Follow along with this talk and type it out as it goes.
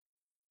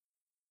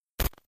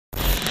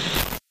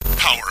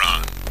Power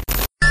on.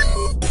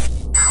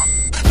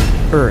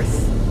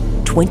 Earth,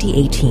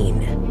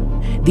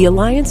 2018. The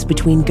alliance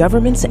between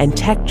governments and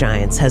tech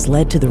giants has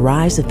led to the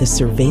rise of the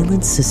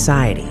surveillance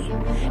society,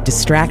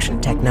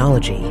 distraction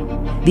technology,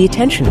 the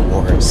attention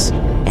wars,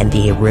 and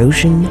the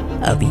erosion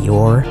of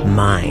your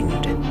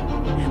mind.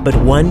 But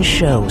one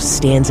show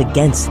stands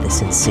against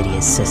this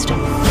insidious system.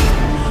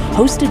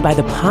 Hosted by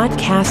the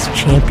podcast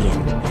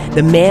champion,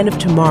 the man of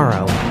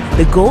tomorrow,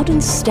 the golden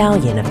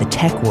stallion of the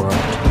tech world,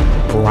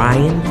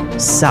 Brian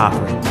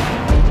Sovereign.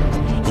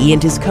 He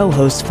and his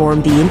co-hosts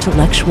form the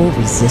intellectual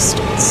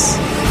resistance.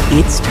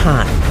 It's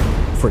time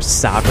for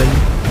Sovereign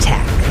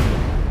Tech.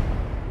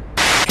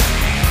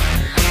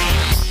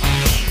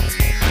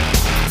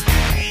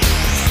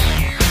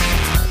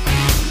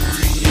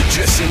 You're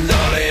dressing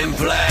all in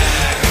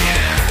black,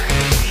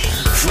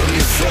 from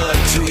your front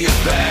to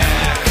your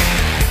back,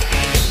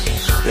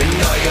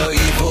 and all your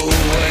evil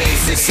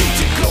ways, they seem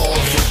to go on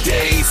for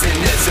days,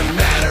 and as a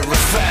matter of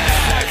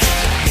fact,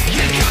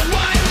 you got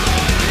white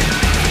light,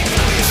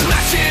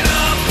 smash it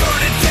up,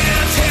 burn it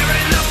down,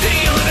 tearing up the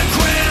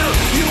underground.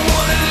 You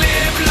wanna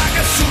live like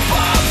a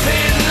super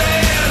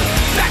villain,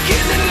 back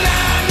in the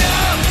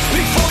lineup,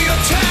 before your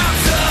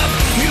time's up.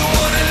 You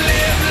wanna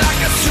live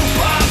like a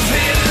super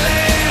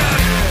villain.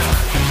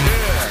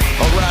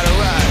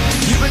 Alright,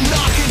 you've been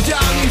knocking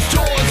down these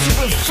doors, you've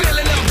been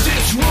filling up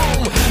this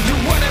room. You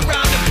run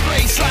around the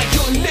place like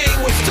your name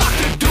was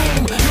Dr.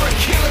 Doom. You're a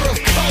killer of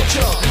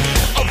culture,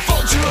 a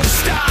vulture of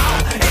style,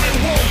 and it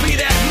won't be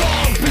that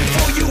long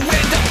before you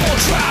end up on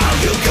trial.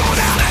 You're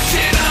gonna smash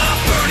it up,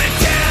 burn it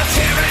down,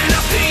 tearing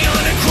up the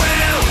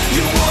underground.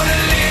 You wanna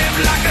live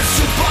like a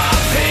super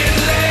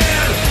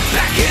villain,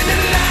 back in the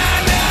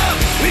lineup,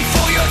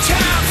 before your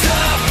time's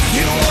up.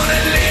 You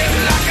wanna live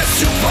like a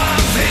super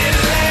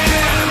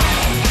villain.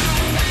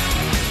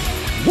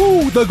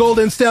 Woo! The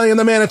Golden Stallion,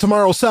 the man of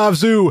tomorrow,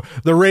 Savzu,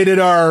 the rated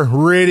R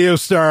radio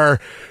star,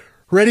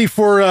 ready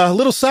for a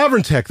little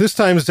Sovereign Tech. This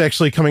time it's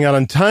actually coming out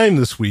on time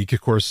this week. Of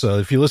course,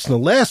 if you listen to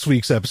last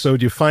week's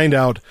episode, you find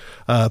out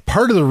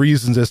part of the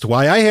reasons as to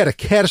why I had a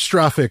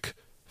catastrophic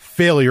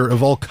failure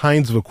of all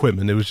kinds of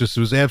equipment. It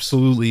was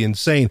absolutely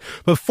insane.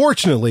 But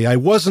fortunately, I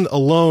wasn't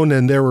alone,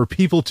 and there were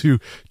people to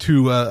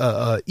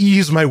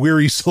ease my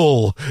weary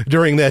soul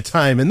during that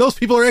time. And those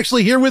people are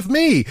actually here with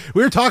me.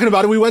 We were talking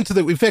about it.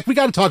 In fact, we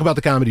got to talk about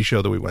the comedy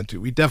show that we went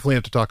to. We definitely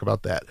have to talk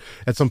about that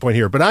at some point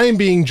here. But I am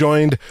being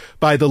joined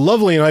by the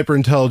lovely and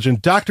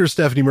hyper-intelligent Dr.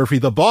 Stephanie Murphy,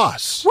 the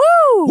boss.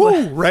 Woo!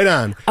 Woo! Right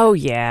on. Oh,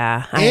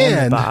 yeah. I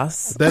am the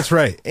boss. That's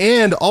right.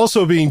 And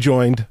also being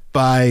joined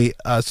by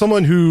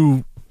someone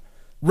who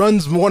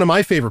runs one of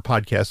my favorite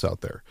podcasts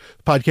out there.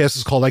 The podcast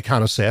is called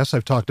Iconosass.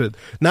 I've talked to,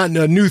 not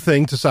a new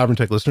thing to Sovereign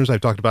Tech listeners.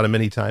 I've talked about it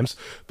many times,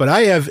 but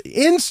I have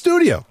in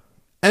studio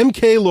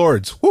MK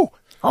Lords. Woo!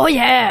 Oh,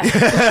 yeah.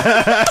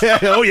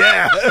 Oh,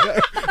 yeah.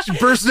 She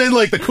burst in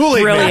like the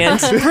Kool-Aid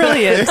Brilliant. Man.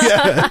 Brilliant.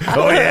 Yeah.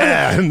 Oh,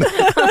 yeah. And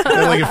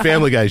like a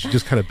Family Guy, she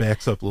just kind of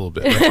backs up a little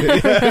bit.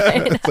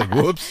 Right? It's like,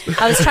 whoops.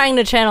 I was trying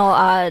to channel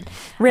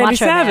Randy Macho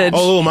Savage.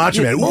 Man. Oh, little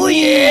Macho Man. Oh,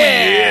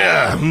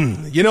 yeah.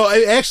 You know,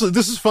 actually,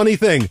 this is a funny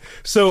thing.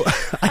 So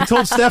I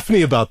told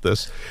Stephanie about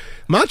this.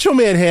 Macho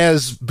Man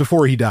has,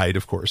 before he died,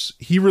 of course,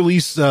 he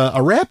released a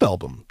rap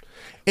album.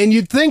 And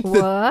you'd think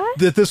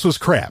that this was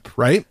crap,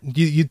 right?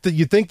 You'd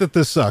think that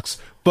this sucks.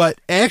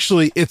 But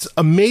actually, it's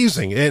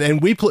amazing.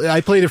 And I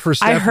played it for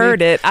Stephanie. I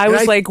heard it. I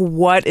was like,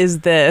 what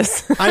is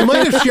this? I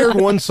might have shared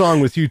one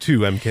song with you too,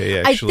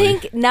 MK, actually. I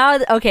think now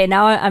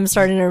I'm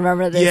starting to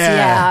remember this.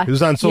 Yeah. It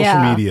was on social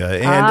media.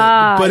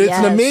 And but it's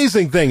an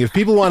amazing thing. If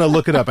people want to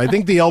look it up, I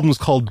think the album's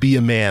called Be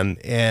a Man.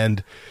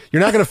 And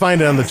you're not going to find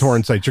it on the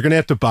torrent sites. You're going to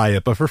have to buy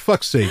it. But for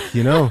fuck's sake,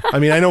 you know? I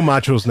mean, I know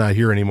Macho's not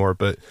here anymore,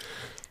 but...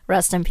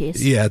 Rest in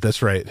peace. Yeah,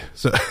 that's right.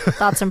 So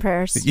thoughts and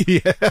prayers.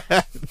 Yeah,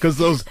 because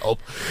those help.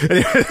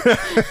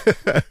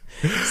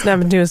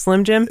 Snap into a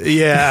Slim Jim?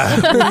 Yeah.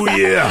 Ooh,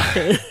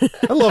 yeah.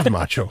 I love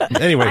Macho.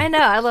 Anyway. I know.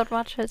 I love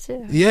Macho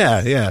too.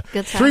 Yeah.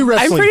 Good time. 3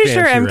 wrestling I'm pretty fans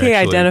sure here, MK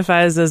actually.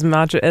 identifies as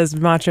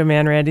Macho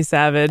Man Randy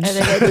Savage. I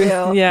think I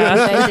do. Yeah.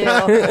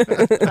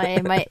 I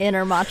do. My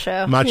inner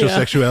macho. Macho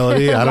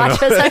sexuality? I don't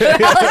Macho know.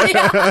 sexuality.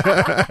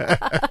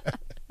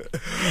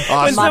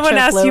 When someone Macho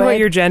asks you what fluid.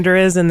 your gender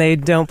is and they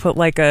don't put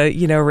like a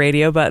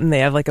radio button, they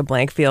have like a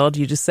blank field,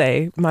 you just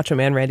say Macho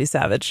Man Randy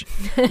Savage.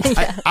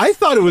 I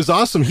thought it was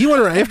awesome. He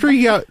went around after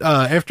he got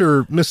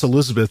after Miss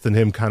Elizabeth and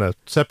him kind of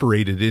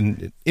separated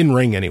in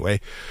ring anyway.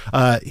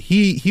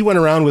 He went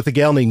around with a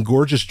gal named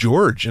Gorgeous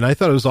George, and I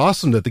thought it was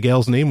awesome that the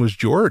gal's name was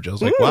George. I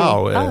was like,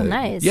 wow. Oh,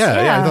 nice.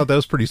 Yeah, I thought that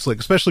was pretty slick,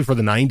 especially for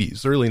the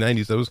 90s, early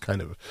 90s. That was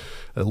kind of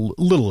a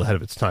little ahead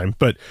of its time.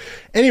 But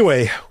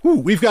anyway,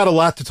 we've got a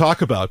lot to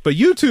talk about. But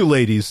you two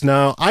ladies,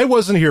 now I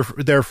wasn't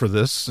there for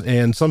this,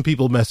 and some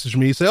people messaged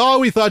me, say, oh,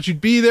 we thought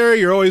you'd be there.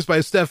 You're always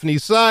by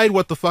Stephanie's side.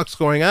 What the fuck's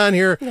going on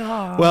here?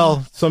 Aww.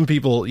 Well, some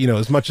people,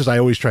 as much as I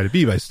always try to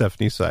be by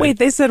Stephanie's side. Wait,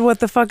 they said, what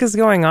the fuck is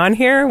going on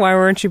here? Why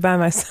weren't you by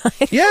my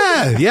side?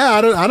 Yeah,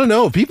 I don't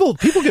know. People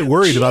get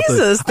worried about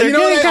Jesus, they're you know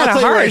getting what? kind I'll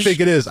of tell you what I harsh. think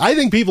it is. I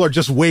think people are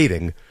just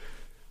waiting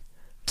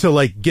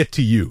to get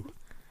to you.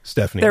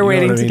 Stephanie. They're You know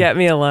waiting what I to mean? get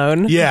me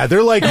alone. Yeah,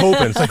 they're like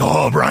hoping. It's like,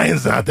 oh,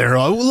 Brian's not there.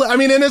 I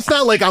mean, and it's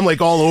not like I'm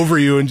like all over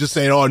you and just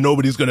saying, oh,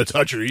 nobody's going to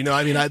touch her. You know,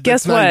 I mean, Guess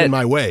that's not what? even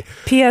my way.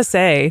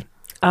 PSA.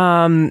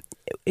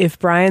 If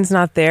Brian's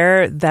not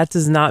there, that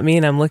does not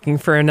mean I'm looking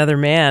for another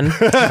man.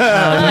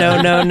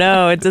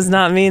 No. It does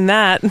not mean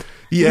that.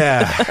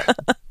 Yeah.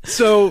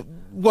 So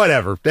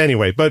whatever.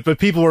 Anyway, but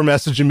people were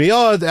messaging me.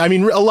 Oh, I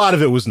mean, a lot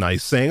of it was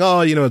nice, saying,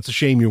 oh, you know, it's a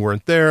shame you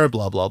weren't there,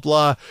 blah, blah,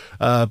 blah.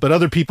 But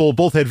other people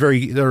both had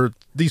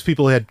these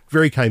people had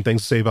very kind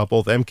things to say about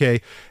both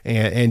MK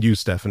and you,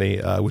 Stephanie,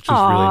 which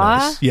was really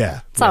nice.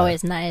 Yeah. It's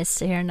always nice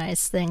to hear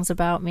nice things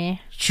about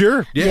me.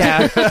 Sure.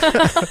 Yeah.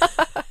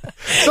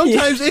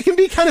 Sometimes it can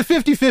be kind of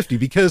 50-50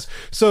 because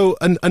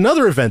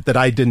another event that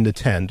I didn't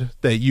attend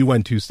that you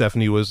went to,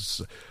 Stephanie,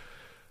 was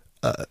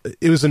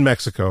it was in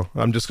Mexico.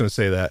 I'm just going to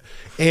say that.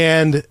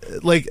 And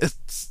like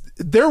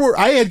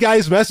I had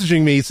guys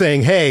messaging me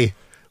saying, hey,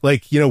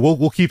 like, you know,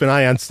 we'll keep an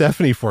eye on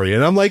Stephanie for you.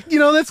 And I'm like, you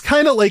know, that's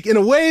kind of like, in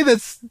a way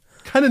that's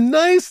kind of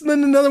nice. And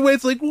then another way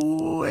it's like,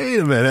 wait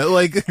a minute.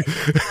 Like,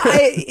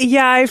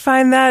 I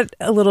find that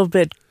a little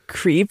bit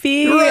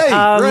creepy.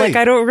 Right. Like,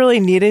 I don't really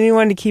need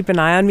anyone to keep an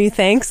eye on me.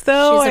 Thanks,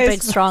 though. She's a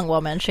big, strong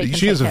woman.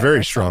 She is a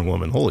very strong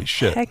woman. Holy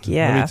shit. Heck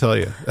yeah. Let me tell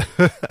you.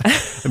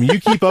 I mean, you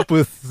keep up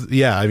with,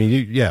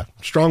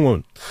 strong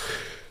woman.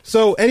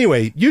 So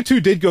anyway, you two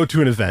did go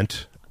to an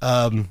event.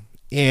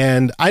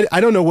 And I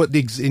don't know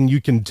and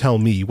you can tell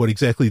me what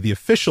exactly the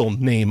official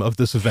name of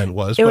this event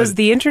was. It was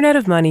the Internet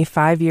of Money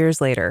 5 years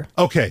later.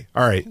 Okay.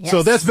 All right. Yes.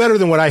 So that's better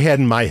than what I had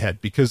in my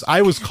head because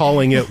I was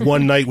calling it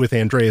One Night with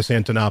Andreas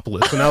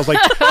Antonopoulos. And I was like,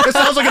 it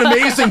sounds like an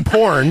amazing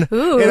porn.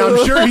 Ooh. And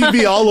I'm sure he'd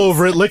be all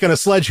over it licking a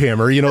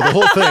sledgehammer, you know, the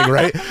whole thing,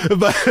 right?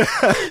 But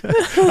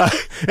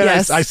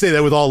yes. I say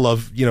that with all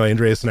love. You know,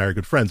 Andreas and I are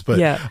good friends. But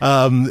yeah.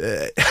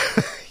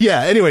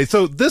 yeah, anyway,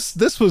 so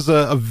this was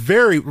a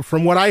very,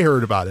 from what I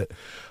heard about it,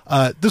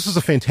 this was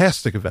a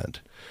fantastic event.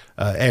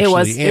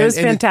 Actually, it was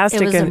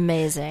fantastic. It was and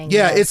amazing.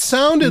 yeah, yes. it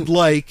sounded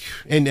like,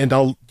 and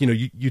I'll, you know,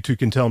 you two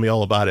can tell me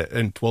all about it,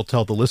 and we'll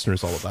tell the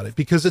listeners all about it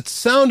because it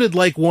sounded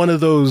like one of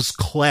those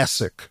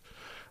classic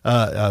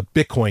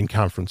Bitcoin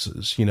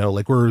conferences, you know,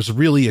 like where it's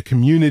really a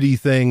community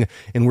thing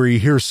and where you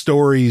hear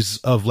stories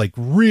of like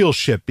real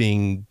shit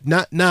being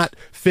not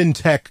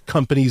fintech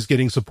companies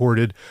getting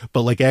supported,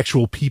 but like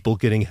actual people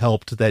getting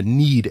helped that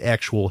need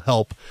actual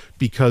help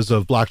because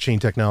of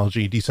blockchain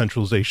technology,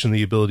 decentralization,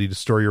 the ability to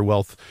store your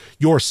wealth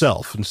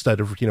yourself instead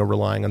of, you know,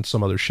 relying on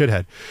some other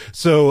shithead.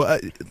 So,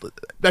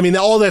 I mean,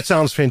 all that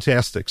sounds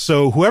fantastic.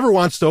 So whoever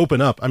wants to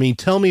open up, I mean,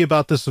 tell me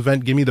about this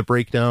event. Give me the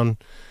breakdown.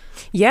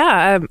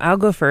 Yeah, I'll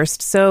go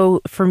first.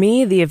 So for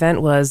me, the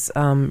event was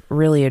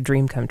really a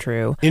dream come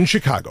true. In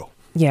Chicago.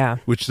 Yeah.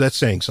 Which that's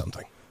saying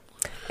something.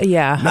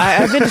 Yeah,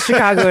 I've been to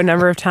Chicago a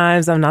number of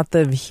times. I'm not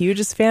the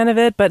hugest fan of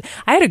it, but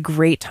I had a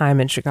great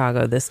time in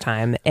Chicago this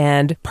time.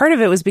 And part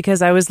of it was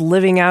because I was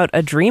living out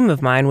a dream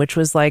of mine, which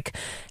was like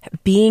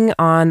being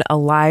on a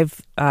live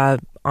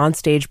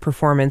on-stage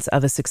performance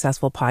of a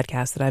successful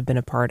podcast that I've been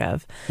a part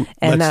of.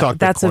 And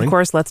that's, of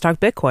course, Let's Talk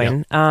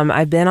Bitcoin. Yeah.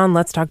 I've been on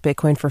Let's Talk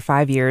Bitcoin for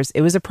 5 years.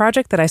 It was a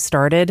project that I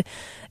started,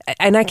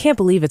 and I can't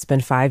believe it's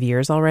been 5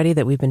 years already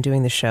that we've been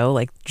doing the show.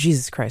 Like,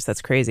 Jesus Christ,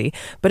 that's crazy.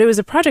 But it was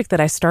a project that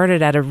I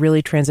started at a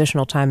really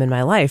transitional time in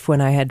my life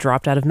when I had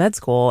dropped out of med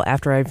school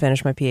after I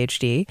finished my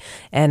PhD.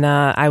 And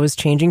I was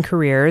changing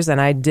careers, and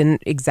I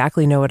didn't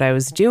exactly know what I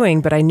was doing,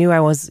 but I knew I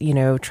was, you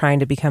know, trying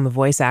to become a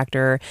voice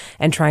actor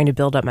and trying to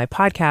build up my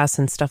podcast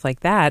and stuff like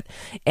that.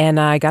 And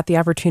I got the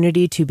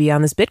opportunity to be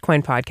on this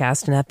Bitcoin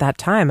podcast. And at that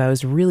time, I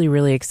was really,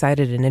 really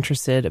excited and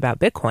interested about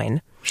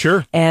Bitcoin.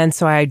 Sure. And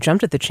so I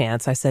jumped at the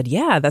chance. I said,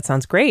 yeah, that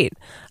sounds great.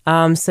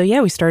 So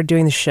yeah, we started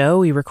doing the show.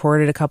 We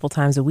recorded a couple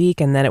times a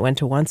week, and then it went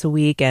to once a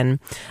week, and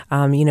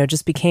you know,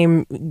 just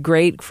became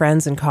great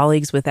friends and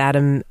colleagues with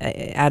Adam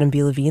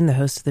B. Levine, the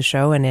host of the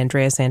show, and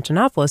Andreas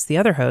Antonopoulos, the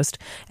other host.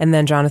 And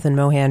then Jonathan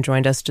Mohan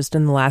joined us just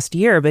in the last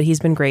year, but he's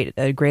been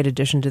a great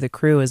addition to the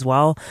crew as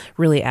well.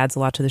 Really adds a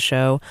lot to the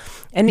show.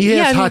 And he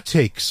has hot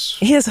takes.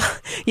 He has,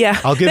 yeah.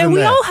 I'll give him that.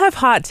 We that. all have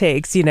hot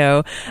takes, you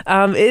know,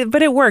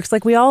 but it works.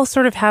 Like, we all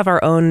sort of have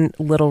our own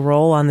little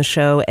role on the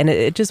show, and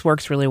it just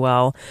works really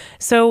well.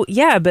 So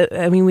yeah, but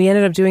I mean, we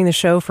ended up doing the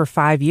show for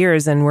 5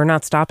 years, and we're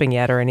not stopping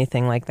yet or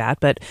anything like that.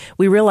 But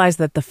we realized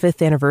that the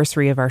 5th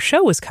anniversary of our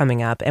show was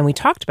coming up, and we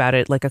talked about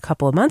it like a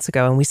couple of months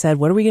ago, and we said,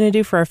 what are we going to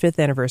do for our 5th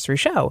anniversary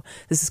show?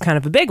 This is kind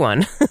of a big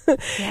one.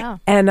 Yeah.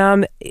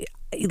 And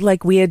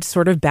like, we had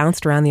sort of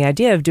bounced around the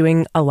idea of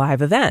doing a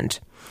live event.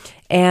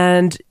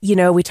 And, you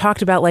know, we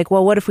talked about like,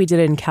 well, what if we did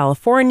it in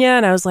California?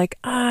 And I was like,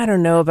 I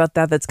don't know about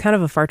that. That's kind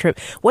of a far trip.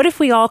 What if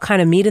we all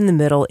kind of meet in the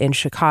middle in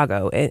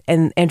Chicago?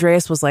 And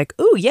Andreas was like,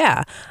 ooh,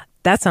 yeah,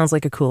 that sounds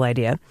like a cool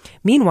idea.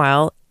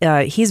 Meanwhile,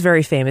 he's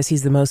very famous.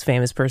 He's the most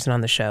famous person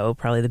on the show,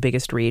 probably the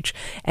biggest reach.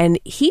 And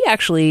he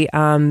actually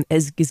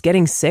is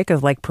getting sick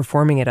of like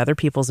performing at other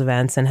people's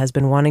events and has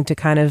been wanting to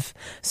kind of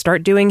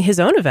start doing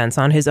his own events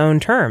on his own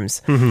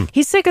terms. Mm-hmm.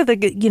 He's sick of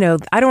the, you know,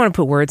 I don't want to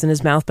put words in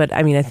his mouth, but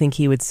I mean, I think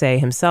he would say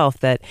himself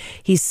that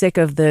he's sick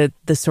of the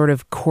sort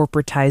of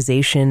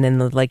corporatization and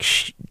the like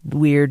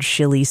weird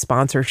shilly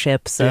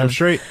sponsorships Damn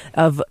straight.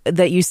 of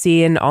that you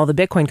see in all the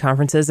Bitcoin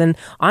conferences. And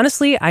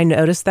honestly, I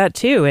noticed that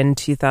too in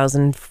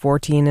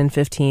 2014 and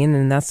 15,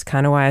 and that's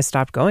kind of why I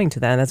stopped going to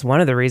them. That's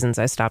one of the reasons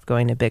I stopped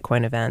going to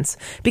Bitcoin events,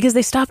 because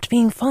they stopped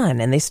being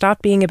fun and they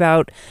stopped being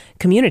about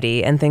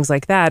community and things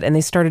like that, and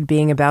they started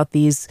being about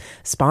these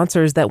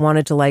sponsors that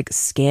wanted to like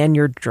scan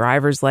your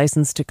driver's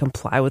license to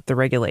comply with the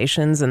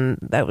regulations, and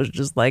that was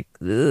just like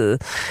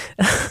ugh.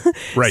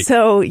 Right.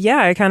 So yeah,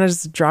 I kind of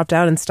just dropped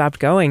out and stopped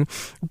going.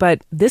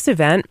 But this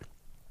event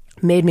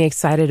made me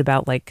excited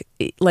about like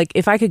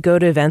if I could go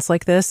to events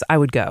like this, I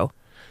would go.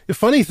 The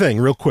funny thing,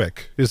 real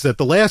quick, is that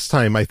the last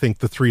time I think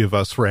the three of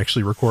us were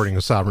actually recording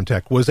a Sovereign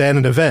Tech was at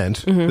an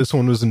event. This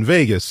one was in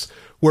Vegas,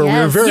 where we were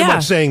Yes. very Yeah.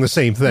 much saying the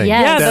same thing.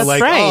 Yes. Yeah, that that's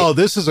like, right. oh,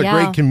 this is a Yeah.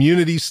 great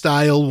community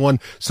style one.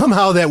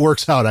 Somehow that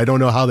works out. I don't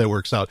know how that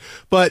works out.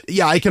 But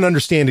yeah, I can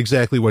understand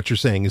exactly what you're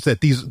saying, is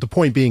that the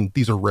point being,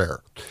 these are rare.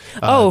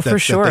 For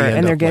sure. they end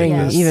And they're up getting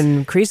like this. even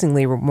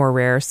increasingly more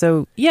rare.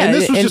 So yeah. And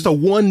this was just a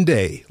one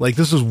day. Like,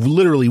 this was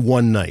literally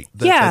one night.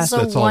 Yeah. It's a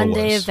that's all it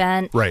one-day was.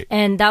 event. Right.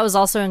 And that was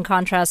also in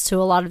contrast to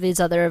a lot of these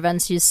other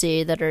events you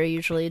see that are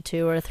usually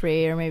 2 or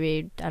 3, or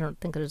maybe, I don't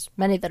think there's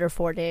many that are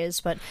 4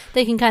 days, but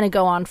they can kind of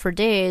go on for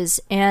days.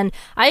 And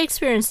I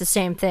experienced the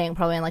same thing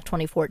probably in like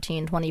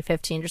 2014,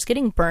 2015, just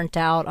getting burnt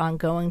out on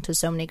going to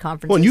so many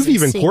conferences. Well, and you've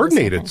even seeing the same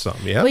coordinated thing. some,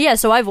 yeah? Well, yeah,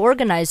 so I've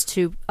organized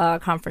 2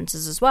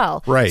 conferences as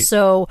well. Right.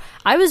 So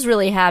I was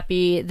really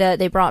happy that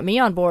they brought me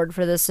on board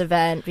for this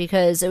event,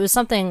 because it was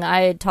something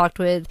I had talked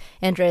with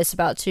Andreas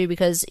about too,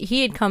 because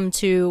he had come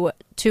to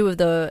 2 of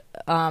the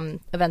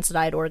events that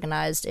I had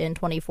organized in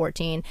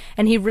 2014,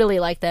 and he really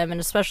liked them,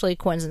 and especially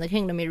Coins in the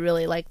Kingdom. He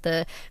really liked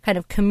the kind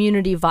of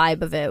community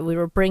vibe of it. We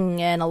were bringing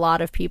in a lot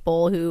of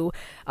people who,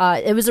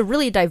 it was a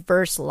really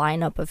diverse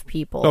lineup of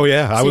people. Oh,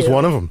 yeah. I was too.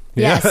 one of them.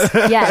 Yes,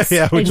 yes,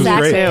 Yeah, which was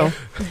exactly.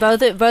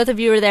 great. Both of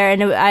you were there,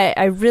 and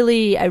I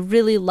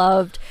really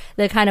loved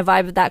the kind of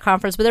vibe of that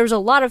conference. But there was a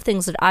lot of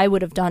things that I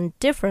would have done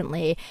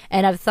differently,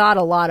 and I've thought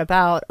a lot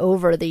about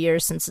over the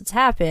years since it's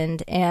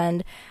happened.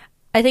 And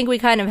I think we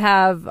kind of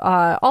have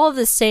all of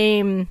the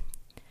same,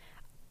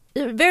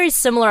 very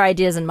similar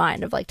ideas in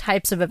mind of like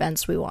types of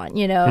events we want,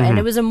 you know. And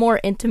it was a more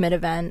intimate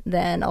event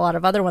than a lot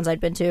of other ones I'd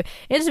been to.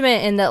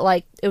 Intimate in that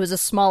like it was a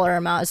smaller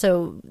amount.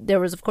 So there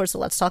was of course the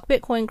Let's Talk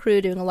Bitcoin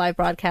crew doing a live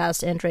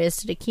broadcast. Andreas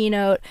did a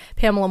keynote.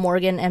 Pamela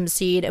Morgan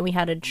emceed, and we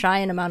had a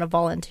giant amount of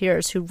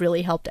volunteers who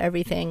really helped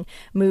everything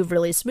move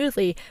really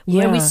smoothly.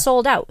 Yeah. When we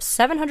sold out,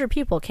 700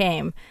 people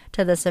came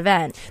to this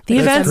event. the It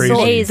was event crazy.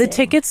 sold, amazing. the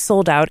tickets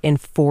sold out in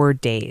 4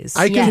 days.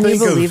 I can Yes. Can you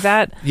think of, believe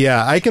that?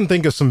 Yeah, I can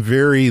think of some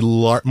very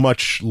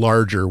much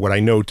larger, what I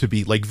know to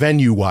be like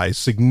venue-wise,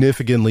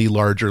 significantly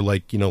larger,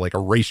 like, you know, like a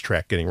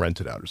racetrack getting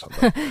rented out or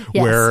something,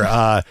 Yes.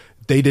 where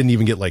they didn't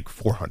even get like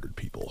 400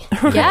 people.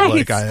 Yeah,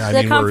 like, the I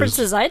mean,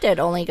 conferences I did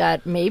only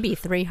got maybe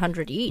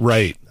 300 each.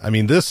 right. I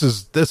mean, this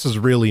is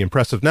really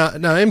impressive. Now,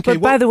 MK.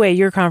 But by the way,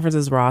 your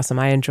conferences were awesome.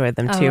 I enjoyed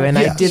them too. And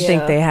I yes. did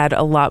think Yeah. they had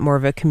a lot more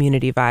of a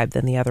community vibe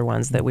than the other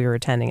ones that we were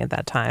attending at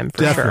that time, for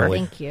Definitely.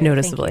 sure. Thank you.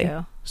 Noticeably. Thank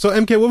you. So,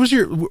 MK, what was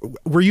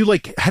were you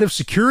like head of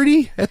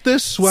security at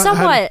this?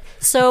 Somewhat.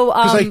 So,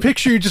 Because I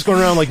picture you just going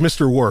around like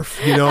Mr.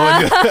 Worf, you know,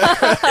 and,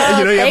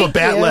 you know, you have a Thank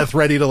you. batleth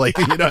ready to like,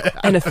 you know,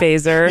 And a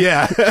phaser.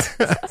 yeah,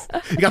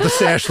 you got the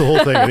sash, the whole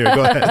thing. Anyway,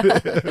 go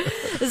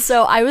ahead.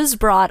 So I was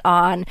brought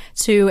on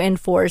to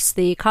enforce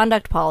the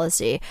conduct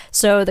policy.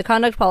 So the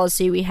conduct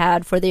policy we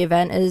had for the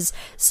event is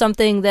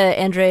something that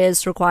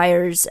Andreas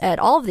requires at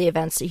all of the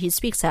events that he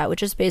speaks at,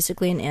 which is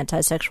basically an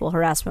anti-sexual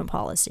harassment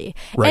policy.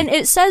 Right. And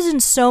it says in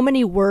so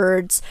many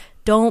words,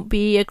 don't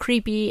be a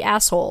creepy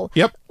asshole.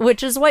 Yep.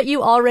 Which is what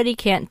you already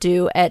can't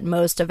do at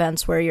most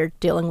events where you're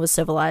dealing with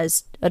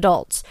civilized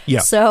adults. Yeah.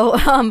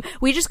 So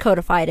we just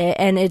codified it,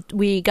 and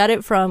we got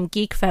it from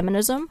Geek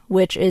Feminism,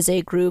 which is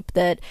a group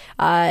that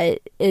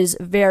is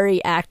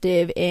very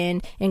active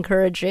in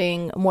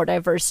encouraging more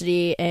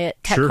diversity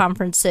at tech Sure.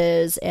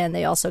 conferences, and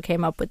they also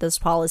came up with this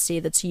policy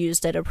that's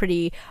used at a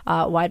pretty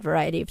wide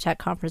variety of tech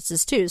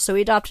conferences too. So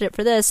we adopted it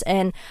for this,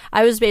 and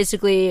I was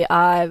basically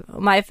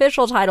my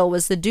official title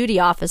was the duty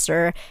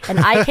officer, and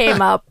I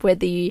came up with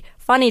the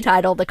funny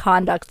title, the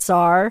conduct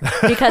czar,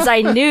 because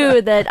I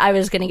knew that I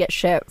was going to get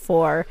shit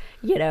for,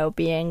 you know,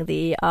 being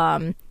the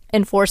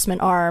enforcement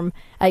arm,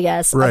 I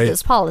guess, Right. of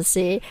this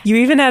policy. You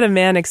even had a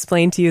man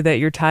explain to you that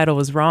your title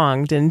was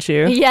wrong, didn't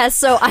you? Yes,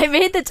 so I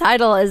made the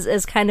title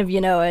as kind of, you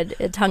know,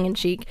 a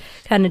tongue-in-cheek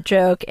kind of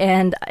joke,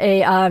 and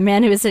a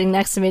man who was sitting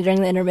next to me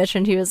during the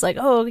intermission, he was like,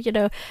 oh, you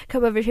know,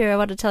 come over here, I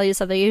want to tell you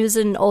something. He was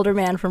an older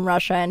man from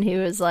Russia, and he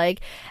was like,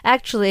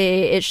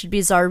 actually, it should be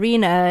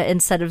Tsarina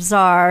instead of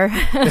Tsar.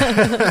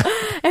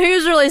 And he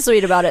was really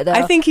sweet about it, though.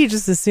 I think he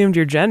just assumed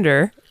your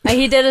gender.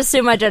 He did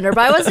assume my gender,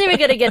 but I wasn't even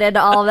going to get into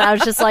all of that. I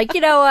was just like,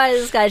 you know what,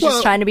 this guy's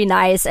just trying to be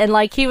nice. nice. And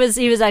like he was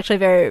actually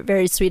very,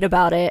 very sweet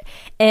about it.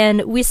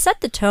 And we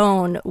set the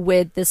tone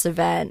with this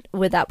event,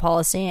 with that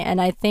policy.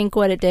 And I think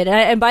what it did,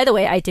 and by the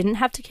way, I didn't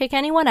have to kick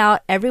anyone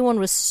out. Everyone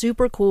was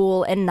super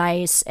cool and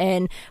nice.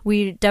 And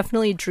we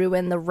definitely drew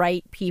in the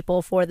right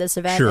people for this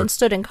event, Sure. and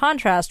stood in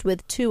contrast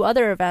with 2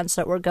 other events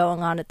that were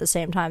going on at the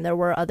same time. There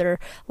were other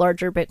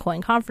larger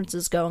Bitcoin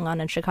conferences going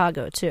on in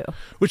Chicago too.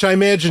 Which I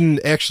imagine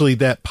actually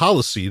that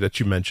policy that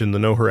you mentioned, the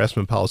no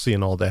harassment policy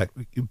and all that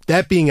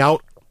being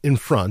out in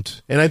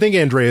front. And I think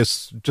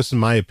Andreas, just in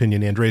my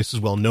opinion, Andreas is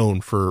well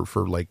known for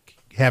like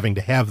having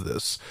to have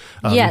this.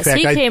 Yes, in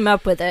fact, he came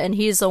up with it, and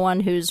he's the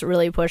one who's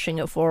really pushing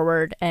it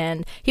forward.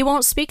 And he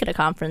won't speak at a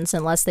conference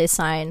unless they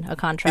sign a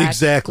contract.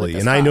 Exactly. with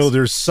this And I know cause.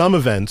 there's some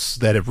events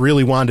that have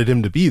really wanted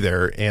him to be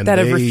there and That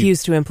have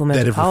refused to implement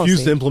that the have policy.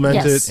 refused to implement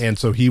Yes. it, and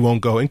so he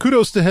won't go. And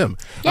kudos to him.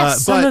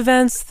 Yes. Some but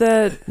events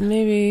that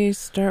maybe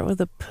start with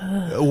a P.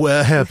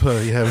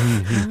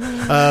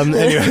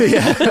 Anyway,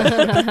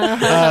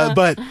 yeah.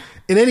 But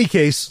in any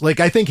case, like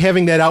I think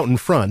having that out in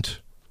front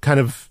kind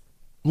of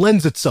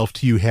lends itself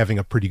to you having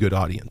a pretty good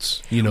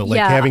audience, you know, like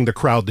Yeah. having the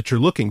crowd that you're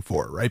looking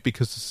for, right?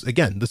 Because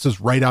again, this is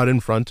right out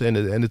in front and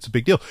it's a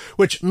big deal,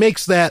 which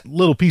makes that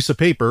little piece of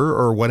paper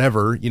or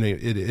whatever, you know,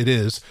 it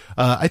is,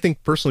 I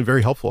think personally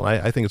very helpful.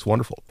 I think it's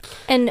wonderful.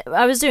 And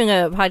I was doing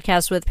a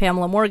podcast with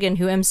Pamela Morgan,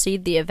 who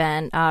emceed the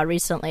event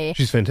recently.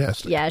 She's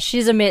fantastic. Yeah,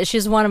 she's amazing.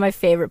 She's one of my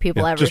favorite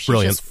people Yeah, ever. just She's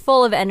brilliant. just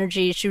full of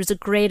energy. She was a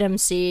great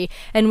MC,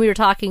 and we were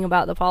talking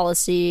about the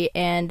policy.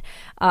 And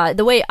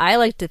the way I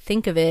like to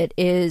think of it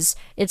is,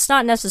 it's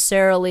not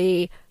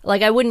necessarily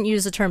like, I wouldn't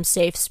use the term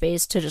safe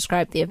space to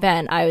describe the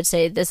event. I would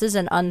say this is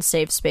an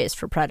unsafe space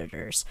for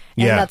predators,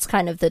 and Yeah. that's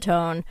kind of the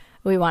tone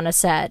we want to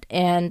set.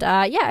 And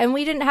and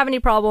we didn't have any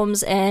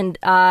problems. And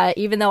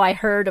even though I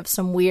heard of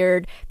some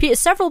weird,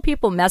 several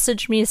people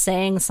messaged me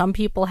saying some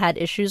people had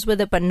issues with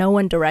it, but no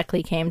one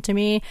directly came to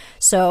me.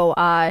 So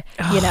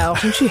you know,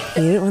 Don't you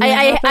hate it when that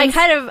I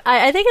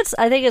happens?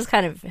 think it's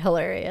kind of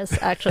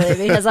hilarious actually,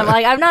 because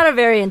I'm not a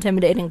very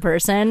intimidating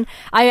person.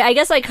 I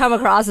guess I come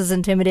across as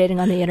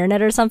intimidating on the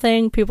internet or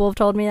something. People have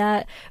told me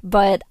that,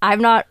 but I'm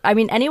not. I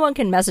mean, anyone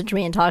can message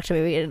me and talk to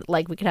me.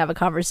 We can have a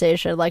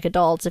conversation like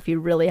adults if you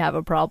really have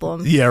a problem.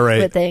 Yeah,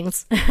 right. With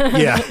things.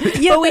 Yeah.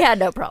 But we had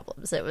no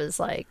problems. It was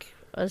like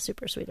a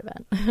super sweet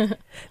event.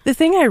 The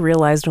thing I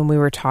realized when we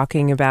were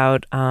talking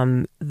about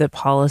the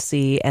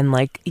policy and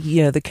like,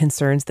 you know, the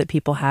concerns that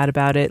people had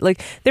about it,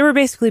 like there were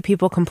basically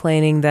people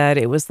complaining that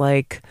it was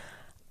like,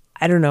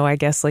 I don't know, I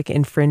guess like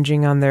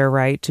infringing on their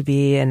right to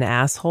be an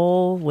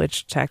asshole,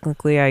 which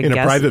technically I In a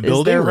guess private is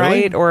building, their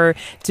really? right, or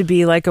to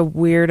be like a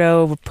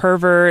weirdo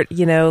pervert,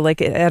 you know,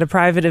 like at a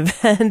private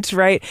event,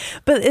 right?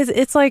 But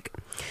it's like,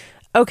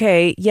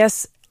 okay,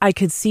 yes, I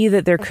could see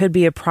that there could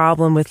be a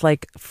problem with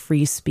like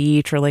free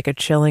speech or like a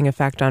chilling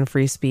effect on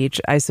free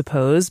speech, I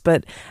suppose.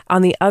 But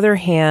on the other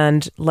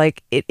hand,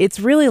 like it's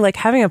really like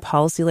having a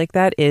policy like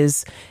that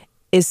is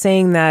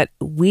saying that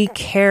we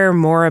care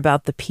more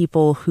about the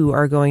people who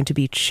are going to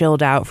be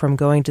chilled out from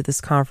going to this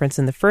conference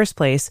in the first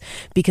place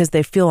because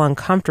they feel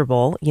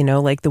uncomfortable, you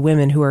know, like the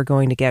women who are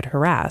going to get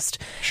harassed.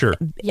 Sure.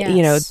 You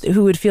know, Yes.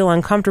 who would feel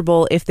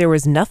uncomfortable if there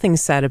was nothing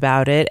said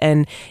about it.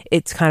 And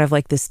it's kind of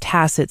like this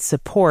tacit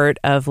support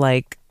of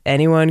like,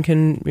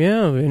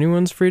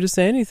 anyone's free to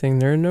say anything.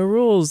 There are no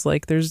rules.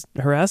 Like there's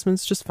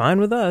harassment's just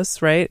fine with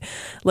us, right?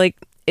 Like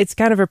it's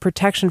kind of a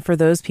protection for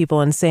those people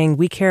and saying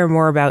we care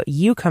more about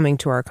you coming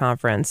to our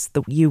conference,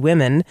 you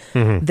women,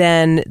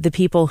 than the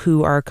people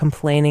who are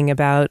complaining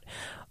about,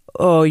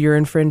 oh, you're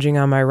infringing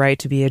on my right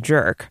to be a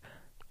jerk.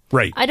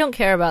 Right. I don't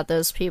care about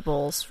those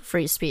people's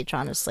free speech,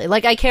 honestly.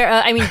 Like, I care,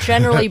 I mean,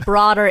 generally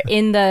broader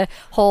in the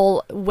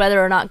whole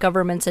whether or not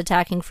government's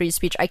attacking free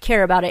speech. I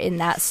care about it in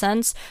that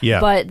sense. Yeah.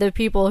 But the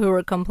people who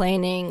are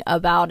complaining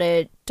about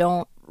it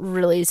don't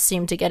really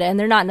seem to get it. And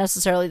they're not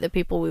necessarily the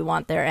people we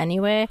want there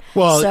anyway.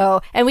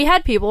 Well, and we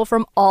had people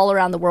from all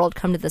around the world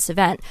come to this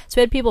event. So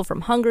we had people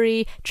from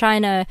Hungary,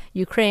 China,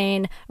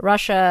 Ukraine,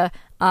 Russia,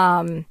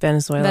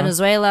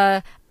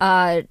 Venezuela,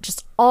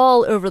 just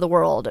all over the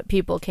world.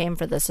 People came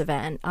for this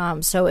event.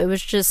 So it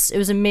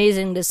was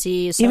amazing to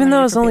see. So Even many though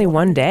it was different only people.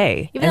 one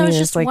day. Even though it was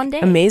it's just like one day.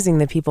 amazing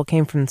that people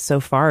came from so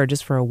far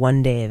just for a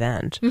one-day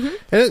event.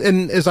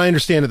 And as I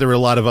understand it, there were a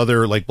lot of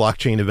other like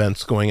blockchain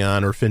events going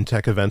on or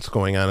fintech events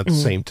going on at the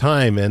same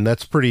time. And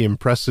that's pretty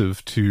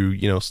impressive to,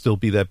 you know, still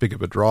be that big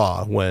of a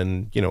draw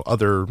when, you know,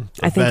 other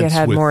I think it events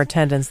had with, more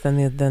attendance than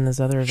those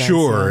other events.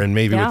 Sure, yeah. and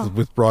maybe Yeah.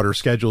 with broader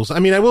schedules. I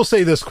mean, I will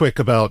say this quick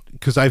about,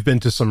 because I've been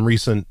to some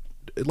recent,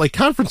 like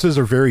conferences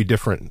are very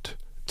different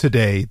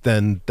today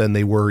than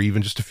they were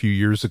even just a few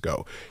years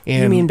ago.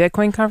 And You mean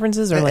Bitcoin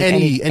conferences or like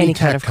any tech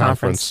kind of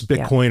conference? Yeah.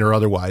 Bitcoin or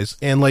otherwise.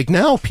 And like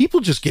now people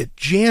just get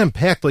jam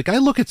packed. Like I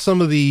look at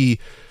some of the,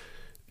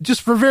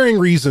 just for varying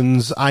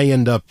reasons, I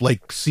end up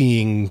like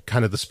seeing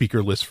kind of the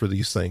speaker list for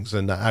these things,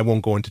 and I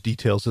won't go into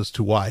details as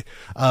to why.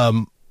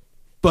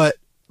 But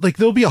like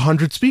there'll be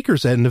 100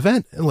 speakers at an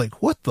event, and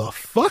like, what the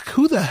fuck?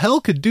 Who the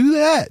hell could do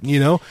that? You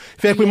know, in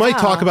fact, we might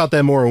talk about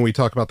that more when we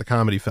talk about the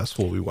comedy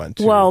festival we went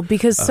to. Well,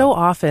 because so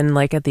often,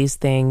 like at these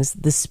things,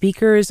 the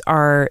speakers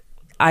are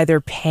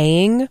either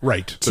paying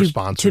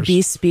to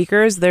be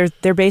speakers.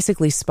 They're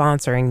basically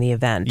sponsoring the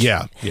event.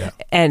 Yeah.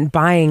 And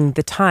buying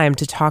the time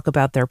to talk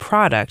about their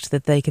product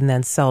that they can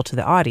then sell to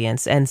the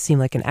audience and seem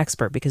like an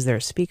expert because they're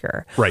a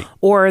speaker. Right.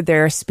 Or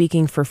they're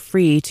speaking for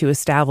free to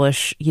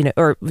establish,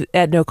 or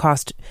at no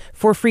cost,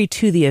 for free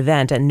to the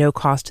event, at no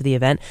cost to the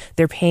event.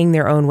 They're paying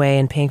their own way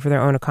and paying for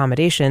their own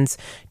accommodations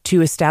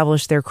to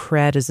establish their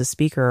cred as a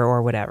speaker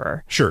or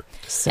whatever. Sure.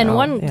 So, and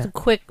one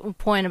quick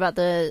point about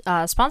the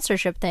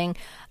sponsorship thing.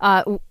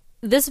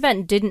 This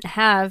event didn't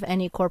have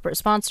any corporate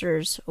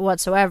sponsors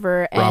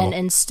whatsoever. Bravo. And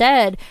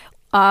instead,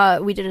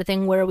 we did a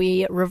thing where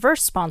we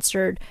reverse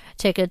sponsored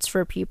tickets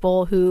for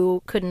people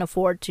who couldn't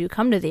afford to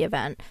come to the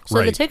event.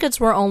 So the tickets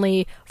were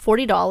only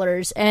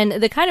 $40. And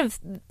the kind of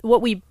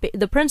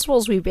the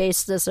principles we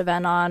based this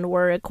event on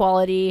were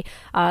equality,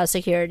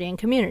 security, and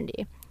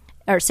community.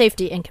 Or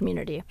safety and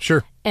community.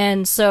 Sure.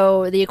 And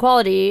so the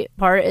equality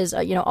part is,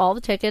 all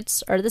the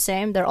tickets are the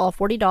same. They're all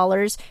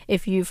 $40.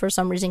 If you, for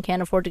some reason,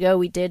 can't afford to go,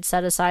 we did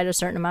set aside a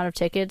certain amount of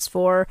tickets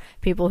for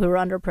people who were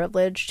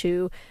underprivileged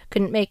who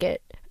couldn't make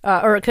it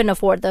or couldn't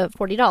afford the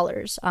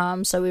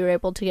 $40. So we were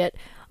able to get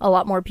a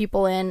lot more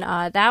people in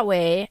that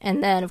way.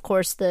 And then, of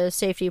course, the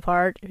safety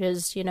part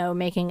is,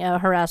 making a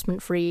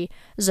harassment-free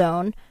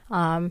zone.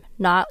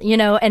 Not,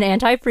 an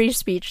anti-free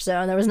speech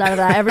zone. There was none of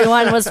that.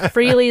 Everyone was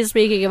freely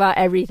speaking about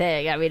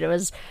everything. I mean, it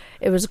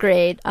was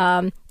great.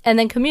 And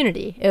then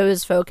community. It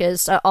was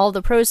focused. All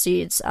the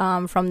proceeds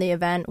from the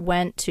event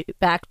went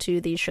back to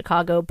the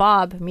Chicago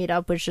Bob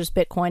meetup, which is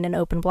Bitcoin and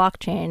open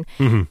blockchain.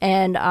 Mm-hmm.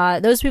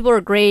 And those people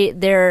are great.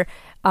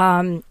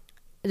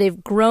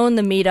 They've grown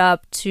the meetup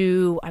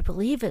to, I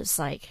believe it's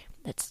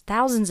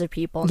thousands of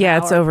people now. Yeah,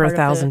 it's over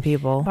 1,000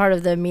 people. Part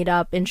of the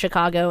meetup in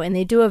Chicago, and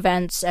they do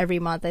events every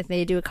month. I think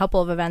they do a couple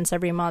of events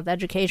every month,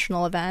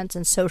 educational events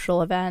and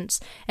social events,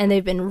 and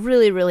they've been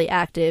really, really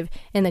active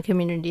in the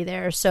community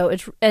there. So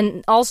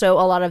and also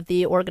a lot of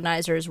the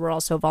organizers were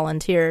also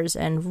volunteers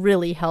and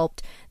really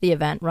helped the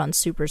event run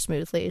super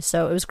smoothly.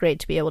 So it was great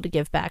to be able to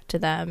give back to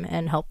them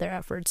and help their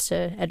efforts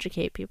to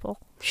educate people.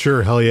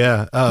 Sure, hell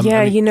yeah.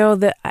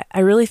 I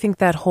really think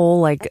that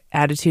whole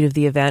attitude of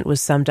the event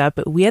was summed up.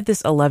 We had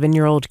this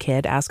 11-year-old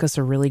kid ask us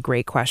a really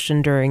great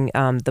question during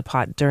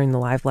the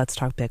live Let's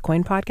Talk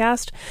Bitcoin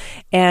podcast,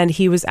 and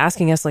he was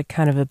asking us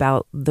kind of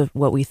about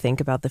what we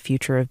think about the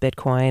future of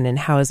Bitcoin and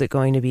how is it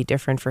going to be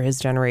different for his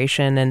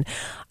generation. And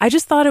I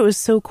just thought it was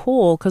so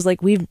cool because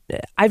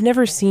I've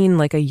never seen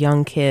a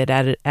young kid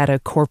at a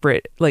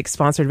corporate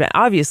sponsored event.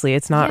 Obviously,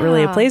 it's not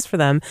really a place for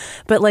them,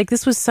 but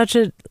this was such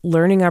a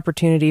learning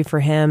opportunity for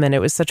him. And it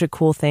was such a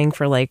cool thing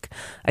for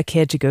a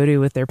kid to go to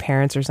with their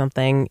parents or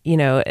something.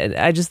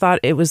 I just thought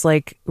it was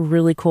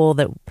really cool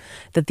that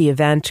the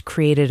event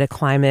created a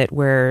climate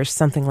where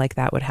something like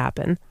that would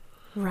happen.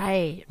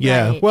 Right.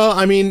 Yeah. Right. Well,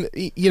 I mean,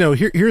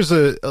 here's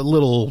a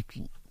little,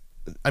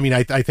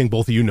 I think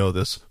both of you know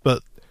this,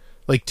 but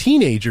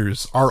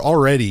teenagers are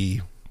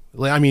already,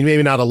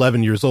 maybe not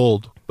 11 years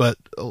old, but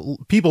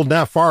people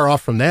not far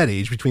off from that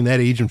age, between that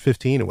age and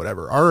 15 or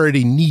whatever, are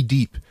already knee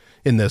deep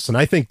in this. And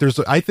I think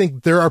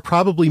there are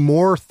probably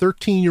more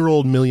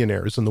 13-year-old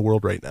millionaires in the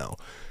world right now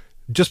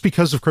just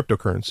because of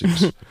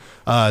cryptocurrencies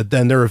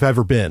than there have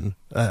ever been,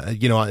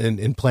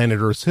 in planet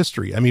Earth's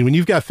history. I mean, when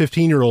you've got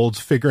 15-year-olds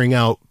figuring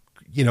out,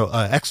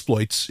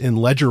 exploits in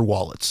ledger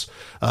wallets,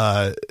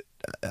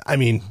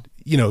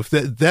 if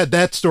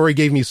that story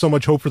gave me so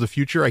much hope for the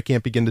future, I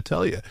can't begin to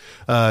tell you.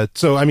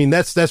 So,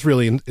 that's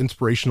really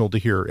inspirational to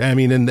hear.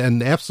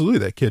 And absolutely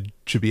that kid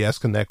should be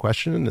asking that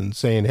question and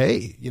saying,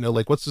 hey,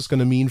 what's this going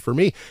to mean for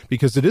me?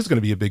 Because it is going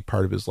to be a big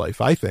part of his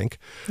life, I think.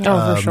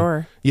 Oh, for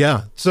sure.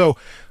 Yeah. So,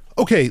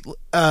 okay.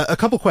 A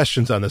couple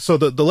questions on this. So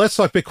the Let's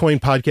Talk Bitcoin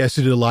podcast,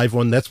 you did a live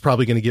one. That's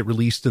probably going to get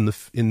released in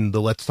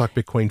the Let's Talk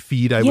Bitcoin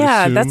feed, I would assume.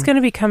 Yeah, that's going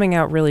to be coming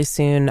out really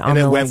soon. And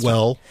it went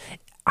well.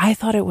 I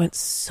thought it went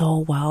so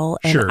well.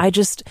 And sure.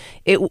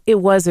 It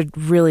was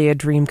really a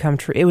dream come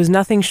true. It was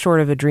nothing short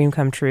of a dream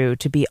come true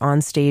to be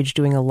on stage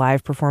doing a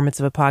live performance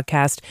of a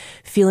podcast,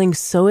 feeling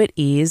so at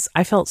ease.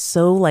 I felt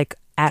so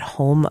at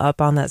home up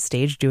on that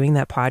stage doing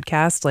that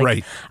podcast.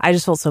 Right. I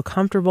just felt so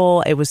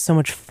comfortable. It was so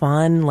much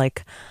fun.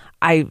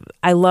 I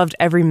loved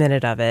every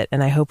minute of it,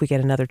 and I hope we get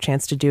another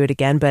chance to do it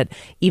again. But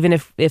even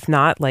if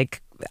not,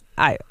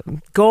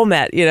 goal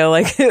met,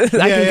 I can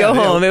go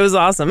home. It was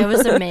awesome. It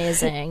was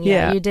amazing.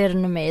 Yeah, you did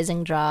an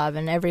amazing job,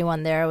 and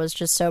everyone there was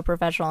just so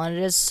professional, and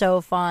it is so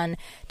fun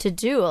to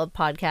do a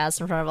podcast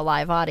in front of a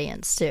live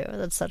audience too.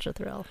 That's such a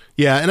thrill.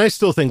 Yeah, and I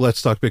still think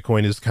Let's Talk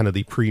Bitcoin is kind of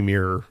the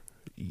premier,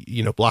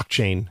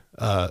 blockchain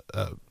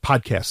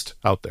podcast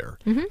out there.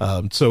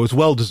 So it's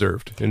well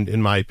deserved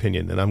in my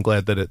opinion, and I'm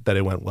glad that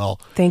it went well.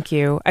 Thank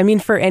you. I mean,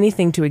 for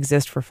anything to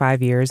exist for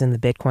 5 years in the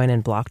Bitcoin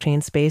and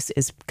blockchain space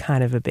is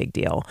kind of a big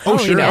deal. Oh,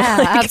 sure. Yeah,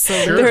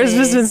 absolutely. There's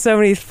just been so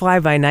many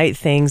fly-by-night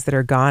things that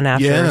are gone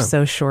after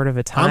so short of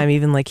a time,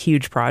 even like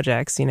huge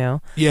projects,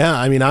 Yeah,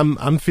 I mean,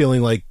 I'm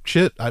feeling like,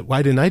 shit,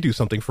 why didn't I do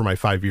something for my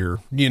 5-year,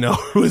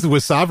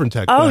 with Sovereign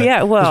Tech? Oh, but,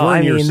 yeah. Well,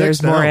 I mean,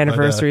 there's more now,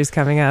 anniversaries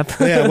coming up.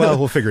 Yeah, well,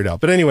 we'll figure it out.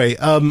 But anyway,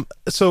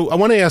 so I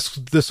want to ask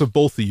this of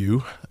both of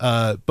you,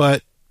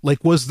 but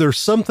like, was there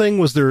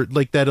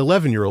like that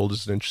 11-year-old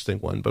is an interesting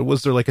one, but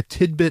was there like a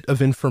tidbit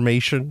of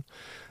information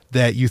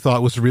that you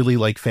thought was really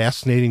like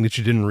fascinating that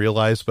you didn't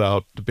realize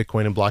about the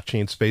Bitcoin and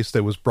blockchain space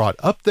that was brought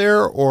up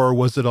there? Or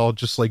was it all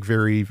just like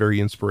very, very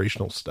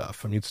inspirational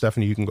stuff? I mean,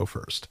 Stephanie, you can go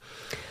first.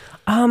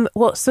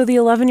 Well, so the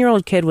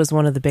 11-year-old kid was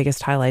one of the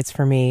biggest highlights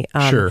for me.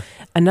 Sure.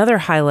 Another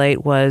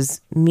highlight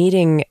was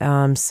meeting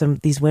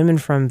these women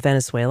from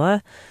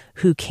Venezuela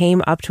who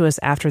came up to us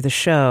after the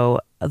show,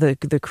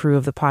 the crew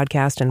of the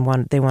podcast,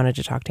 and they wanted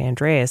to talk to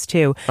Andreas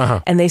too.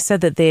 And they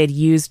said that they had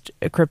used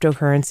a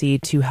cryptocurrency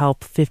to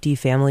help 50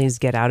 families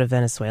get out of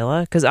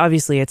Venezuela, because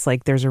obviously it's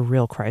like there's a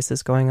real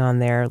crisis going on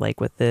there, like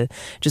with the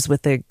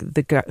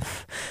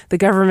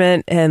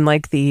government and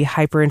like the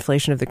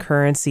hyperinflation of the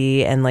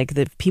currency, and like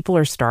the people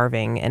are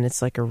starving, and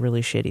it's like a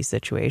really shitty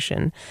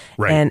situation.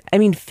 Right. And I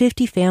mean,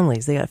 50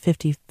 families, they got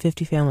 50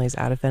 families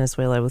out of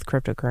Venezuela with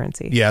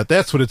cryptocurrency. Yeah,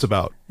 that's what it's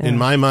about in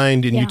my mind.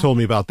 And you told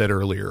me about that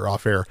earlier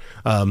off air.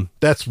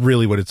 That's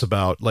really what it's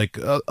about. Like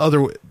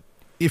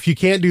if you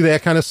can't do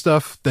that kind of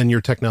stuff, then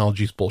your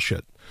technology's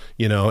bullshit,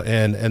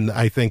 and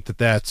I think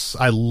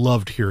I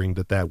loved hearing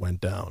that went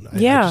down.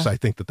 I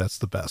think that's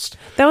the best.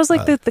 That was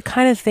like the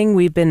kind of thing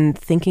we've been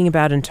thinking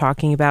about and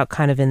talking about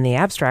kind of in the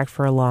abstract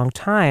for a long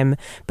time,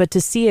 but to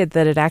see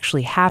that it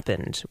actually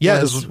happened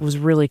was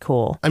really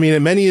cool. I mean,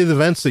 at many of the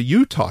events that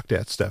you talked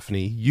at,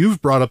 Stephanie,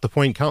 you've brought up the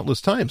point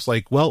countless times,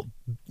 like, well,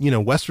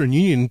 Western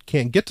Union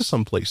can't get to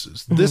some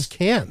places. This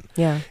can.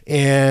 Yeah.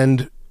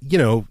 And,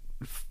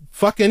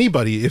 fuck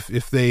anybody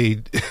if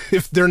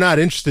they're not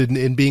interested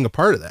in being a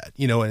part of that,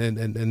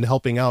 and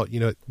helping out,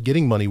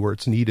 getting money where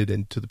it's needed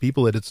and to the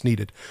people that it's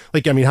needed.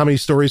 Like, I mean, how many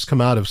stories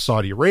come out of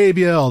Saudi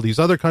Arabia, all these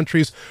other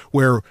countries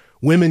where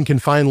women can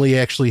finally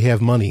actually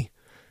have money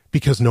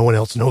because no one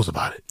else knows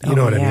about it. You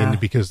know what I mean?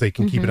 Because they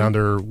can keep it on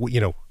their,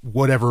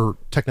 whatever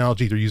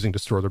technology they're using to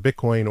store their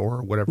Bitcoin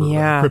or whatever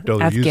crypto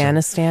they're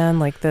Afghanistan, using.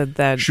 like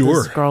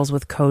those girls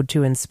with Code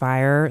to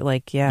Inspire.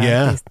 Like,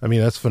 I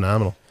mean, that's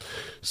phenomenal.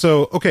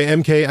 So, okay,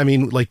 MK, I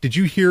mean, like, did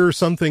you hear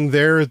something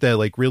there that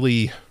like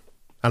really,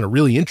 I don't know,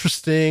 really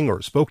interesting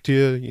or spoke to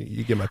you?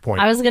 You get my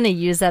point. I was going to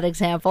use that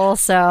example.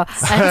 So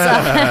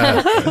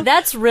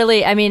that's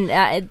really, I mean,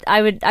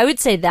 I would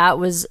say that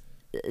was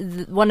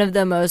one of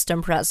the most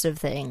impressive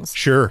things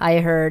I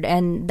heard,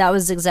 and that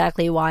was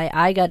exactly why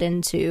I got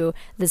into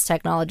this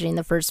technology in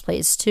the first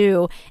place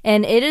too.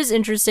 And it is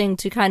interesting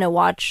to kind of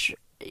watch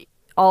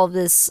all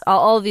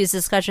of these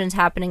discussions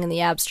happening in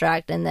the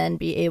abstract, and then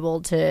be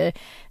able to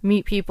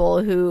meet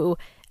people who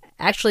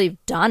actually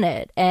have done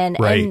it. And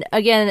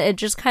again, it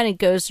just kind of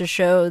goes to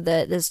show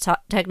that this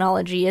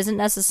technology isn't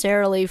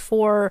necessarily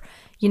for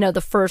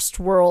the first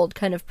world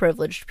kind of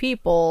privileged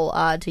people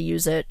to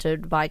use it to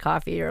buy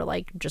coffee or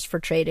like just for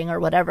trading or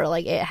whatever.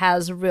 Like, it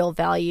has real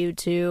value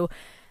to,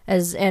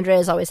 as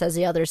Andreas always says,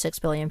 the other 6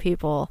 billion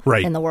people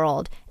in the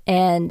world.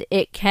 And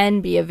it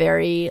can be a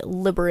very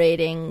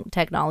liberating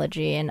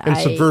technology and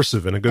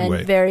subversive in a good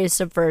way. Very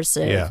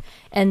subversive. Yeah.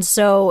 And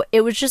so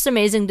it was just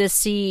amazing to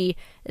see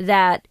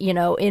that,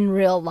 in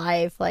real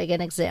life, like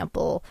an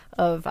example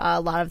of a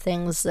lot of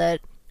things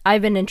that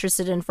I've been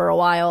interested in for a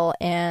while.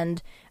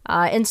 And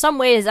in some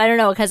ways, I don't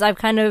know, because I've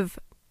kind of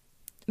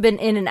been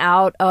in and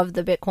out of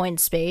the Bitcoin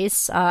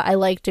space. I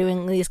like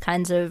doing these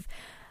kinds of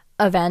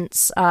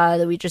events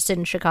that we just did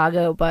in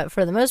Chicago, but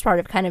for the most part,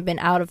 I've kind of been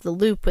out of the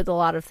loop with a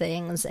lot of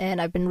things,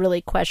 and I've been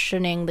really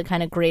questioning the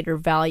kind of greater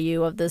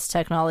value of this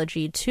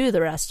technology to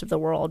the rest of the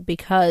world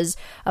because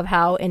of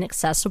how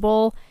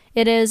inaccessible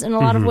it is in a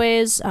lot of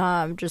ways,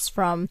 just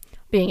from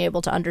being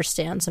able to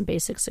understand some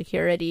basic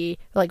security,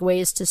 like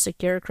ways to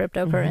secure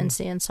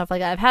cryptocurrency and stuff like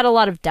that. I've had a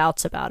lot of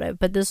doubts about it,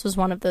 but this was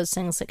one of those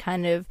things that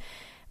kind of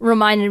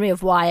reminded me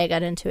of why I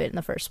got into it in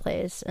the first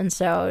place. And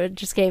so it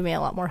just gave me a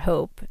lot more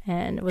hope,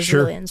 and it was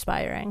really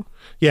inspiring.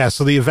 Yeah,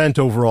 so the event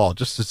overall,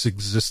 just its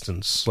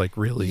existence, like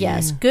really...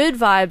 Yes, good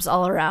vibes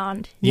all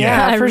around.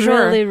 Yeah, I for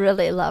sure. really,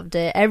 really loved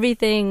it.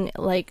 Everything,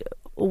 like,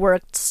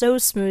 worked so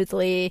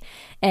smoothly,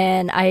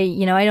 and I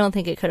don't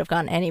think it could have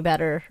gone any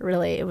better,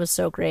 really. It was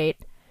so great.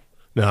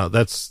 No,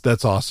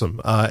 that's awesome.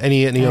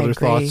 Any other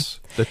thoughts?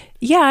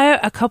 Yeah,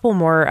 a couple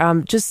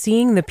more. Just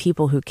seeing the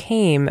people who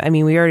came. I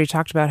mean, we already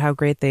talked about how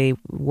great they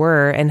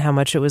were and how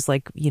much it was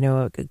like,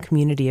 a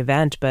community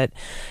event, but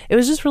it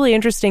was just really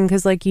interesting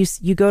because like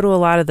you go to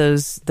a lot of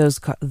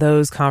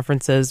those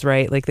conferences,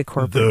 right? Like the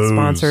corporate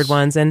sponsored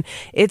ones, and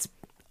it's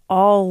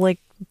all like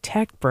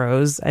tech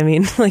bros. I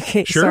mean,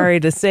 like, Sure. sorry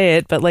to say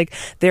it, but like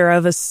they're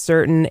of a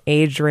certain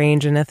age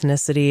range and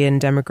ethnicity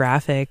and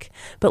demographic.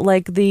 But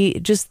like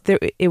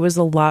it was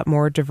a lot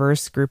more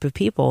diverse group of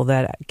people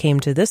that came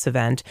to this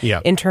event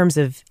in terms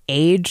of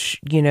age,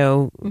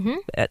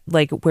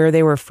 like where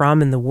they were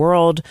from in the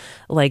world,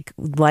 like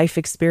life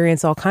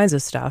experience, all kinds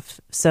of stuff.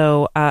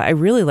 So I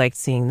really liked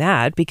seeing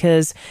that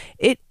because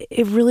it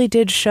really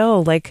did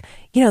show, like,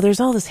 there's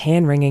all this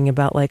hand wringing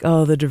about like,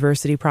 oh, the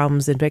diversity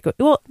problems in Bitcoin.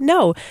 Well,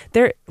 no,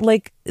 they're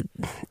like,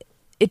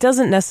 it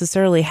doesn't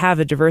necessarily have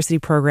a diversity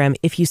program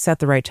if you set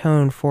the right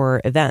tone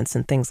for events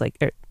and things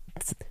like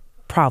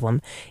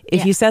problem.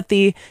 If you set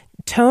the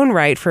tone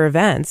right for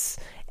events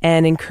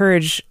and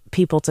encourage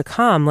people to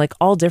come, like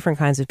all different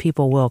kinds of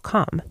people will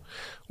come.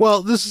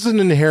 Well, this is an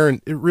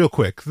inherent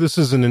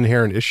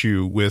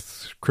issue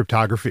with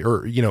cryptography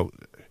or,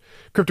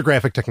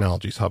 cryptographic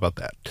technologies. How about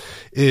that?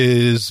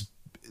 Is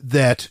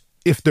that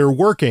if they're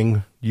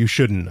working, you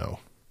shouldn't know,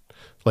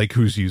 like,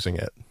 who's using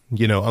it,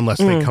 unless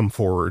they come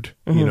forward,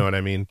 you know what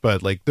I mean?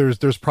 But like,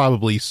 there's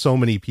probably so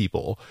many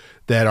people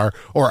that are,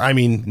 or I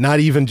mean, not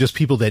even just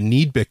people that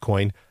need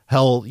Bitcoin.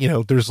 Hell,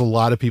 there's a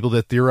lot of people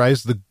that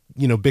theorize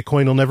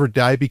Bitcoin will never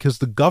die because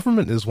the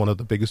government is one of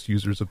the biggest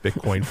users of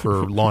Bitcoin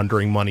for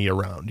laundering money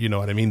around, you know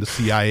what I mean? The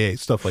CIA,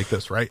 stuff like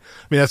this, right?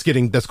 I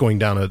mean, that's going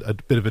down a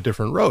bit of a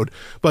different road.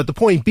 But the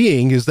point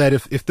being is that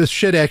if this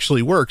shit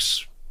actually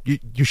works,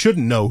 you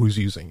shouldn't know who's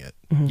using it,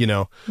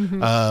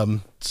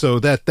 so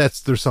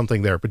there's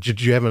something there. But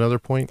did you have another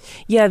point?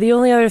 Yeah, the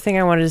only other thing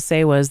I wanted to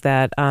say was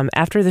that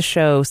after the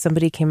show,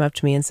 somebody came up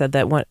to me and said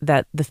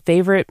that the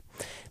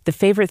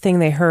favorite thing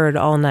they heard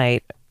all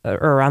night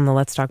or on the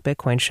Let's Talk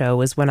Bitcoin show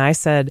was when I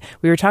said,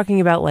 we were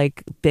talking about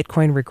like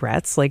Bitcoin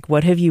regrets, like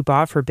what have you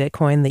bought for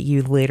Bitcoin that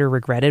you later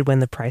regretted when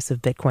the price of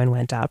Bitcoin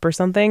went up or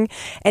something?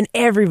 And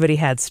everybody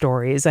had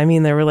stories. I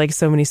mean, there were like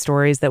so many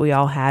stories that we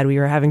all had. We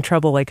were having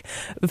trouble like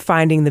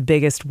finding the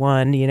biggest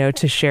one,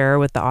 to share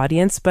with the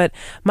audience. But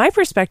my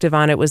perspective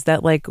on it was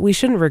that like we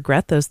shouldn't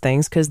regret those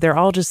things because they're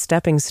all just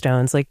stepping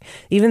stones. Like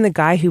even the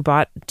guy who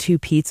bought 2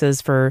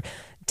 pizzas for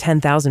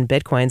 10,000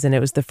 Bitcoins and it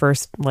was the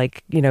first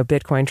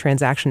Bitcoin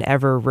transaction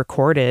ever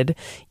recorded,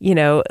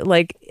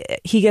 like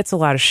he gets a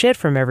lot of shit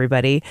from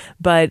everybody,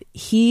 but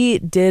he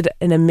did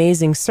an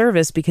amazing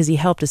service because he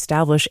helped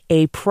establish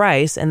a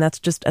price, and that's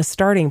just a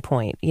starting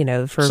point,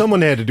 for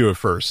someone had to do it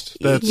first.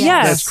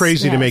 That's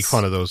crazy to make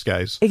fun of those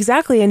guys.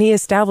 Exactly. And he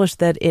established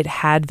that it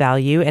had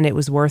value and it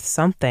was worth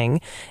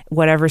something,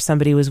 whatever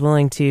somebody was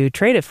willing to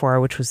trade it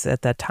for, which was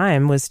at that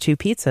time was 2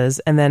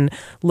 pizzas, and then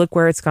look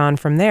where it's gone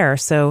from there.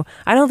 So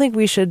I don't think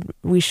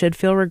we should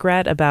feel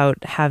regret about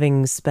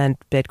having spent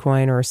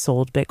Bitcoin or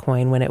sold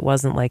Bitcoin when it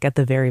wasn't like at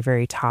the very,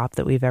 very top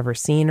that we've ever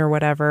seen or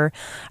whatever.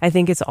 I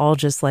think it's all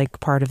just like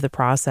part of the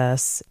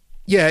process.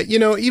 Yeah,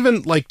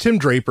 even like Tim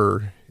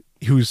Draper,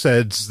 who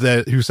says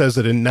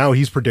that, and now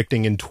he's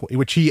predicting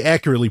which he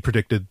accurately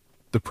predicted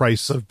the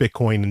price of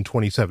Bitcoin in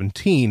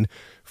 2017,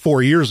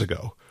 4 years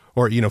ago.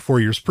 Or, 4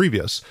 years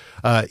previous.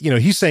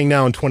 He's saying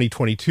now in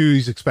 2022,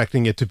 he's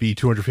expecting it to be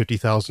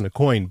 250,000 a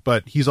coin,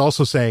 but he's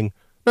also saying,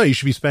 no, you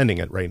should be spending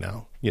it right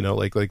now.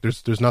 Like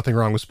there's nothing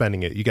wrong with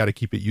spending it. You got to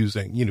keep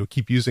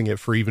using it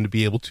for even to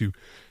be able to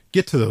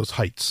get to those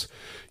heights.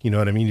 You know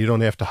what I mean? You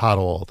don't have to hodl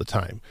all the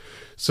time.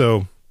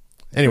 So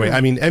anyway,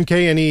 I mean,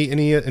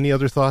 MK, any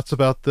other thoughts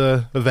about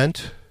the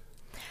event?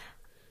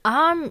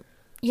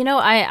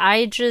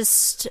 I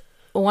just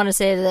want to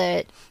say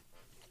that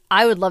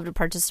I would love to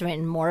participate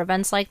in more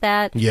events like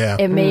that. Yeah.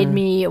 It made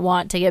me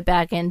want to get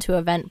back into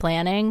event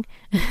planning.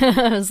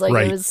 It was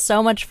like, It was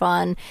so much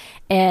fun.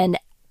 And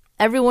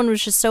everyone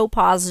was just so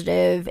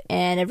positive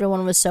and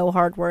everyone was so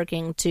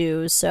hardworking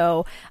too.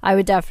 So I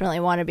would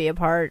definitely want to be a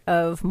part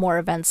of more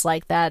events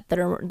like that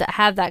that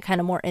have that kind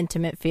of more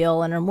intimate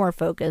feel and are more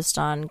focused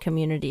on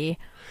community.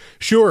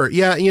 Sure.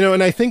 Yeah.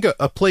 And I think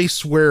a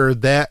place where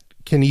that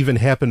can even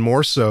happen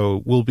more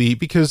so will be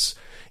because,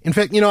 in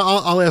fact,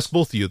 I'll ask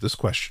both of you this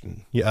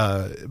question.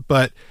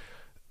 But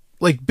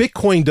like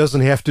Bitcoin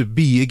doesn't have to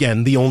be,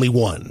 again, the only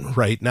one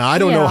right now. I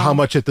don't know how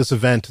much at this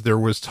event there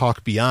was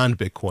talk beyond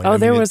Bitcoin. Oh,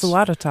 there was a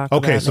lot of talk.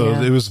 Okay.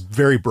 It was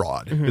very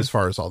broad as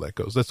far as all that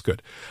goes. That's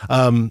good.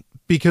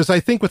 Because I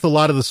think with a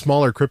lot of the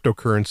smaller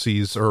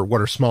cryptocurrencies or what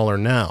are smaller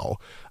now,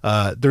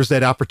 there's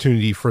that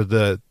opportunity for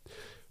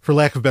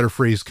lack of a better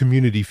phrase,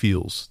 community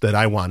feels that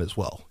I want as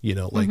well.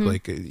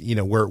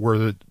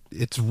 Where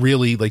it's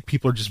really like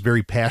people are just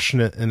very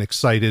passionate and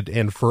excited,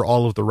 and for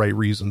all of the right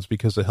reasons,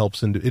 because it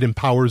helps it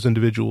empowers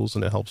individuals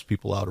and it helps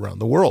people out around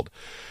the world.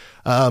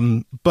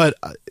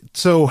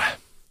 So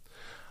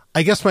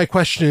I guess my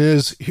question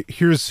is,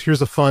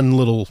 here's a fun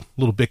little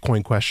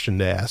Bitcoin question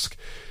to ask.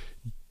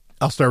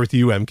 I'll start with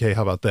you, MK.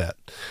 How about that?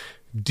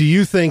 Do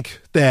you think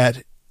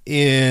that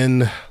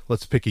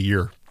let's pick a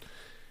year,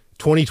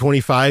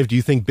 2025, do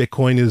you think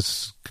Bitcoin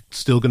is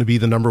still going to be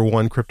the number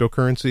one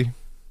cryptocurrency?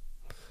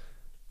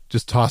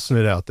 Just tossing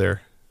it out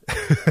there.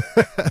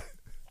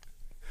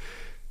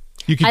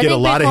 You could get a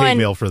lot of hate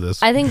mail for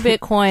this. I think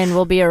Bitcoin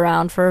will be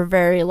around for a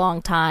very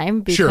long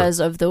time because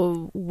of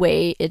the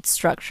way it's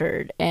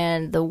structured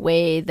and the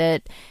way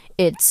that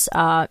it's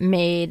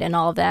made and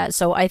all of that.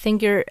 So I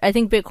think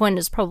Bitcoin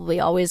is probably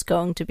always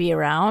going to be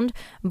around,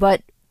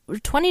 but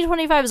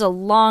 2025 is a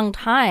long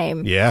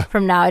time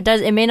from now.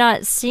 It may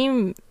not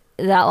seem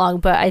that long,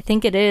 but I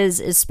think it is,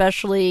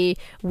 especially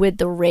with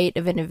the rate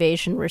of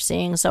innovation we're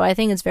seeing. So I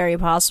think it's very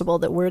possible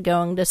that we're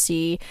going to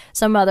see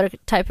some other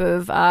type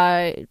of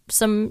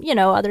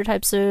other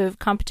types of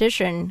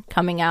competition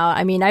coming out.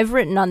 I mean, I've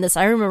written on this.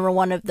 I remember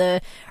one of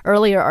the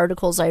earlier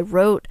articles I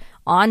wrote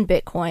on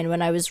Bitcoin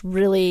when I was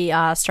really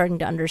starting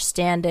to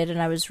understand it,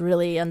 and I was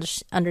really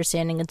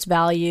understanding its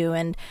value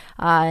and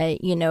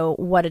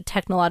what a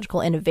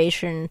technological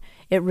innovation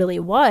it really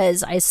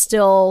was. I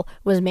still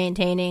was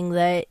maintaining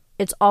that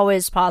it's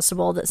always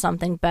possible that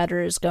something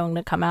better is going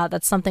to come out.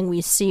 That's something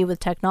we see with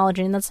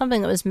technology, and that's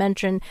something that was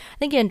mentioned. I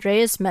think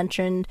Andreas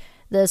mentioned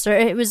this, or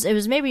it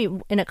was maybe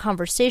in a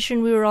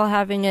conversation we were all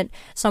having at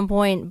some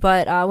point.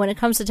 But when it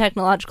comes to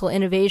technological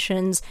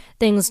innovations,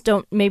 things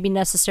don't maybe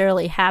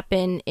necessarily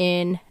happen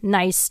in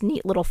nice,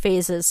 neat little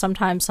phases.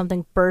 Sometimes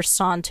something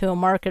bursts onto a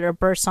market or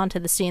bursts onto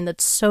the scene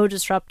that's so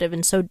disruptive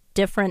and so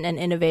different and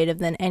innovative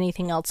than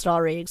anything else that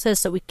already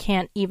exists that we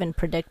can't even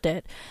predict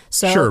it.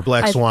 So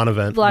Black Swan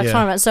event. Swan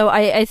event. So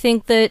I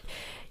think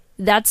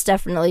that's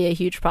definitely a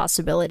huge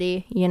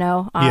possibility,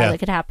 that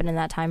could happen in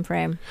that time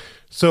frame.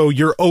 So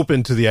you're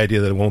open to the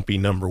idea that it won't be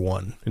number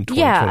one in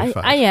 2025?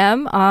 Yeah, I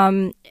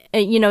am.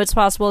 It's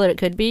possible that it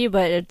could be,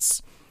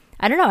 but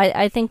I don't know.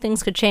 I think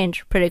things could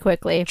change pretty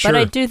quickly. Sure.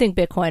 But I do think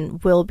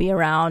Bitcoin will be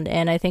around,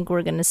 and I think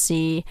we're going to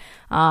see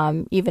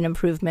even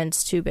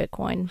improvements to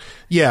Bitcoin.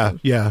 Yeah.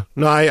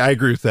 No, I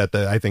agree with that.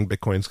 I think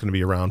Bitcoin's going to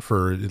be around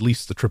for at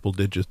least the triple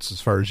digits as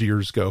far as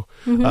years go.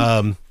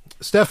 Mm-hmm.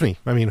 Stephanie,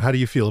 I mean, how do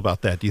you feel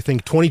about that? Do you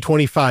think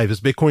 2025, is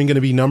Bitcoin going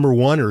to be number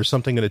one, or is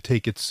something going to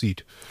take its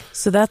seat?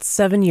 So that's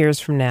 7 years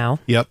from now.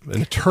 Yep,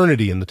 an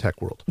eternity in the tech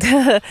world.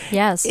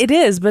 Yes. It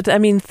is, but I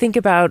mean, think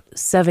about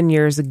 7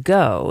 years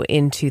ago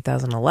in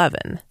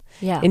 2011.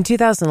 Yeah. In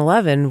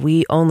 2011,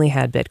 we only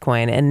had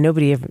Bitcoin, and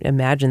nobody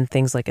imagined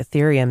things like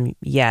Ethereum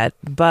yet.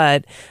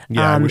 But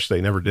I wish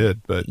they never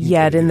did. But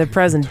yet, in the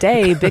present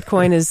day,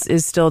 Bitcoin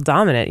is still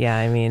dominant. Yeah,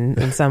 I mean,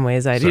 in some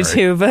ways, I do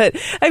too. But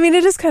I mean,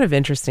 it is kind of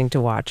interesting to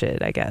watch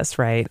it, I guess,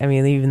 right? I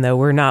mean, even though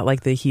we're not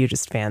like the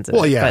hugest fans of it.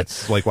 Well, yeah,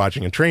 it's like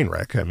watching a train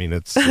wreck. I mean,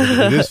 it is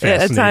fascinating.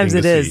 At times,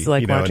 it is see,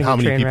 like watching and how a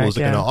train many people wreck, is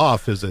it going to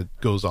off as it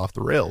goes off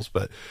the rails?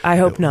 But I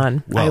hope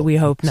none. We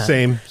hope none.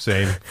 Same,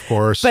 of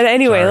course. But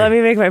anyway, let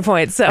me make my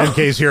point. So, in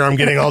case here I'm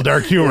getting all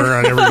dark humor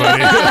on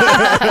everybody.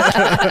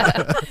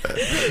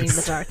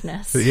 The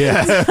darkness.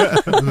 Yeah,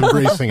 I'm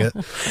embracing it.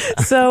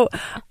 So,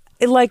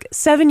 like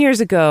 7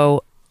 years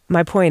ago,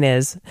 my point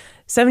is,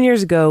 7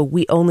 years ago,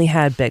 we only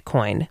had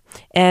Bitcoin.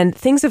 And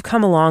things have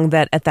come along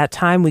that at that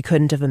time we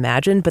couldn't have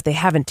imagined, but they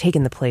haven't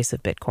taken the place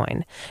of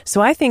Bitcoin.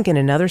 So I think in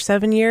another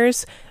 7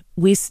 years,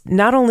 we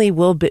not only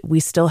will we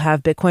still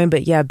have Bitcoin,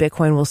 but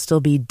Bitcoin will still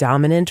be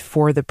dominant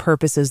for the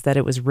purposes that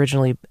it was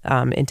originally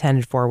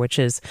intended for, which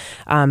is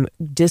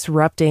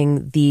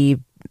disrupting the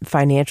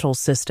financial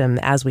system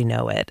as we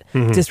know it,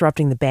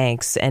 disrupting the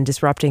banks and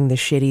disrupting the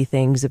shitty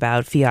things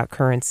about fiat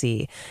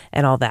currency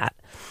and all that.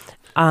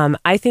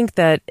 I think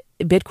that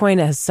Bitcoin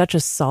has such a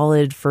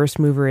solid first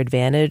mover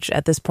advantage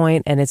at this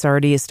point, and it's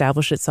already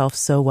established itself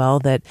so well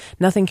that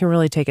nothing can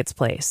really take its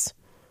place.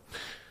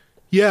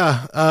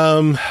 Yeah,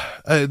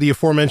 the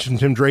aforementioned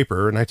Tim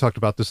Draper, and I talked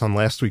about this on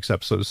last week's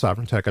episode of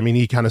Sovereign Tech. I mean,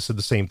 he kind of said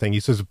the same thing. He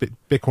says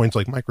Bitcoin's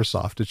like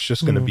Microsoft. It's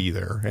just going to be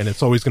there, and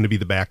it's always going to be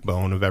the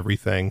backbone of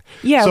everything.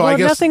 Yeah, so well, I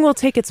guess nothing will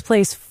take its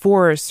place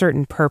for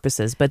certain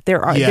purposes, but there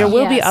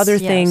will be other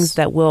things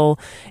that will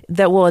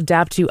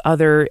adapt to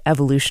other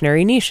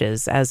evolutionary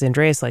niches, as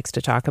Andreas likes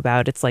to talk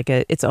about.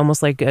 It's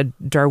almost like a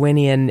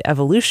Darwinian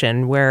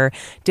evolution where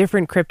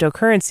different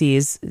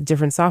cryptocurrencies,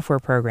 different software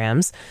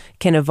programs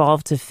can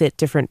evolve to fit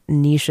different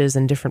niches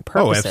and different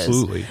purposes. Oh,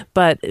 absolutely.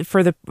 But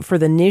for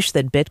the niche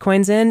that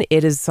Bitcoin's in,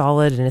 it is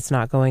solid and it's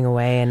not going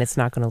away and it's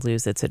not going to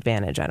lose its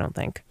advantage, I don't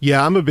think.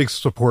 Yeah, I'm a big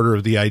supporter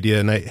of the idea,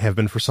 and I have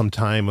been for some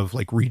time, of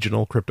like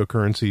regional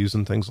cryptocurrencies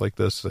and things like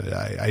this.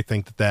 I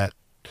think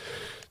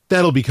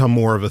that'll become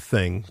more of a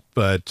thing.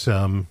 But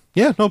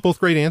both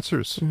great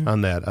answers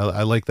on that.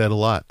 I like that a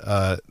lot.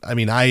 I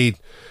mean,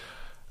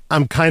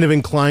 I'm kind of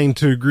inclined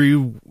to agree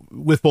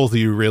with both of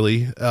you,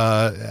 really.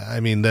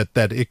 I mean, that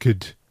it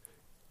could...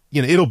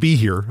 it'll be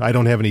here. I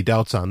don't have any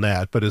doubts on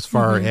that. But as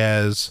far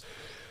as,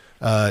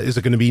 is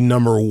it going to be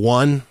number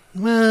one?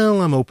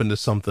 Well, I'm open to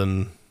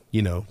something,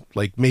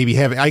 like maybe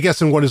having, I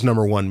guess, and what does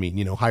number one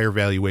mean? Higher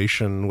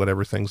valuation,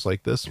 whatever, things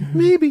like this.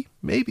 Maybe.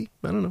 I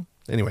don't know.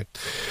 Anyway.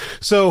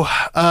 So,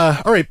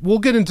 all right, we'll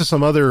get into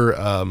some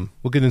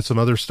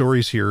other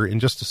stories here in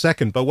just a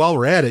second. But while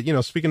we're at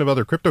it, speaking of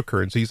other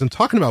cryptocurrencies and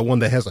talking about one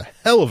that has a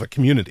hell of a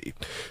community,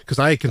 because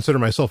I consider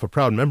myself a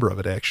proud member of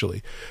it,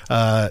 actually.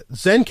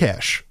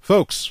 Zencash,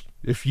 folks.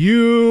 If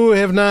you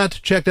have not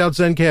checked out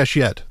Zencash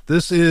yet,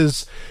 this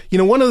is,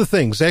 one of the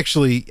things,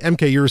 actually,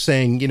 MK, you were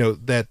saying,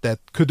 that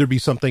could there be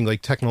something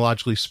like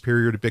technologically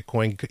superior to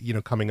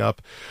Bitcoin, coming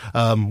up?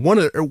 One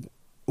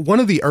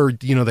of the,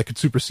 that could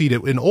supersede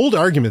it. An old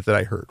argument that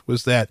I heard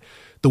was that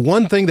the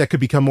one thing that could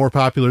become more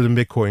popular than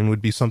Bitcoin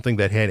would be something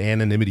that had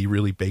anonymity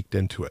really baked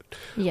into it.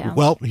 Yeah.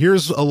 Well,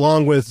 here's,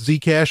 along with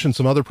Zcash and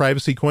some other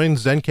privacy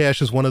coins,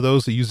 Zencash is one of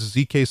those that uses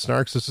ZK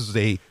snarks. This is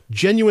a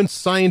genuine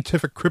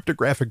scientific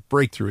cryptographic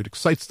breakthrough. It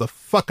excites the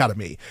fuck out of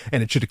me,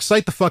 and it should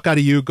excite the fuck out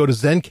of you. Go to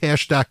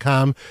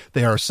zencash.com.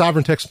 They are a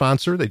Sovereign Tech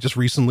sponsor. They just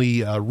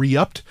recently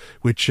re-upped,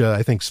 which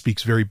I think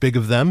speaks very big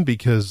of them,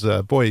 because,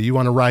 boy, you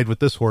want to ride with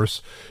this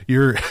horse,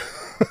 you're...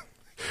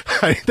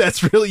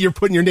 that's really, you're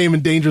putting your name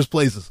in dangerous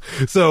places.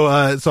 So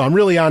I'm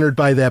really honored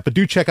by that, but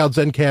do check out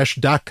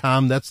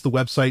zencash.com. That's the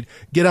website.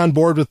 Get on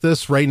board with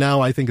this right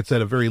now. I think it's at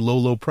a very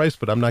low price,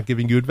 but I'm not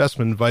giving you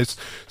investment advice.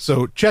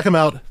 So check them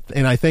out.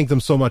 And I thank them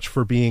so much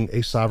for being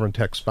a Sovereign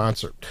Tech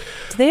sponsor.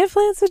 Do they have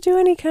plans to do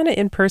any kind of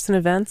in-person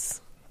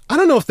events? I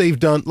don't know if they've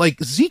done, like,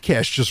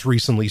 Zcash just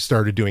recently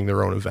started doing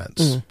their own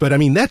events, but I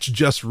mean, that's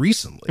just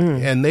recently,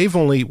 and they've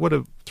only,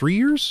 3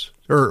 years?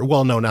 Or,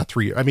 well, no, not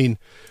 3 years. I mean,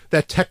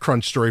 that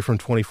TechCrunch story from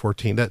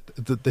 2014, that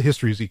the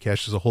history of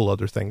Zcash is a whole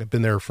other thing. I've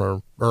been there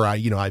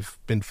I've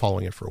been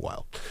following it for a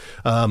while.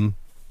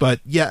 But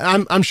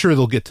yeah, I'm sure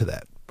they'll get to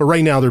that. But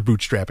right now they're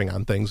bootstrapping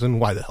on things, and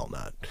why the hell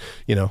not?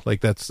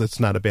 That's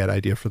not a bad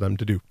idea for them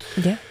to do.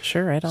 Yeah,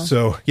 sure, right on.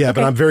 So, yeah,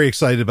 but I'm very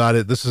excited about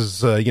it. This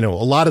is, a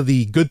lot of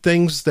the good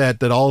things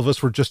that all of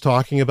us were just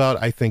talking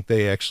about. I think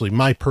they actually,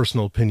 my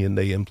personal opinion,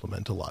 they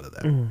implement a lot of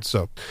that.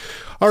 So,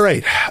 all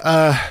right.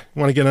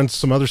 Want to get on to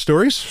some other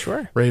stories?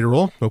 Sure. Ready to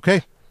roll?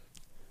 Okay.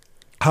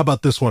 How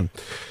about this one?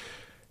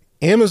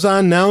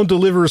 Amazon now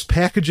delivers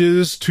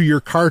packages to your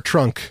car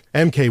trunk.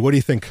 MK, what do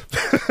you think?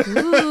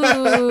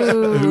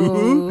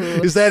 Ooh.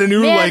 Is that an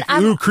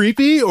ooh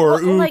creepy or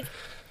ooh? Like,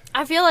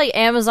 I feel like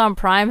Amazon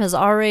Prime has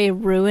already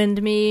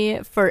ruined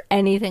me for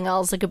anything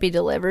else that could be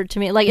delivered to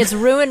me. Like, it's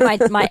ruined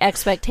my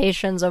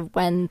expectations of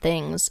when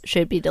things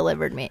should be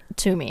delivered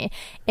to me,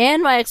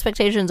 and my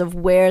expectations of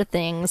where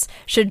things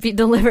should be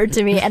delivered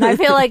to me. And I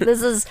feel like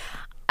this is,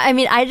 I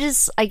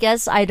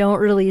guess I don't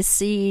really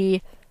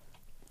see.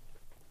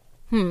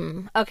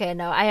 Okay,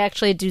 no, I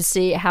actually do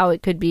see how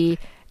it could be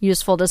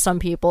useful to some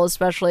people,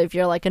 especially if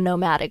you're like a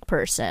nomadic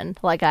person,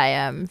 like I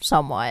am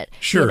somewhat.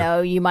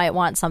 Sure. You might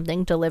want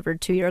something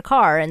delivered to your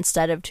car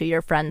instead of to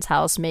your friend's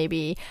house.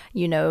 Maybe,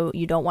 you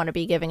don't want to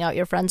be giving out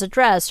your friend's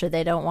address, or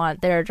they don't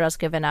want their address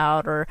given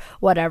out, or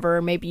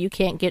whatever. Maybe you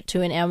can't get to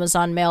an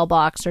Amazon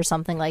mailbox or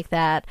something like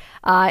that.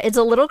 It's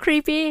a little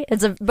creepy.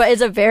 But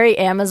it's a very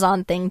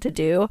Amazon thing to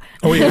do.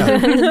 Oh,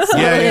 yeah.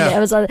 Yeah.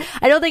 Amazon.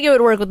 I don't think it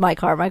would work with my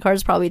car. My car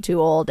is probably too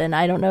old, and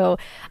I don't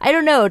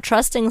know.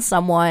 Trusting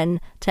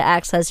someone to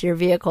access your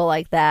vehicle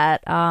like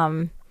that,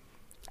 I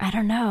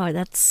don't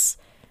know.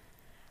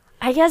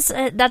 I guess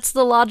that's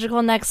the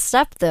logical next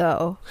step,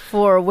 though,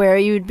 for where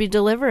you'd be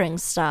delivering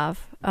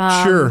stuff.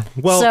 Sure.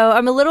 Well, so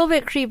I'm a little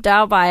bit creeped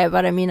out by it,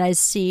 but I mean, I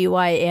see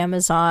why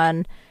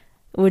Amazon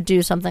would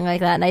do something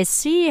like that, and I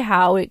see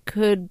how it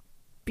could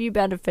be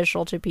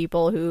beneficial to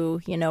people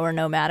who, are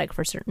nomadic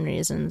for certain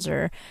reasons,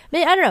 or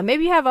I don't know,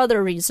 maybe you have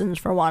other reasons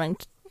for wanting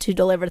to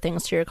deliver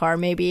things to your car.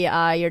 Maybe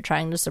you're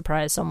trying to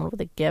surprise someone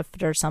with a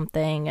gift or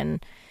something,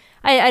 and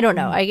I don't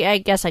know. I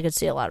guess I could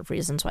see a lot of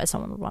reasons why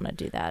someone would want to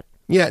do that.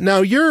 Yeah. Now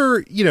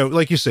you're,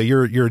 like you say,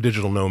 you're a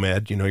digital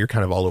nomad. You're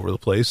kind of all over the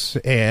place,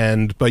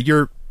 but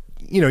you're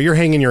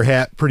hanging your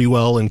hat pretty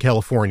well in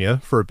California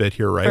for a bit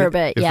here, right? For a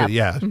bit, yeah.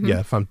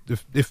 Yeah.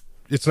 If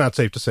it's not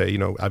safe to say,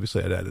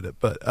 obviously I'd edit it,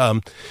 but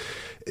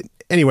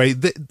anyway,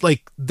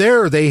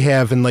 there they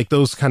have in like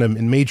those kind of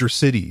in major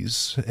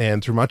cities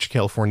and through much of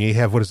California, you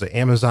have, what is it,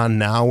 Amazon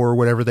Now or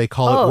whatever they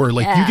call it, where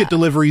like you get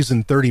deliveries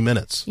in 30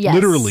 minutes. Yes.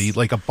 Literally,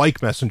 like a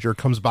bike messenger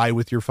comes by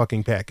with your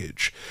fucking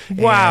package.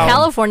 Wow.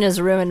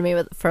 California's ruined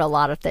me for a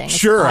lot of things.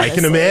 Sure, honestly. I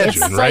can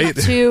imagine, it's right? Like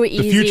too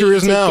easy. The future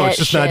is now. It's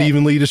just shit. not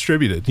evenly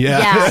distributed.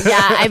 Yeah.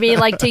 I mean,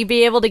 like, to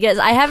be able to get,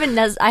 I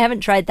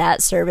haven't tried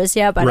that service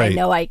yet, but right. I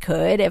know I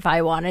could if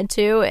I wanted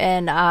to,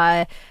 and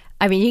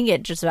I mean, you can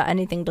get just about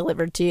anything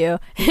delivered to you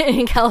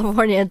in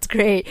California. It's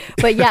great.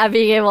 But yeah,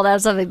 being able to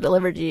have something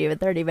delivered to you in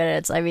 30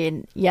 minutes, I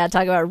mean, yeah,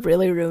 talk about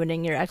really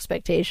ruining your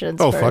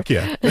expectations. Oh, fuck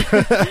yeah.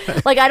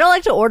 Like, I don't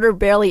like to order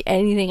barely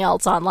anything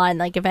else online.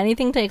 Like, if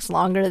anything takes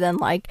longer than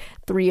like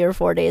 3 or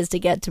 4 days to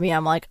get to me,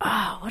 I'm like,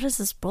 oh, what is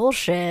this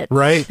bullshit?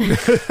 Right.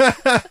 Spoiled.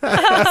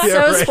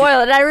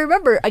 And I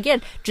remember,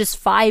 again, just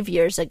 5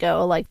 years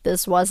ago, like,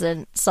 this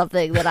wasn't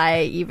something that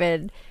I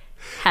even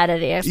had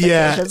any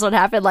expectations what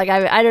happened. Like,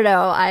 I don't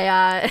know.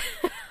 I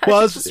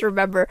just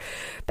remember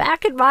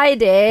back in my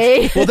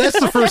day. Well, that's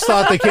the first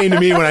thought that came to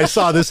me when I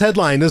saw this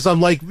headline is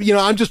I'm like,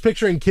 I'm just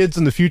picturing kids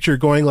in the future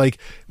going like,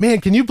 man,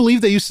 can you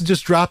believe they used to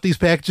just drop these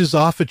packages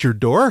off at your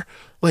door?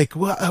 Like,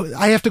 well,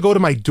 I have to go to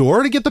my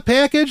door to get the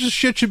package? This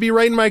shit should be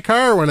right in my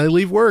car when I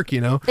leave work,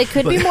 you know? It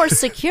could be more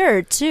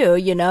secure, too,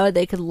 you know?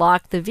 They could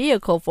lock the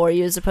vehicle for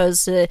you as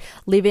opposed to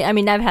leaving. I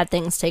mean, I've had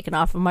things taken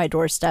off of my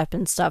doorstep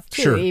and stuff,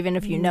 too, Sure. even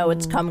if you know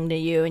it's coming to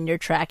you and you're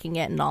tracking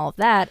it and all of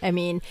that. I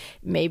mean,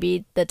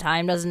 maybe the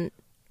time doesn't,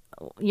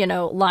 you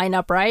know, line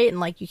up right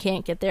and like you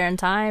can't get there in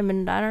time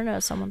and I don't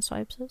know, someone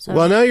swipes it. So.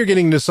 Well, now you're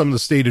getting into some of the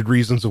stated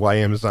reasons why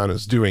Amazon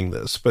is doing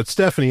this. But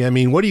Stephanie, I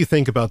mean, what do you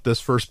think about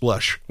this first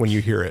blush when you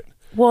hear it?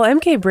 Well,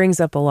 MK brings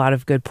up a lot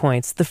of good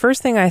points. The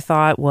first thing I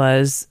thought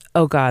was,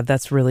 oh God,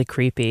 that's really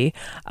creepy.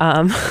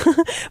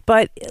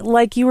 But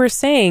like you were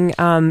saying,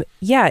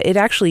 yeah, it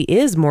actually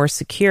is more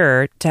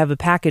secure to have a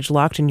package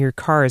locked in your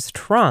car's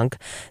trunk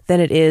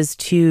than it is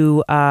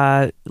to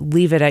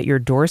leave it at your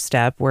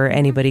doorstep where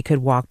anybody could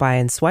walk by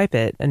and swipe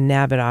it and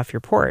nab it off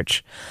your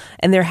porch.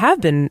 And there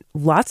have been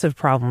lots of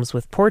problems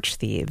with porch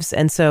thieves.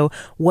 And so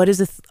what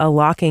is a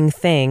locking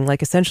thing,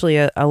 like essentially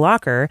a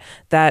locker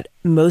that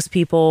most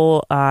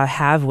people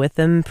have with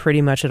them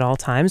pretty much at all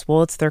times?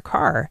 Well, it's their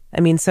car.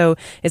 I mean, so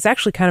it's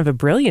actually kind of a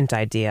brilliant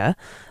idea.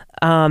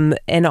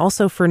 And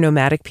also for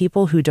nomadic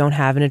people who don't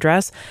have an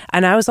address.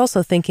 And I was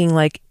also thinking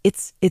like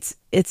it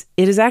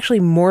is actually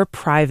more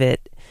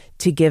private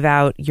to give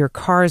out your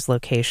car's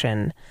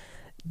location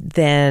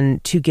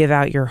than to give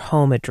out your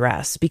home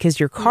address, because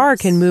your car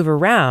can move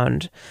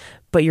around,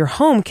 but your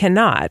home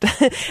cannot.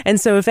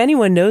 And so if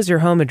anyone knows your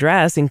home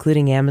address,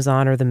 including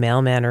Amazon or the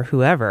mailman or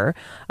whoever,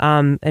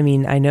 I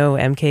mean, I know,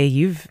 MK,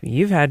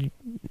 you've had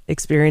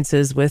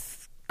experiences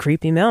with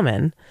creepy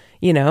mailmen,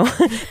 you know,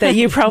 that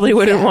you probably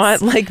wouldn't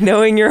want, like,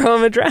 knowing your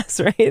home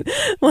address, right?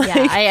 Like,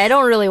 yeah, I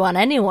don't really want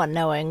anyone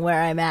knowing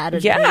where I'm at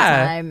any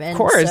time. And of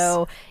course.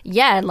 So,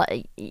 yeah,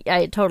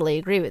 I totally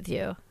agree with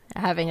you.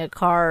 Having a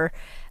car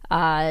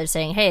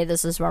saying, hey,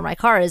 this is where my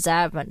car is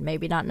at, but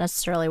maybe not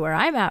necessarily where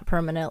I'm at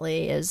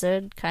permanently is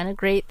a kind of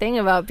great thing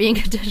about being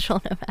a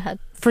digital nomad.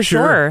 For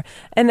sure.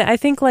 And I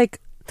think, like,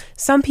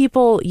 some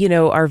people, you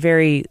know,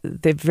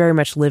 they very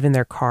much live in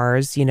their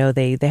cars. You know,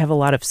 they have a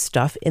lot of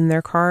stuff in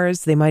their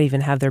cars. They might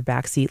even have their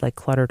backseat like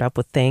cluttered up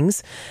with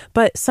things.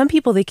 But some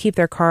people, they keep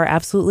their car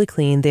absolutely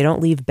clean. They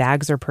don't leave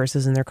bags or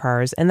purses in their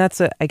cars. And that's,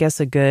 I guess,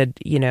 a good,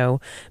 you know,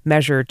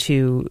 measure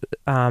to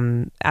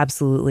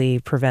absolutely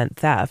prevent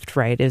theft,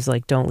 right? Is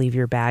like, don't leave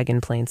your bag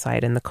in plain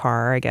sight in the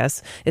car, I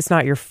guess. It's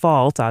not your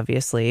fault,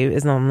 obviously.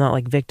 I'm not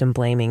like victim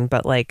blaming,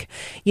 but like,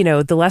 you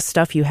know, the less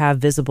stuff you have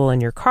visible in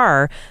your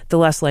car, the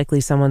less likely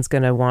someone's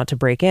going to want to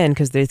break in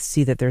because they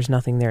see that there's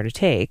nothing there to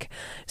take.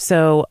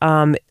 So,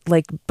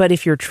 but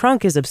if your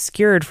trunk is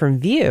obscured from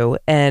view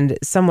and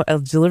a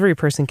delivery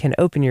person can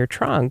open your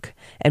trunk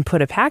and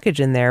put a package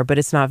in there, but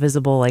it's not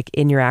visible like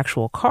in your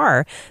actual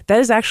car, that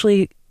is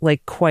actually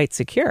like quite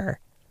secure.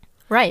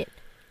 Right.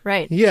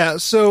 Yeah.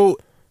 So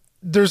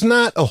there's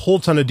not a whole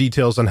ton of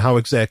details on how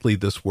exactly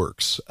this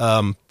works.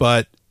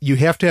 But you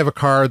have to have a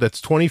car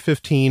that's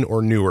 2015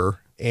 or newer.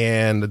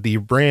 And the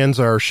brands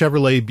are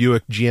Chevrolet,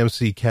 Buick,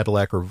 GMC,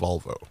 Cadillac, or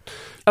Volvo.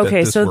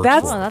 Okay, so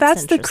that's the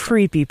interesting.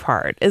 creepy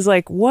part, is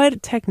like,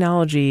 what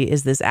technology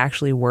is this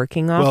actually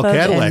working off of? Well,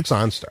 Cadillac's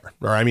OnStar.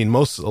 Or I mean,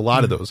 a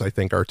lot of those, I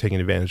think, are taking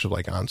advantage of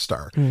like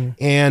OnStar.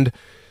 And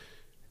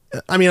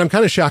I mean, I'm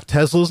kind of shocked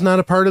Tesla's not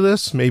a part of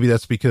this. Maybe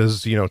that's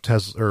because, you know,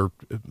 Tesla or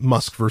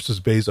Musk versus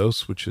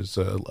Bezos, which is,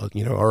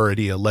 you know,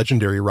 already a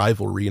legendary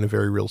rivalry in a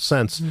very real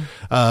sense.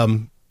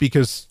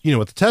 Because, you know,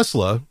 with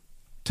Tesla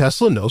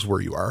knows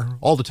where you are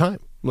all the time.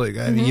 Like,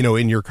 I mean, you know,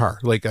 in your car.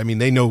 Like, I mean,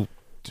 they know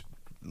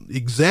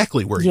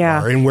exactly where you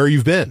are and where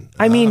you've been.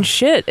 I mean,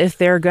 shit, if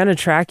they're going to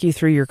track you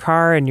through your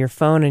car and your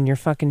phone and your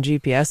fucking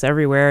GPS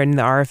everywhere and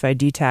the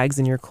RFID tags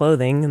in your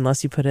clothing,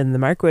 unless you put it in the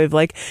microwave,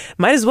 like,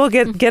 might as well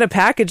get a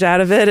package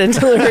out of it and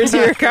deliver it to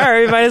your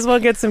car. You might as well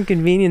get some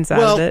convenience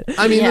out of it.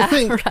 I mean,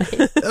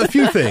 a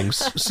few things.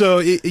 So,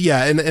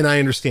 and I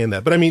understand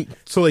that. But I mean,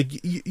 so like,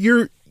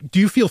 do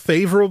you feel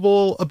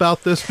favorable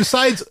about this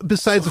besides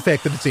the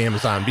fact that it's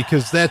Amazon?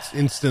 Because that's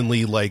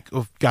instantly like,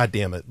 oh, God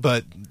damn it.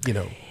 But, you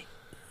know,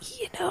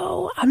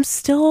 I'm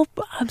still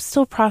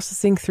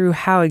processing through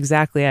how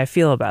exactly I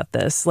feel about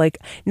this. Like,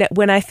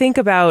 when I think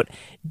about,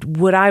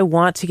 would I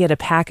want to get a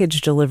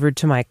package delivered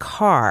to my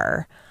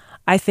car?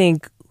 I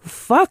think,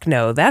 fuck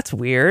no, that's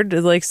weird.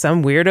 Like,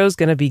 some weirdo's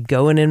going to be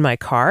going in my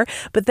car.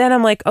 But then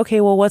I'm like,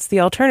 okay, well, what's the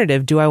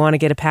alternative? Do I want to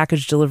get a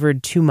package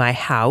delivered to my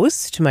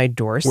house, to my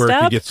doorstep? Where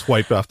it could get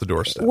swiped off the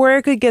doorstep. Where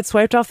it could get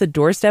swiped off the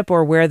doorstep,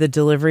 or where the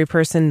delivery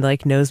person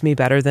like knows me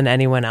better than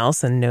anyone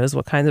else and knows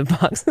what kinds of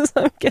boxes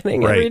I'm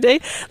getting every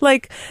day.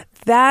 Like,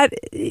 that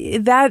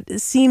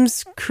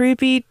seems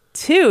creepy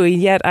too,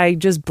 yet I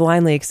just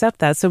blindly accept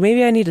that. So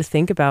maybe I need to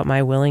think about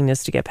my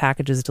willingness to get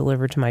packages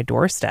delivered to my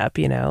doorstep,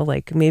 you know,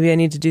 like maybe I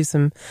need to do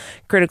some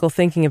critical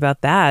thinking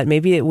about that.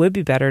 Maybe it would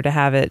be better to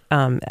have it,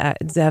 to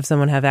have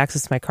someone have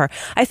access to my car.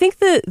 I think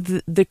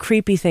the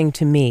creepy thing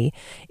to me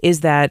is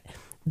that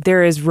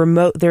there's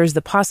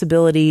the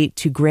possibility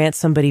to grant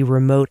somebody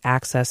remote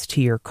access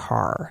to your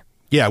car.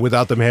 Yeah,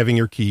 without them having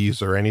your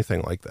keys or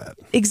anything like that.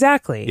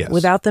 Exactly. Yes.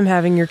 Without them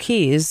having your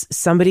keys,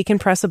 somebody can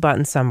press a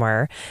button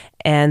somewhere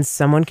and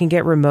someone can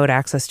get remote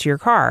access to your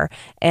car.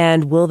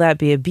 And will that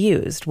be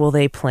abused? Will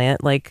they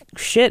plant like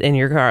shit in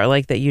your car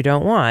like that you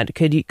don't want?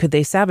 Could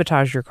they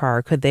sabotage your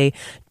car? Could they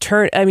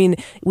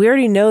we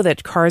already know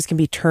that cars can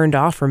be turned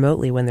off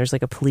remotely when there's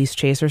like a police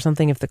chase or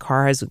something. If the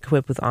car is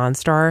equipped with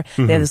OnStar,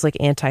 they have this like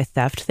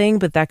anti-theft thing,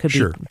 but that could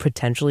be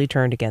potentially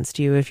turned against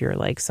you if you're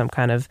like some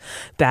kind of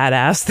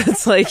badass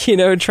that's like, you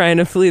know, trying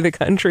to flee the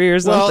country or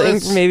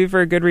something, maybe for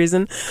a good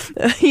reason.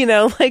 You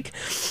know, like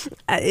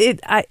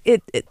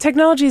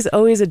technology is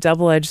always a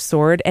double-edged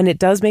sword, and it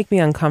does make me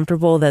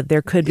uncomfortable that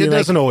there could be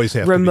like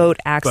remote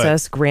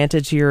access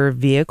granted to your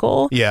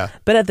vehicle. Yeah.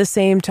 But at the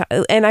same time,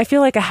 and I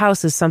feel like a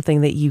house is something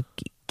that you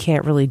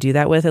can't really do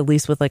that with, at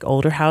least with like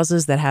older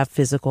houses that have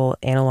physical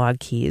analog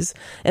keys.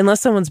 Unless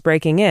someone's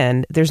breaking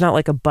in, there's not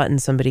like a button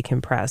somebody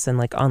can press and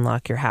like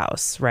unlock your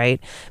house, right?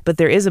 But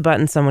there is a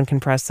button someone can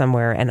press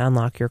somewhere and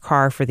unlock your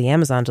car for the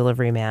Amazon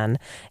delivery man.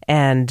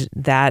 And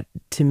that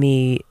to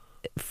me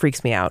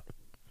freaks me out.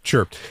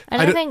 Sure.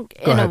 And I think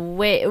in a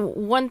way,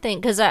 one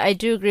thing, because I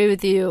do agree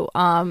with you,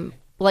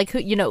 like,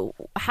 you know,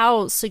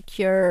 how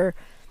secure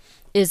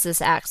is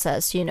this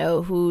access? You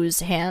know,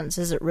 whose hands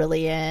is it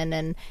really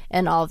in,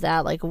 and all of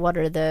that? Like, what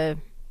are the,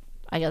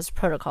 I guess,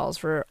 protocols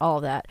for all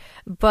of that?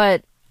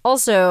 But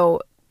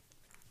also,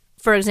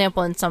 for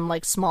example, in some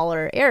like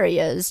smaller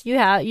areas, you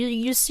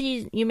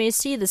may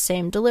see the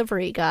same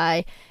delivery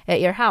guy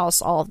at your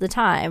house all of the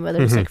time,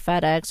 whether it's like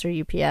FedEx or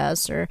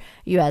UPS or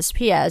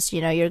USPS. You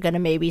know, you're going to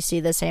maybe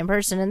see the same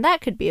person, and that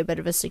could be a bit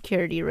of a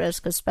security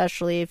risk,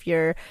 especially if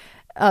you're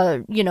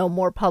you know,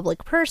 more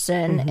public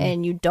person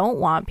and you don't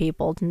want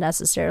people to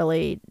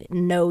necessarily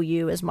know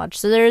you as much.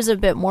 So there is a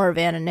bit more of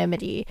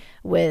anonymity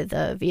with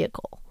a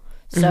vehicle.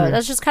 So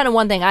that's just kind of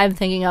one thing I'm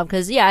thinking of,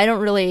 because I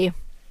don't really.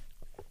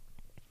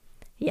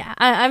 Yeah,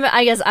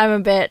 I guess I'm a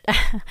bit,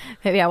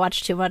 maybe I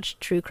watch too much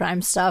true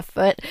crime stuff,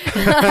 but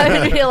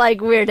I feel like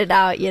weirded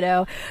out, you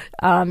know.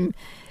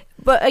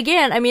 But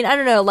again, I mean, I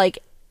don't know, like,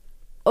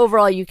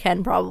 overall, you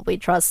can probably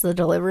trust the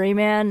delivery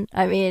man.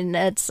 I mean,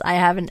 I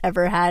haven't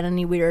ever had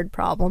any weird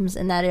problems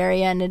in that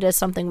area, and it is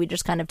something we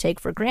just kind of take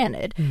for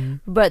granted.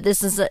 But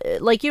this is,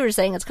 like you were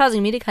saying, it's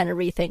causing me to kind of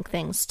rethink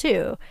things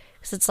too,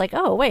 because it's like,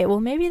 oh, wait,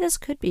 well, maybe this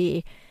could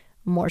be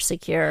more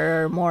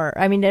secure, or more,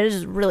 I mean, it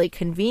is really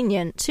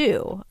convenient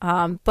too.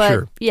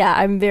 But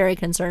I'm very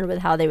concerned with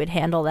how they would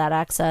handle that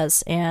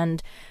access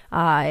and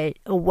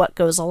what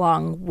goes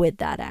along with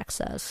that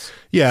access.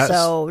 Yeah.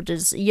 So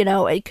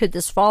could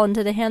this fall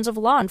into the hands of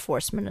law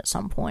enforcement at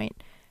some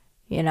point?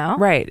 You know?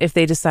 Right. If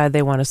they decide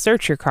they want to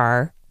search your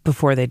car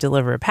before they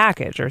deliver a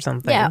package or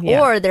something.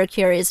 Yeah, or they're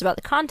curious about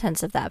the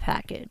contents of that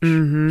package.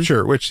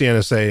 Sure, which the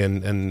NSA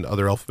and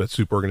other alphabet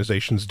soup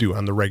organizations do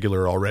on the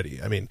regular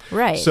already. I mean,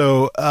 right.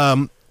 So,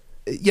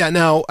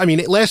 now, I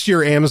mean, last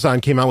year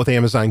Amazon came out with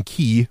Amazon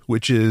Key,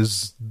 which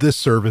is this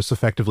service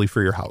effectively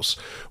for your house,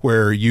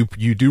 where you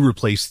do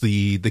replace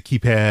the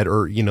keypad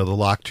or, you know, the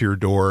lock to your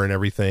door and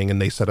everything, and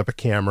they set up a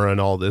camera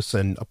and all this,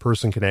 and a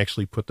person can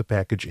actually put the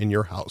package in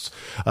your house.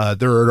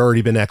 There had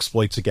already been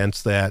exploits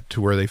against that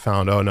to where they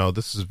found, oh no,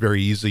 this is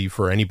very easy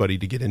for anybody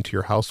to get into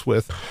your house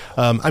with.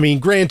 I mean,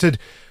 granted,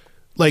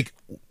 like,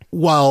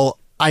 while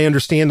I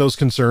understand those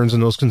concerns,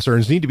 and those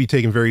concerns need to be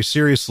taken very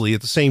seriously. At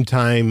the same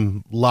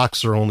time,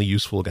 locks are only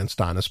useful against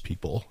honest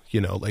people.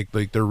 You know, like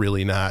they're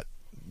really not.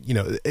 You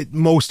know,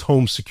 most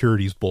home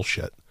security is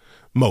bullshit.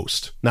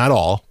 Most, not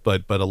all,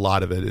 but a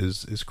lot of it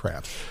is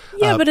crap.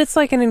 Yeah, but it's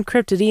like an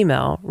encrypted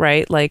email,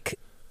 right? Like,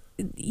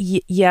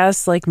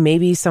 yes, like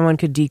maybe someone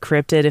could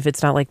decrypt it if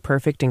it's not like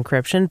perfect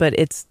encryption, but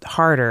it's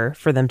harder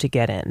for them to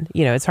get in.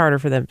 You know, it's harder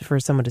for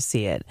someone to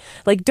see it.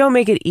 Like, don't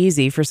make it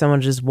easy for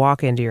someone to just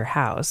walk into your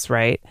house,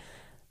 right?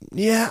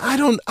 Yeah, I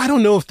don't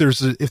know if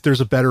there's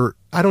a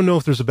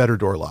better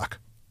door lock.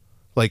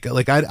 Like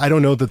I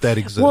don't know that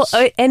exists. Well,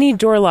 any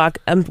door lock.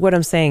 What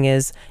I'm saying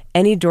is,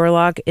 any door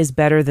lock is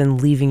better than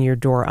leaving your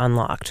door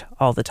unlocked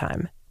all the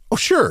time. Oh,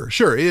 sure.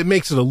 It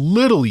makes it a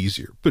little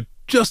easier, but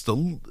a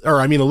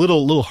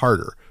little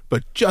harder,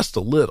 but just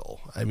a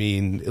little. I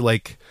mean,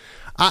 like,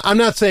 I'm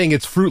not saying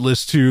it's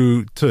fruitless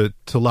to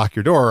lock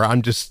your door.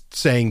 I'm just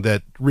saying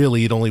that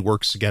really it only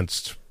works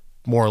against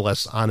more or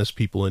less honest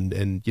people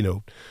and you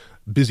know,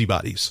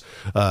 busybodies.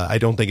 I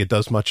don't think it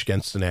does much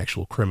against an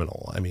actual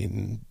criminal. I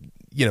mean,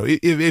 you know,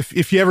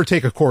 if you ever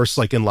take a course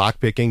like in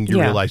lockpicking, you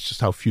realize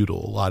just how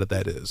futile a lot of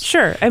that is.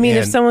 Sure. I mean,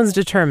 if someone's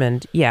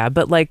determined,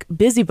 but like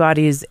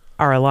busybodies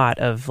are a lot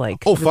of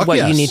like what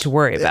you need to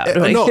worry about.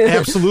 No,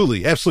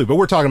 absolutely. But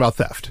we're talking about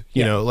theft,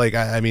 you know, like,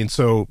 I mean,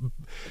 so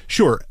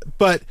sure.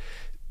 But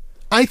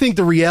I think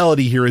the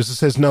reality here is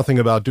this has nothing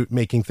about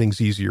making things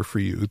easier for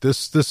you.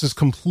 This is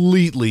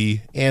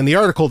completely, and the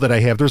article that I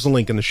have, there's a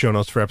link in the show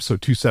notes for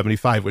episode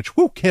 275, which,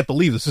 can't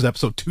believe this is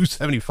episode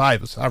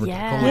 275 of Sovereign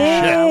Tech. Holy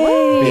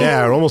shit.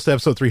 Yeah, we're almost to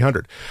episode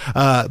 300.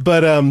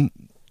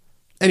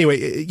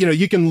 Anyway, you know,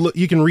 you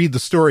can read the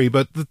story,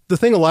 but the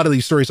thing a lot of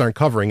these stories aren't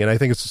covering, and I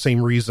think it's the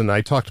same reason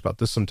I talked about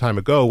this some time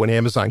ago when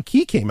Amazon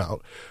Key came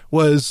out,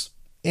 was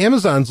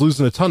Amazon's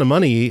losing a ton of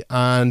money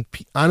on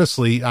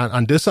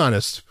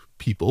dishonest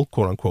people,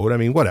 quote unquote. I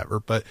mean,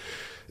 whatever, but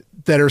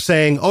that are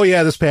saying, oh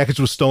yeah, this package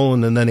was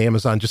stolen, and then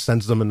Amazon just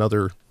sends them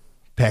another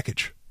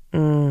package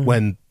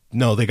when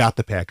no, they got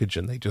the package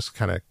and they just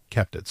kind of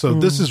kept it. So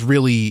this is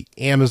really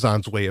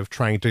Amazon's way of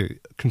trying to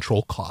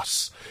control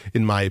costs,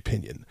 in my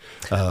opinion.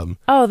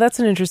 Oh, that's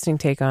an interesting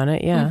take on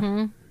it.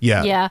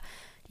 Yeah.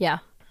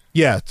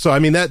 Yeah. So I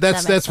mean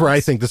that's where I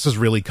think this is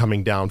really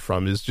coming down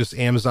from, is just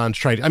Amazon's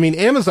trying to, I mean,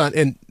 Amazon,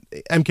 and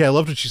MK, I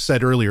loved what you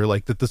said earlier,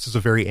 like that this is a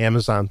very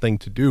Amazon thing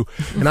to do.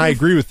 And I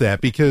agree with that,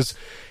 because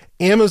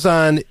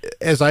Amazon,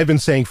 as I've been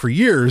saying for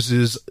years,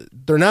 is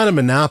they're not a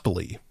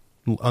monopoly,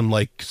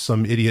 unlike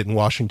some idiot in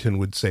Washington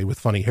would say with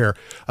funny hair.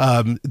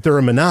 They're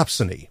a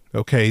monopsony.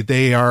 Okay.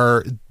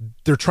 They're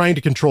trying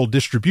to control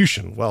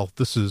distribution. Well,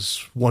 this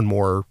is one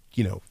more,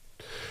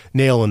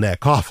 nail in that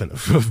coffin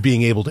of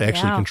being able to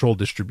actually control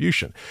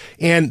distribution.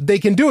 And they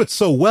can do it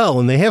so well,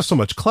 and they have so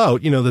much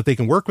clout, that they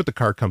can work with the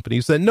car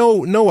companies that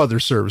no other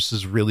service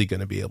is really going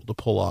to be able to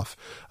pull off,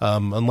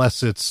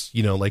 unless it's,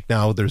 like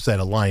now there's that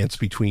alliance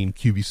between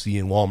QVC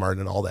and Walmart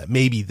and all that.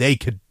 Maybe they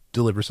could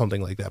deliver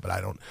something like that, but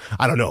I don't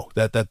know.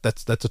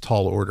 That's a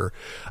tall order.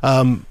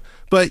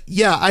 But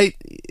yeah,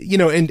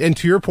 and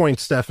to your point,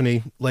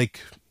 Stephanie, like,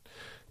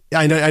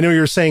 I know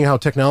you're saying how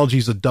technology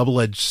is a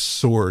double-edged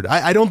sword.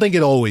 I don't think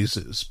it always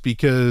is,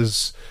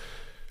 because,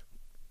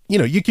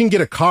 you can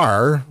get a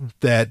car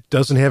that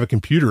doesn't have a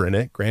computer in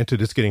it.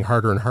 Granted, it's getting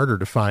harder and harder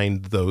to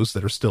find those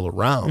that are still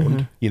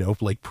around,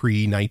 like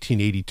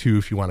pre-1982,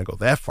 if you want to go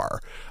that far.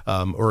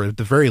 Or at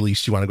the very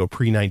least, you want to go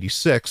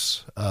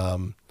pre-96.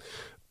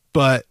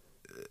 But,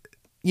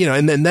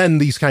 and then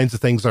these kinds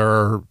of things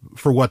are,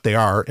 for what they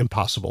are,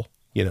 impossible,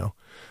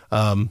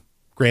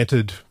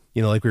 Granted,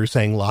 like we were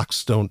saying,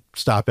 locks don't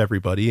stop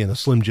everybody, and a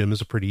Slim Jim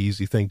is a pretty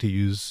easy thing to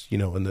use,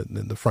 in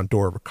the front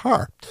door of a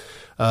car.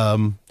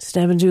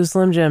 Step into a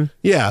Slim Jim.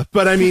 Yeah,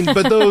 but I mean,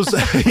 those,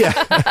 yeah.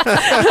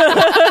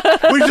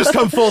 We've just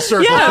come full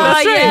circle.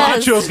 Yeah,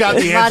 yes. Macho's got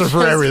the answer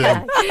for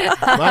everything.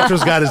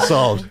 Macho's got it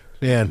solved.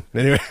 Man,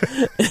 anyway.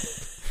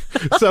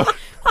 So.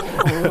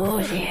 Oh,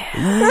 yeah.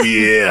 Oh,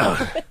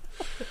 yeah.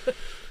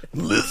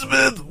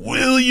 Elizabeth,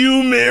 will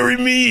you marry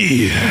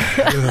me?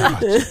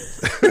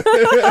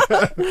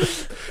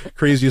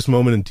 Craziest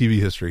moment in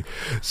TV history.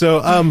 So,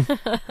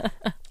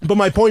 but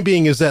my point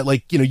being is that,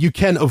 like, you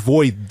can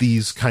avoid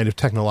these kind of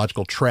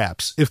technological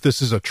traps if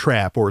this is a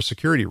trap or a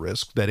security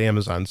risk that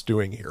Amazon's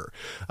doing here.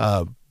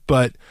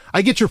 But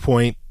I get your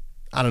point.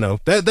 I don't know.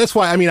 That's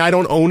why, I mean, I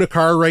don't own a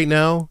car right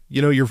now.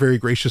 You're very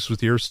gracious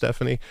with yours,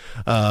 Stephanie.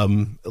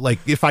 Like,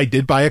 if I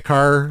did buy a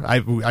car,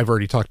 I've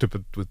already talked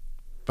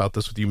about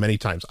this with you many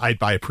times. I'd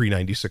buy a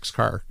pre-96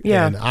 car.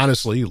 Yeah. And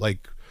honestly,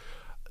 like,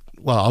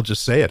 well, I'll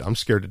just say it. I'm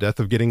scared to death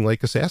of getting,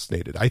 like,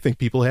 assassinated. I think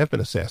people have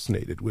been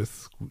assassinated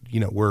with,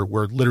 where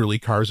literally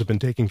cars have been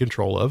taken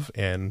control of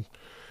and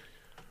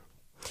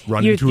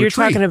run into a tree. You're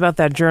talking about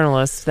that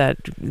journalist that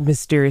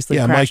mysteriously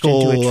crashed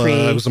into a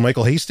tree. Was it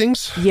Michael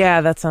Hastings?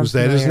 Yeah, that sounds Was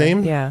that familiar. his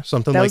name? Yeah.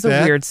 Something like that? That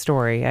was a weird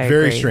story.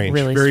 Very agree. strange.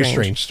 Really very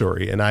strange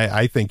story. And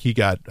I think he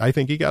got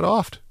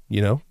offed.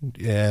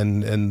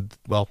 And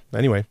well,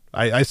 anyway,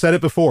 I said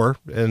it before,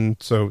 and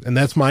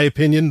that's my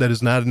opinion. That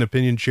is not an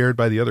opinion shared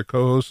by the other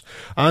co-hosts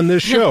on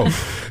this show.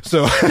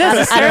 So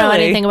I don't know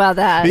anything about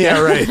that.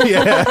 Yeah, right.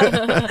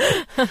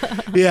 Yeah.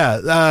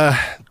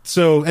 Yeah.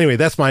 So anyway,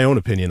 that's my own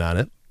opinion on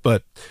it.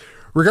 But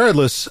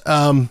regardless,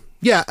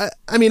 yeah,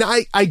 I mean,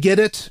 I get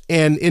it.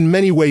 And in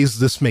many ways,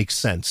 this makes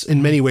sense.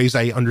 In many ways,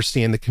 I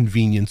understand the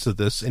convenience of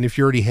this. And if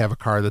you already have a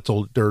car that's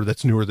older,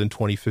 that's newer than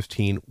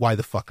 2015, why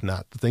the fuck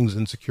not? The thing's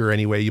insecure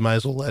anyway. You might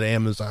as well let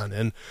Amazon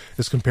in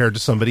as compared to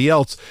somebody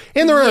else.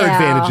 And there are other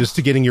advantages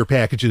to getting your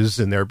packages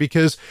in there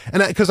because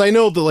I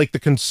know the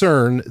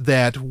concern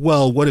that,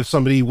 well, what if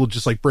somebody will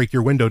just like break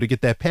your window to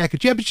get that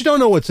package? Yeah, but you don't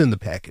know what's in the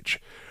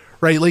package.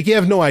 Right, like you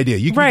have no idea.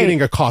 You could be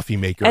getting a coffee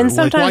maker. And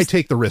like, why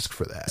take the risk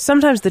for that?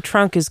 Sometimes the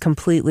trunk is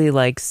completely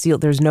like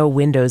sealed. There's no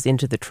windows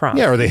into the trunk.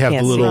 Yeah, or they have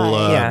the little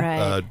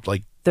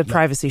like the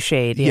privacy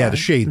shade. Yeah, the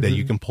shade that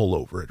you can pull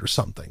over it or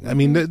something. I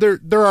mean,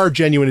 there are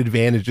genuine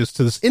advantages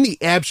to this. In the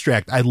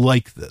abstract, I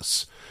like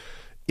this.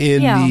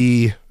 In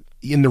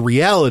the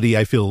reality,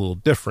 I feel a little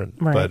different.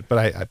 Right. But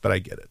I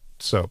get it.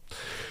 So.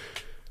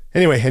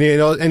 Anyway,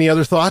 any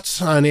other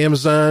thoughts on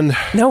Amazon?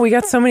 No, we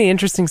got so many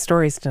interesting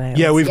stories tonight.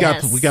 Yeah, we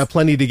got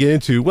plenty to get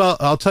into. Well,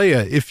 I'll tell you,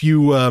 if you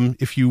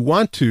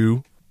want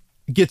to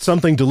get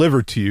something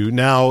delivered to you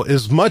now,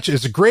 as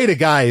great a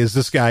guy as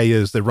this guy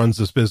is that runs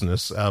this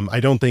business,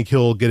 I don't think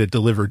he'll get it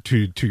delivered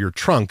to your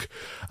trunk.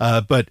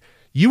 But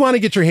you want to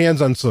get your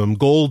hands on some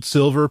gold,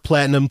 silver,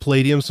 platinum,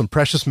 palladium, some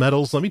precious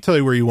metals. Let me tell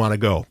you where you want to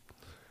go.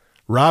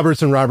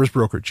 Roberts and Roberts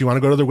Brokerage. You want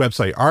to go to their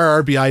website,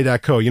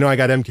 rrbi.co. I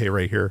got MK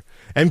right here.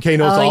 MK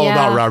knows all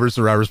about Roberts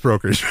and Roberts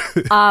Brokerage.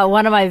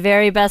 One of my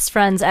very best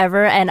friends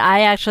ever, and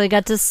I actually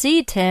got to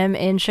see Tim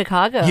in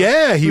Chicago.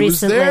 Yeah, he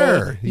recently. was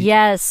there.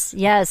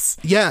 Yes.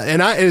 Yeah,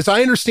 and as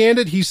I understand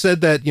it, he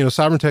said that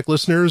Sovereign Tech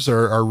listeners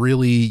are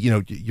really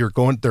they're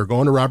going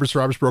to Roberts and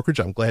Roberts Brokerage.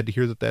 I'm glad to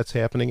hear that that's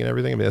happening and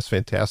everything. I mean, that's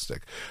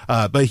fantastic.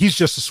 But he's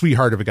just a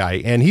sweetheart of a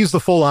guy, and he's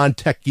the full on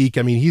tech geek.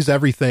 I mean, he's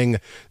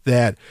everything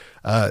that.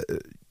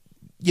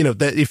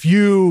 that if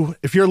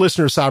you're a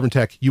listener of Sovereign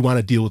Tech, you want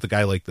to deal with a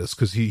guy like this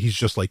because he's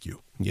just like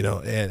you,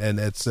 and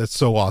that's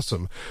so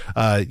awesome.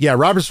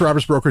 Roberts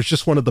Brokerage,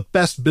 just one of the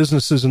best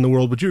businesses in the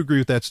world. Would you agree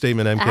with that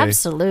statement, MK?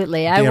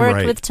 Absolutely. I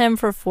worked with Tim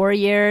for 4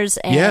 years,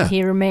 and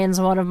he remains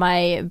one of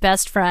my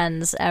best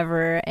friends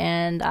ever.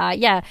 And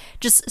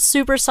just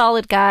super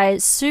solid guy,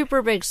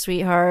 super big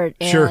sweetheart,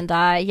 and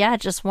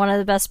just one of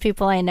the best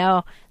people I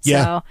know.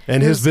 Yeah, so,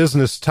 and his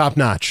business top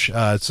notch.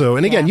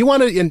 And again, you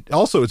want to, and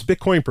also it's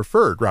Bitcoin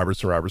preferred,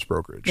 Roberts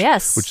Brokerage.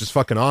 Yes, which is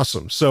fucking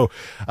awesome. So,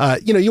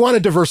 you want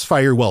to diversify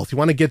your wealth. You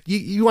want to get,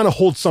 you want to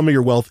hold some of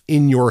your wealth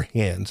in your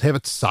hands, have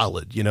it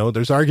solid.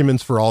 There's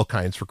arguments for all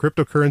kinds, for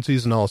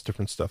cryptocurrencies and all this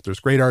different stuff.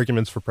 There's great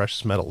arguments for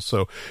precious metals.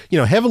 So,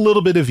 have a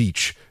little bit of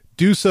each.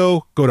 Do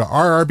so. Go to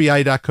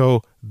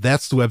rrbi.co.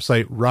 That's the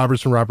website,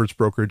 Roberts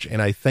Brokerage,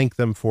 and I thank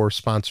them for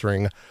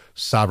sponsoring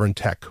Sovereign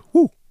Tech.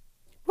 Woo.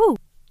 Woo.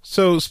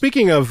 So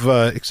speaking of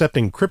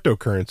accepting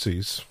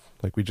cryptocurrencies,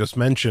 like we just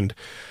mentioned,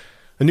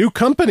 a major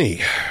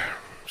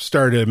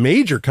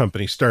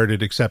company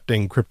started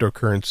accepting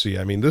cryptocurrency.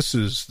 I mean, this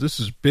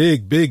is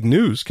big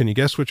news. Can you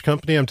guess which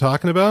company I'm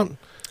talking about?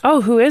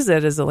 Oh, who is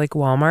it? Is it like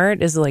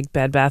Walmart? Is it like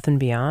Bed Bath &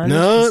 Beyond?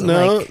 No.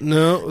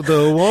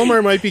 The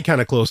Walmart might be kind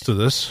of close to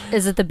this.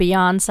 Is it the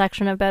Beyond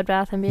section of Bed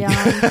Bath & Beyond?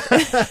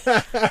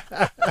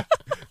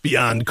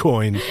 Beyond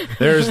Coin.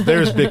 There's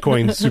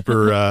Bitcoin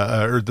super,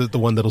 or the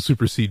one that'll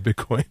supersede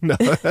Bitcoin. No.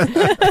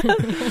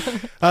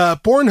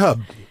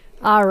 Pornhub.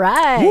 All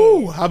right.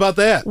 Woo, how about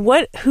that?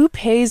 Who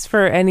pays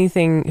for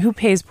anything? Who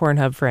pays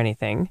Pornhub for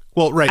anything?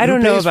 Well, right. I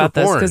don't know about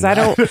this because I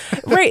don't,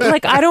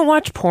 I don't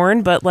watch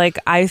porn, but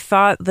I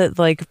thought that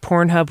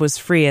Pornhub was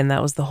free and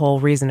that was the whole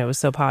reason it was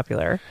so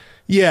popular.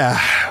 Yeah.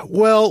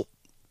 Well,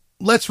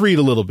 let's read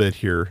a little bit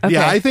here. Okay.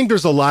 Yeah, I think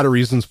there's a lot of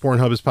reasons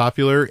Pornhub is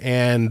popular,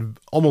 and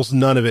almost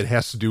none of it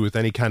has to do with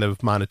any kind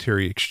of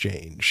monetary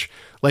exchange.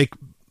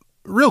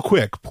 Real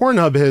quick,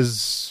 Pornhub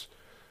has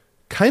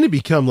kind of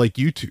become like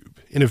YouTube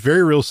in a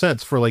very real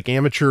sense for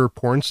amateur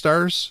porn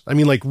stars. I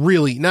mean,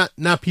 really,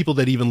 not people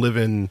that even live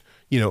in,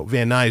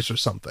 Van Nuys or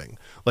something.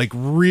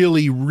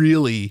 Really,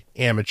 really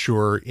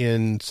amateur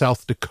in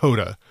South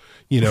Dakota,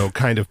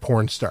 kind of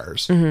porn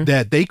stars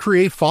that they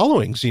create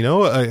followings.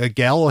 A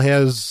gal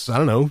has, I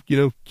don't know,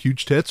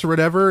 huge tits or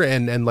whatever,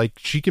 and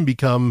she can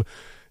become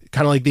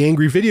kind of like the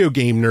angry video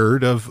game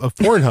nerd of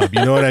Pornhub.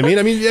 You know what I mean?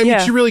 I mean,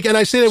 she really, and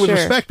I say that with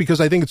respect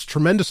because I think it's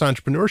tremendous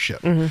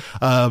entrepreneurship.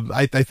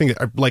 I think,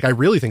 I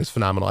really think it's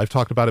phenomenal. I've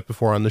talked about it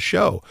before on the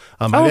show.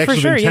 I've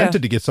actually been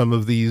tempted to get some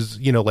of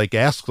these,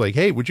 ask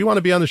hey, would you want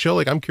to be on the show?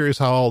 I'm curious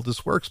how all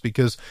this works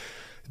because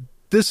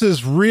this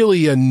is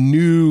really a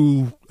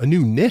new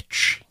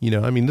niche.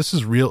 This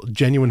is real,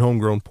 genuine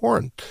homegrown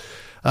porn.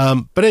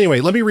 But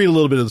anyway, let me read a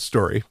little bit of the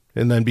story.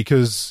 And then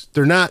because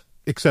they're not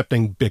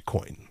accepting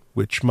Bitcoin,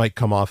 which might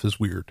come off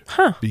as weird.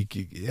 Huh.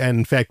 And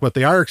in fact, what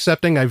they are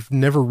accepting, I've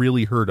never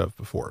really heard of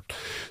before.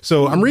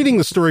 So I'm reading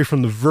the story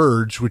from The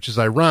Verge, which is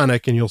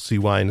ironic, and you'll see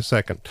why in a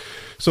second.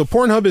 So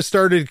Pornhub has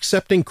started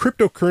accepting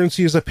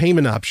cryptocurrency as a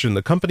payment option.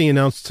 The company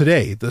announced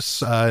today,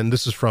 and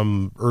this is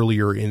from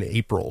earlier in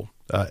April.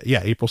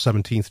 April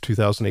 17th,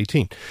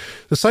 2018.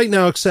 The site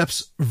now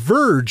accepts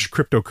Verge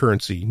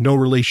cryptocurrency, no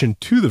relation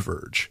to The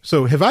Verge.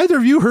 So have either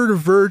of you heard of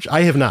Verge?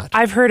 I have not.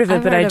 I've heard of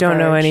it, but I don't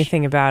know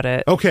anything about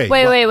it. Okay.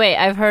 Wait.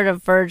 I've heard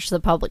of Verge, the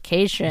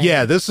publication.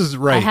 Yeah, this is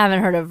right. I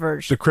haven't heard of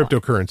Verge. The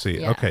cryptocurrency.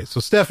 Yeah. Okay. So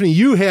Stephanie,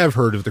 you have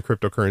heard of the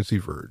cryptocurrency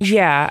Verge.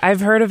 Yeah,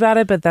 I've heard about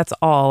it, but that's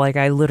all.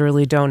 I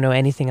literally don't know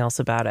anything else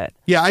about it.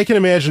 Yeah, I can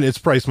imagine its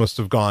price must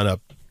have gone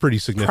up pretty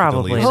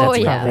significantly.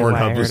 Probably.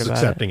 Pornhub was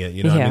accepting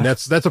it. I mean,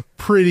 that's a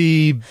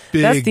pretty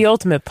big. That's the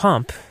ultimate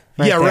pump.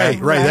 Right there.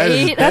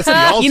 Right. That's the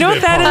ultimate. You know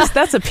what that pump. is?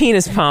 That's a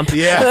penis pump.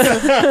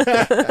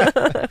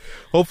 Yeah.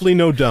 Hopefully,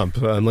 no dump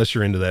unless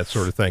you're into that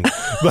sort of thing.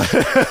 But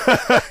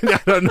I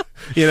don't know.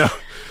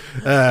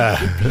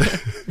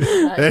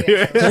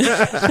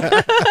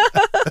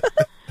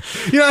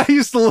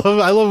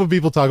 I love when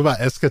people talk about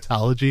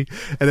eschatology,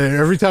 and then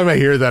every time I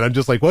hear that, I'm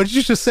just like, what did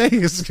you just say?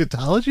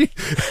 Eschatology?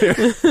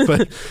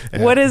 But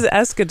what is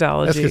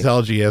eschatology?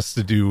 Eschatology has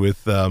to do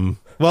with,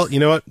 well, you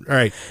know what? All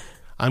right.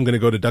 I'm going to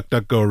go to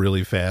DuckDuckGo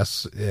really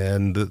fast.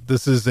 And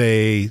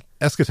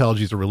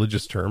eschatology is a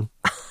religious term.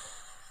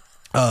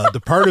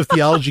 The part of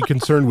theology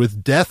concerned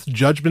with death,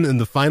 judgment, and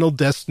the final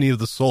destiny of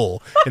the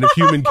soul and of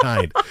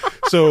humankind.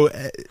 So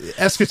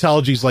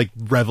eschatology is like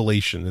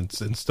revelation and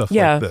stuff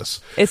like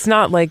this. It's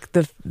not like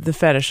the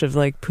fetish of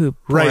poop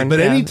porn. Right, but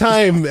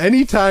anytime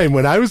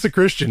when I was a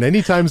Christian,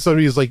 anytime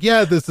somebody is like,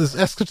 yeah, this is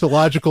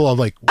eschatological, I'm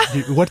like,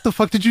 what the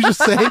fuck did you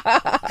just say?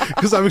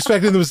 Because I'm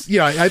expecting them,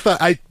 I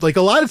thought,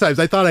 a lot of times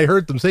I thought I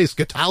heard them say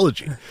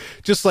eschatology.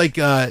 Just like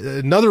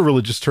another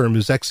religious term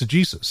is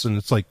exegesis, and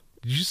it's like,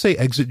 did you say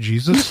exit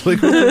Jesus?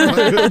 What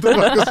the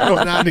fuck is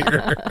going on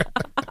here?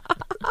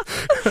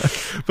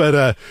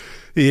 But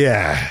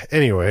Yeah.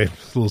 Anyway,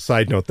 little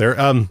side note there.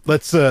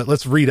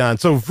 Let's read on.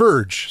 So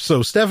Verge.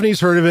 So Stephanie's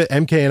heard of it.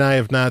 MK and I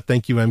have not.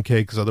 Thank you, MK,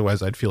 because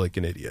otherwise I'd feel like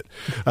an idiot.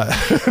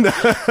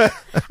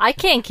 I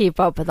can't keep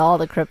up with all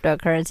the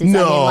cryptocurrencies.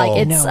 No. I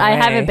mean, No I way.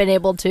 haven't been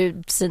able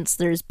to since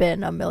there's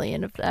been a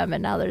million of them,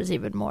 and now there's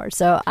even more.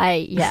 So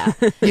yeah.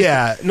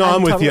 Yeah, no,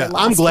 I'm with totally you. lost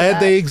I'm with glad that.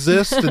 they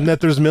exist and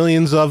that there's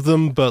millions of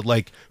them, but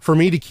like for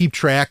me to keep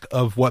track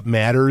of what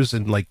matters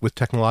and like with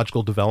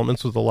technological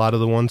developments with a lot of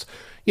the ones,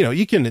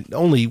 you can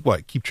only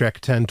keep track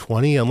of 10,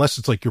 20 unless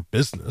it's like your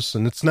business,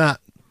 and that's not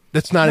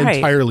Right.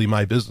 entirely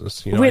my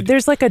business. Wait,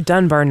 there's like a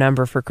Dunbar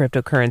number for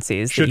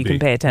cryptocurrencies Should that you be. can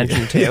pay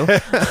attention to.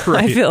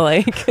 Right. I feel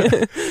like.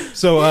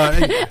 So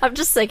I'm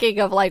just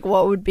thinking of like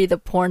what would be the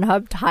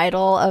Pornhub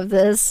title of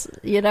this,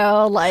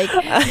 like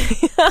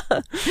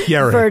yeah,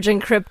 right.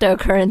 Virgin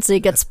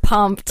cryptocurrency gets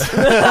pumped.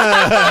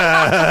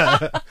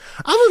 I'm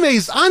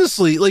amazed,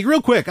 honestly, like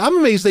real quick, I'm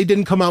amazed they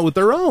didn't come out with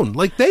their own.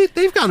 Like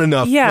they've got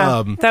enough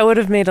Yeah, that would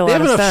have made a they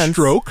lot have of enough sense.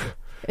 stroke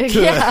to,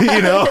 Yeah.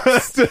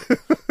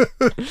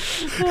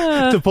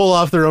 to pull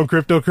off their own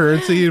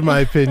cryptocurrency, in my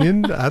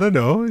opinion. I don't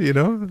know, They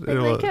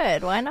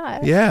could. Why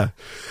not? Yeah.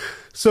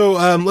 So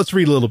let's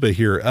read a little bit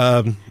here.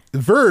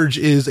 Verge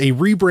is a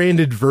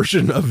rebranded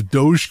version of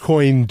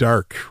Dogecoin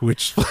Dark,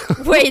 which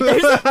Wait, there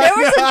was a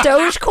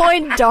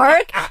Dogecoin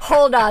Dark?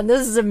 Hold on,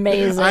 this is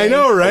amazing. I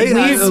know, right? We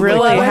I was really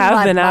like, Blows have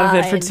my been out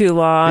of it for mind. too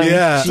long.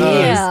 Yeah, Jeez.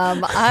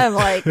 Damn, I'm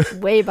like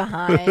way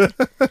behind.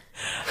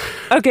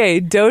 Okay,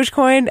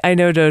 Dogecoin. I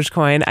know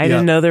Dogecoin. I Yeah.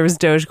 didn't know there was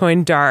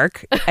Dogecoin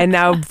Dark, and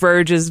now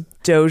Verge is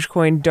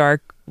Dogecoin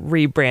Dark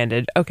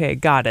rebranded. Okay,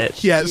 got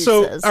it. Yeah,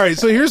 so Jesus all right,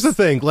 so here's the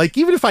thing. Like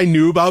even if I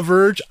knew about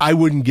Verge, I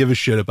wouldn't give a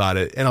shit about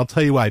it. And I'll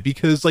tell you why.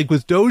 Because like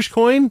with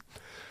Dogecoin,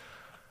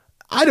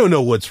 I don't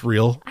know what's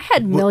real. I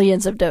had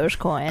millions of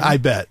Dogecoin. I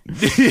bet.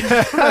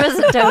 I was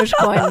a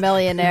Dogecoin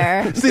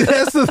millionaire. See,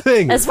 that's the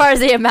thing. As far as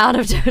the amount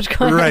of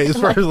Dogecoin. Right, as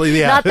far as,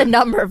 yeah. Not the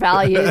number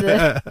value.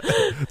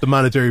 The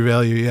monetary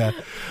value, yeah.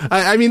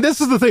 I mean, this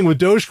is the thing with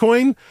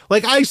Dogecoin.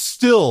 Like,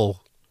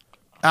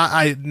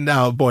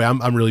 now, boy,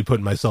 I'm really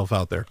putting myself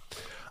out there.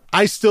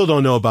 I still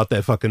don't know about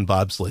that fucking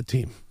bobsled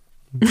team.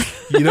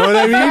 You know what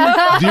I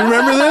mean? Do you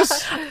remember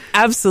this?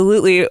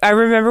 Absolutely. I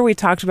remember we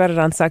talked about it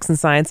on Sex and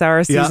Science Hour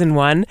Yeah. season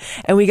 1,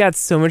 and we got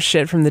so much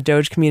shit from the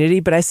Doge community,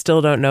 but I still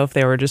don't know if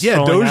they were just Yeah,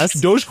 trolling us.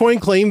 Dogecoin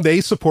claimed they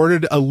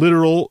supported a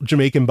literal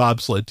Jamaican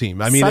bobsled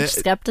team. I mean, Such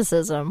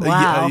skepticism.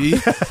 Wow.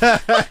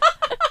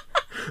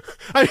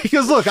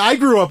 Because look, I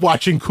grew up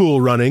watching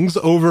Cool Runnings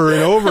over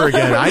and over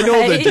again. I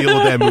know the Right. deal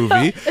with that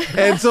movie,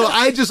 and so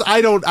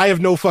I have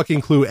no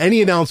fucking clue.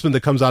 Any announcement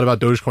that comes out about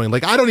Dogecoin,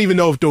 like I don't even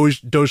know if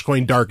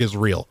Dogecoin Dark is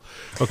real.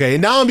 Okay,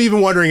 and now I'm even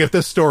wondering if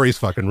this story's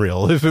fucking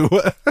real. If it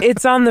was.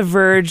 It's on the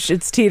verge.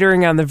 It's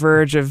teetering on the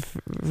verge of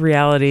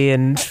reality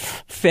and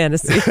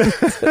fantasy.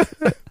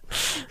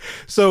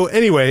 So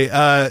anyway,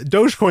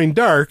 Dogecoin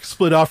Dark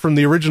split off from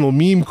the original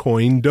meme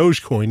coin,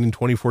 Dogecoin, in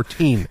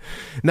 2014.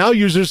 Now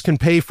users can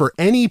pay for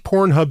any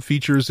Pornhub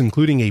features,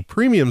 including a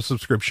premium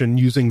subscription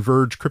using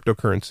Verge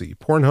cryptocurrency.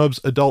 Pornhub's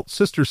adult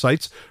sister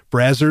sites,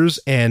 Brazzers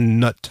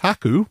and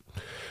Nutaku,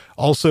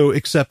 also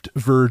accept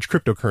Verge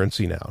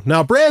cryptocurrency now.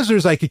 Now,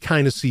 Brazzers I could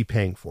kind of see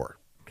paying for.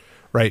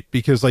 Right?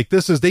 Because like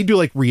they do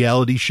like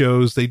reality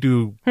shows.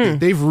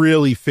 They've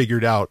really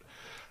figured out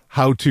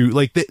how to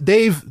like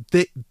they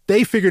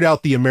figured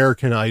out the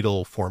American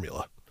Idol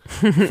formula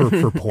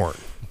for porn.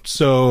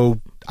 So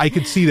I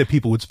could see that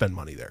people would spend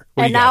money there.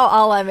 What do And you now got?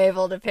 all I'm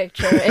able to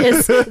picture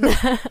is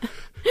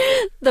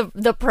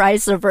the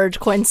price of Verge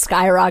coin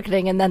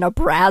skyrocketing and then a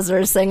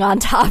Brazzers thing on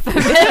top of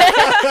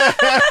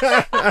it.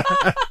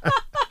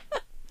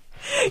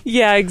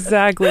 Yeah,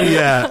 exactly.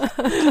 Yeah.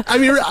 I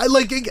mean,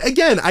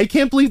 again, I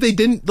can't believe they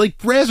didn't, like,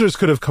 Brazzers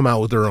could have come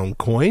out with their own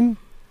coin,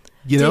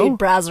 you know? Dude,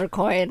 Brazzer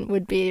coin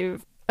would be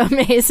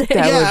amazing.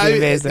 That would be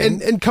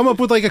amazing. And come up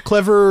with like a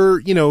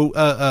clever,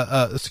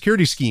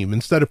 security scheme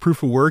instead of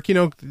proof of work. You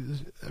know,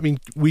 I mean,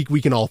 we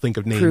can all think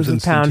of names Proof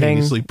of pounding.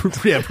 instantaneously.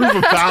 Proof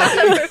of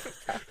pounding.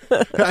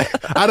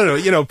 I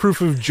don't know.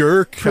 Proof of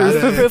jerk. Proof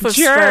of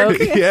Jerk. stroke.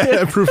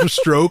 Yeah, proof of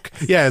stroke.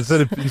 Yeah,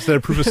 instead of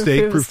proof of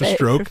steak, proof of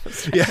stroke.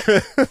 Yeah.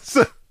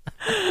 So,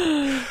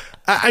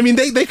 I mean,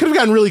 they could have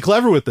gotten really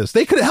clever with this.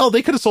 They could have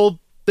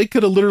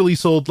literally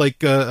sold like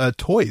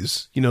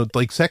toys,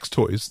 like sex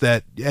toys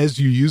that as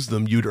you use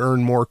them, you'd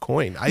earn more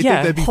coin. I think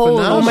that'd be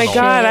phenomenal. Oh my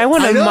God, I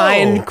want I to know.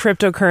 mine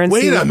cryptocurrency.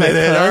 Wait a with my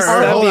minute. clothes. All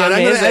right, That'd hold be on. I'm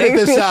going to amazing.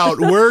 edit this out.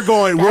 We're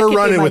That could be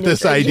running my with new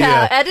this thing. idea.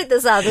 Yeah, edit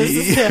this out. This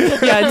is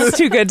Yeah, it's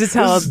too good to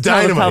tell This is the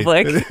dynamite.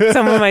 public.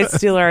 Someone might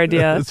steal our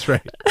idea. That's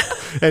right.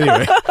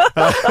 Anyway.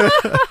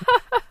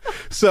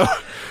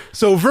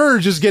 So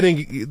Verge is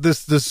getting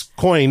this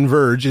coin.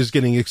 Verge is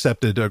getting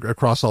accepted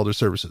across all their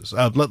services.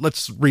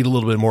 Let's read a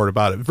little bit more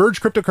about it.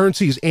 Verge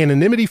cryptocurrency is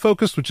anonymity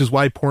focused, which is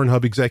why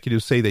Pornhub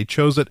executives say they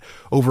chose it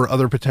over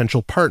other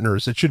potential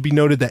partners. It should be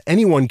noted that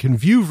anyone can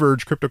view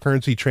Verge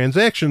cryptocurrency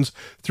transactions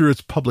through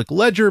its public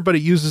ledger, but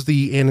it uses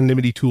the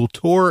anonymity tool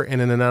Tor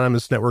and an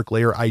anonymous network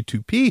layer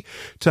I2P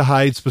to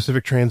hide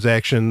specific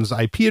transactions,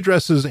 IP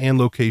addresses, and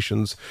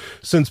locations.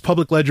 Since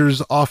public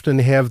ledgers often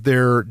have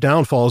their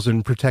downfalls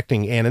in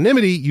protecting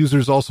anonymity,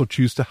 users also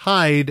choose to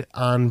hide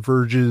on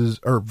Verge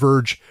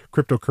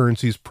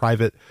cryptocurrency's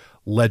private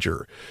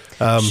ledger.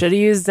 Should have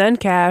used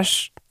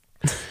Zencash.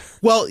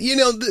 Well,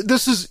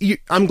 this is,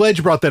 I'm glad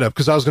you brought that up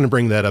because I was going to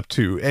bring that up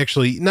too.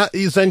 Actually, not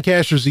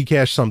Zencash or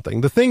Zcash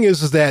something. The thing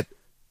is that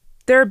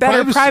there are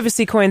better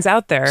privacy coins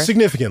out there.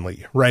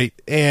 Significantly, right?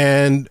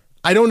 And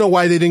I don't know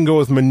why they didn't go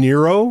with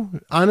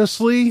Monero,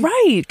 honestly.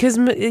 Right, because,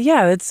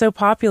 it's so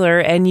popular,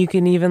 and you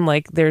can even,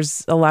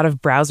 there's a lot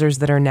of browsers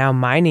that are now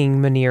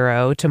mining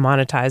Monero to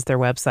monetize their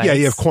websites. Yeah,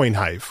 you have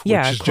CoinHive, which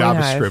is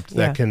CoinHive,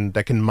 JavaScript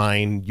that can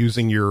mine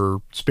using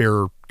your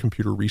spare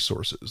computer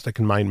resources, that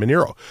can mine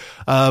Monero.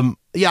 I'm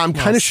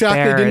kind of shocked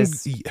they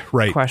didn't.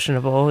 Right.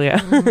 Questionable, yeah.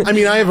 I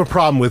mean, I have a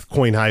problem with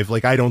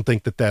CoinHive. I don't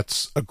think that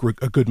that's a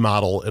good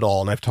model at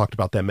all. And I've talked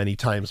about that many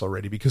times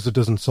already because it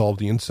doesn't solve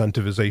the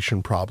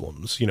incentivization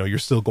problems. You're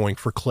still going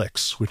for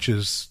clicks, which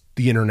is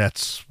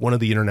one of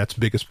the internet's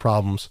biggest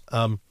problems.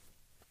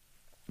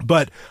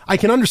 But I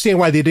can understand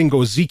why they didn't go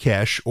with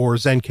Zcash or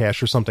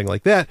Zencash or something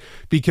like that,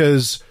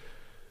 because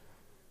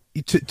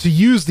to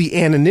use the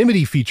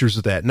anonymity features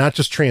of that, not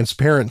just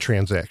transparent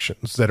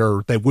transactions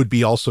that would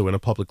be also in a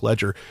public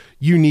ledger,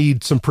 you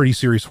need some pretty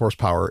serious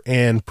horsepower.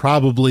 And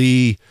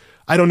probably,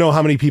 I don't know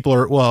how many people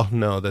are, well,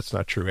 no, that's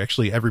not true.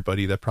 Actually,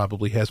 everybody that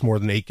probably has more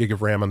than 8 gig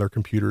of RAM on their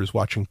computer is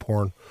watching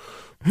porn.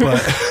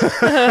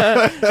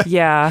 But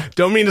yeah,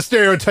 don't mean to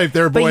stereotype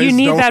there, boys. But you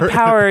need that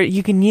power.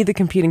 You can need the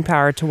computing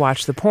power to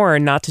watch the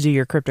porn, not to do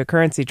your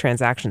cryptocurrency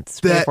transactions.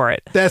 Pay for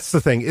it. That's the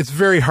thing. It's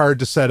very hard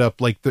to set up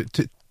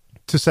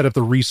to set up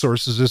the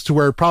resources as to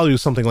where probably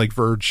with something like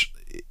Verge,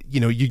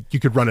 you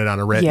could run it on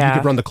you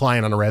could run the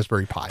client on a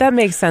Raspberry Pi. That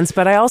makes sense,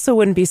 but I also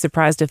wouldn't be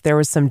surprised if there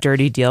was some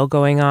dirty deal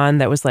going on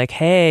that was like,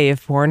 hey,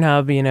 if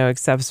Pornhub,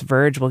 accepts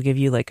Verge, we'll give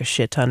you a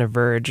shit ton of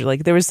Verge.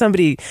 There was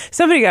somebody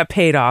got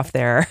paid off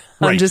there.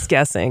 Right. I'm just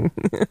guessing.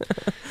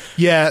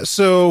 Yeah.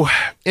 So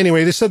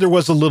anyway, they said there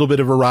was a little bit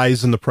of a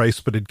rise in the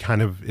price, but it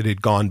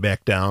had gone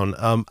back down.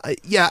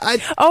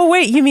 Oh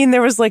wait, you mean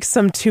there was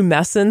some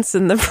tumescence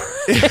in the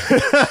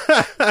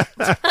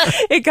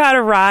it got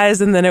a rise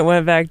and then it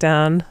went back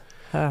down.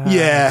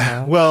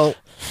 Yeah. Well,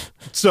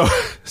 so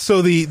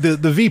the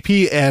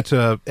VP at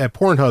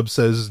Pornhub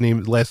says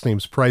last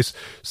name's Price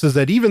says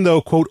that even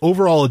though, quote,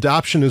 overall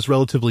adoption is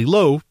relatively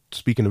low,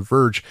 speaking of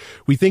Verge,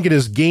 we think it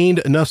has gained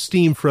enough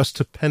steam for us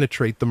to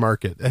penetrate the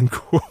market, end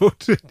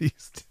quote.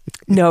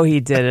 No, he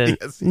didn't.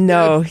 Yes,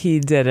 he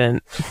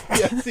didn't.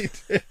 Yes, he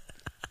did.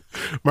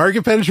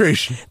 Market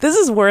penetration. This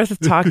is worth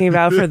talking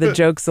about for the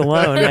jokes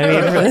alone. I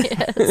mean, really.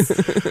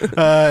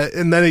 Yes.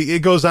 And then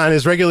it goes on.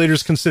 As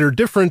regulators consider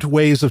different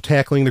ways of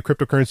tackling the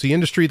cryptocurrency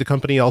industry, the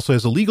company also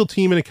has a legal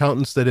team and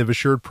accountants that have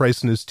assured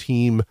Price and his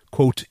team,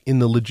 quote, in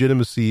the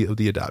legitimacy of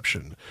the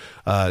adoption,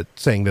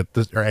 saying that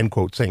this, or end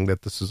quote, saying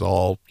that this is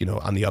all,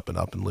 on the up and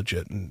up and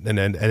legit. And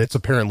it's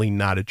apparently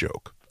not a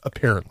joke.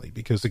 Apparently,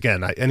 because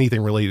again,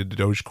 anything related to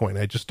Dogecoin,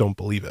 I just don't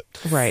believe it.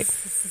 Right.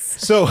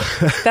 So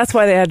that's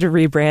why they had to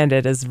rebrand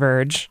it as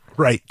Verge.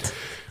 Right.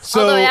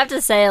 So, although I have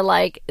to say,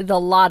 the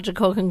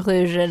logical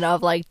conclusion of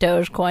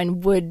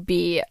Dogecoin would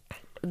be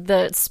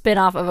the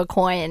spin-off of a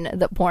coin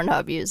that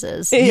Pornhub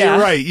uses.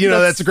 Yeah, right.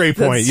 That's a great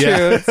point.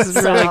 That's true.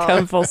 It's really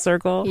come full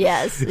circle.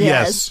 Yes.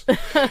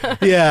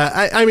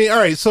 Yeah. I mean, all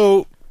right.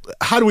 So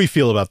how do we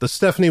feel about this?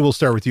 Stephanie, we'll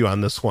start with you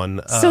on this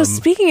one. So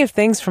speaking of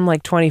things from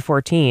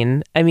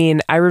 2014, I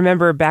mean, I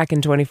remember back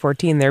in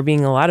 2014, there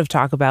being a lot of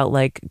talk about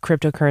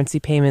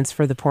cryptocurrency payments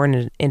for the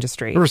porn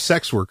industry. For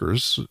sex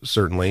workers,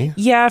 certainly.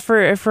 Yeah,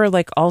 for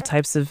all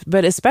types of,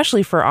 but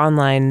especially for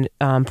online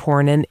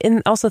porn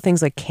and also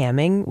things like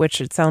camming,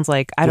 which it sounds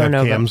like, I don't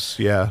know. Cams,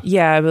 yeah.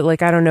 Yeah,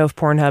 but I don't know if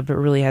Pornhub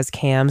really has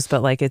cams,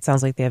 but it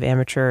sounds like they have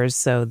amateurs,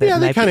 so that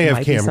they kind of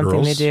have cam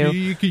something girls. they do.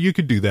 You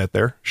could do that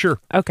there, sure.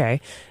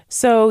 Okay.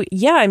 So,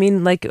 yeah, I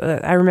mean,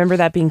 I remember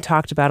that being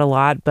talked about a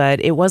lot, but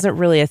it wasn't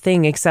really a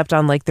thing except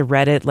on the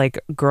Reddit,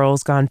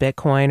 Girls Gone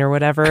Bitcoin or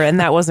whatever. And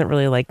that wasn't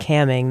really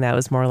camming. That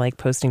was more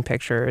posting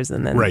pictures.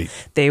 And then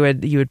you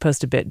would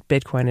post a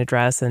Bitcoin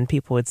address and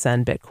people would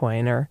send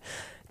Bitcoin or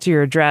to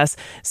your address.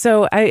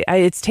 So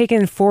it's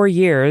taken 4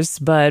 years,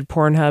 but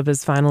Pornhub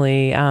has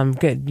finally,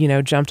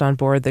 jumped on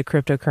board the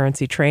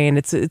cryptocurrency train.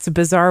 It's a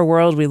bizarre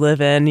world we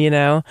live in,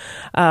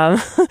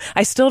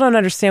 I still don't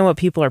understand what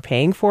people are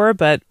paying for,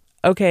 but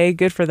okay,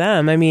 good for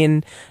them. I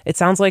mean, it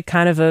sounds like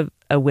kind of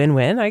a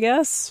win-win, I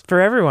guess, for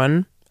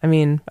everyone. I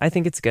mean, I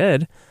think it's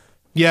good.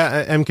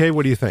 Yeah, MK,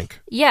 what do you think?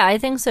 Yeah, I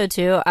think so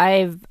too.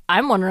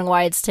 I'm wondering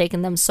why it's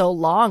taken them so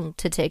long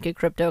to take a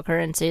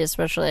cryptocurrency,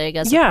 especially I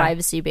guess a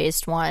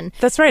privacy-based one.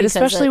 That's right,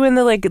 especially when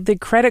the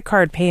credit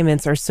card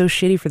payments are so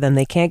shitty for them.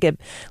 They can't get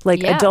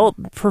adult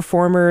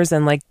performers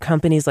and like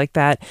companies like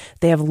that.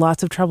 They have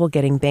lots of trouble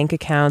getting bank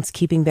accounts,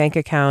 keeping bank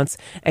accounts,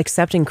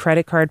 accepting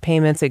credit card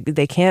payments.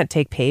 They can't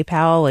take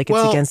PayPal. Like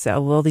it's against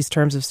all these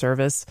terms of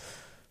service.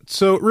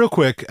 So real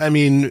quick, I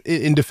mean,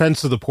 in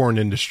defense of the porn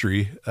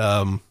industry,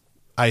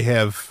 I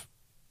have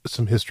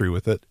some history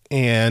with it,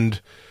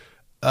 and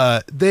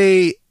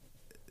they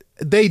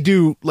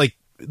do, like,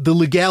 the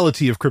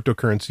legality of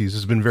cryptocurrencies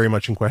has been very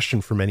much in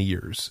question for many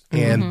years,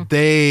 and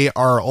they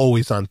are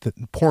always on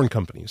porn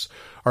companies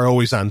are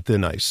always on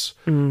thin ice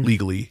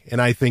legally, and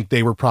I think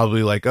they were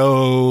probably like,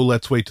 oh,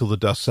 let's wait till the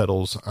dust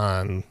settles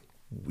on,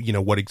 you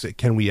know,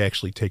 can we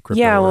actually take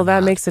crypto? Yeah, well,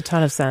 that makes a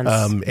ton of sense.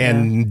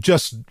 And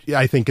just,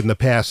 I think in the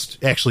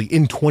past, actually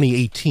in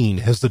 2018,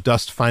 has the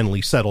dust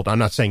finally settled? I'm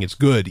not saying it's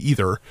good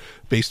either,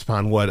 based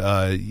upon what,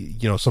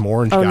 some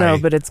orange guy. Oh, no,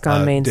 but it's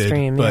gone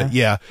mainstream. Did. But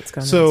yeah.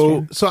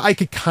 So I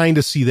could kind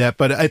of see that.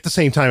 But at the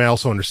same time, I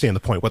also understand the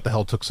point. What the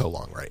hell took so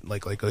long, right?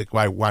 Like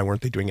why weren't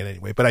they doing it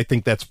anyway? But I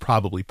think that's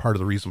probably part of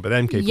the reason. But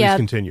MK, please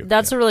continue.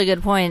 That's a really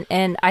good point.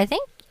 And I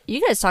think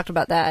you guys talked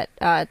about that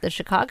at the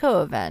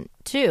Chicago event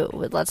too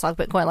with Let's Talk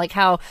Bitcoin, like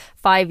how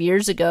 5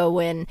 years ago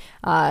when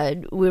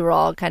we were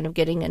all kind of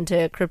getting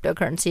into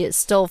cryptocurrency, it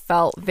still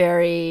felt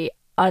very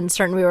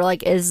uncertain. We were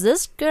like, is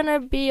this gonna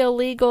be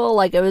illegal?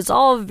 Like, it was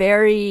all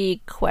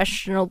very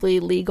questionably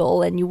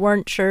legal, and you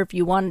weren't sure if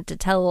you wanted to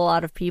tell a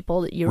lot of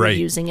people that you were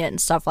using it and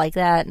stuff like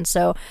that. And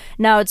so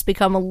now it's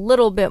become a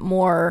little bit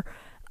more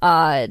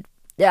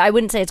I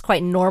wouldn't say it's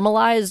quite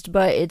normalized,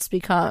 but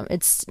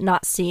it's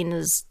not seen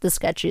as the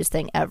sketchiest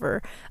thing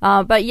ever.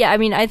 But yeah, I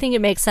mean, I think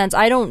it makes sense.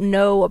 I don't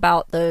know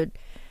about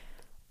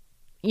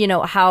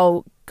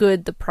how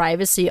good the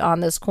privacy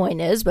on this coin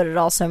is, but it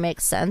also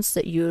makes sense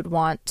that you would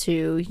want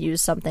to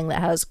use something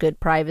that has good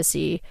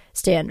privacy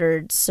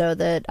standards so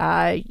that,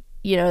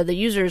 the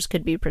users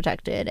could be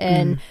protected.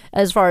 And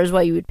as far as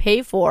what you would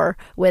pay for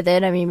with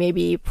it, I mean,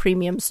 maybe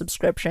premium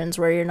subscriptions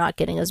where you're not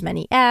getting as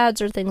many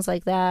ads or things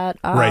like that.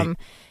 Right.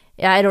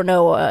 Yeah, I don't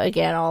know,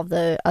 again, all of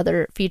the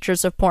other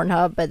features of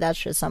Pornhub, but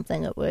that's just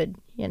something that would,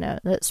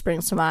 that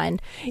springs to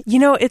mind.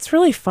 It's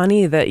really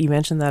funny that you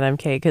mentioned that,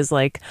 MK, because,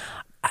 like,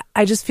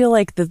 I just feel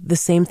like the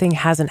same thing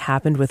hasn't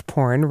happened with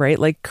porn, right?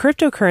 Like,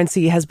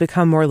 cryptocurrency has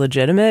become more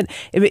legitimate.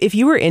 If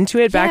you were into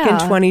it back in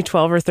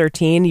 2012 or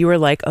 13, you were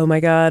like, oh my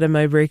God, am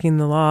I breaking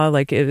the law?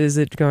 Like, am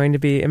I going to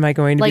be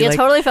it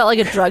totally felt like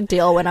a drug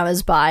deal when I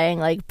was buying,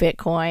 like,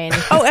 Bitcoin.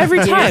 Oh, every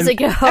time. Years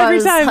ago, every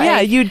time,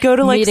 like, you'd go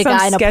to, like,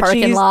 some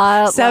sketchy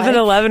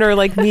 7-Eleven or,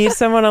 like, meet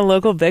someone on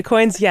local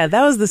Bitcoins. Yeah,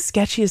 that was the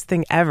sketchiest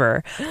thing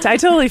ever. I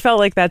totally felt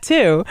like that,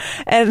 too.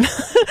 And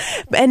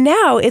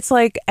now it's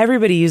like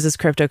everybody uses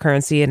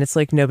cryptocurrency, and it's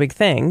like no big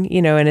thing,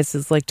 and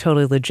it's like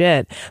totally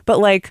legit. But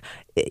like,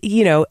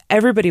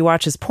 everybody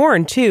watches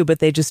porn too, but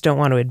they just don't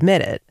want to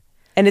admit it.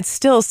 And it's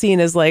still seen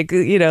as like,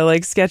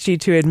 like sketchy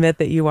to admit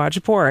that you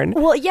watch porn.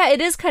 Well, yeah,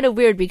 it is kind of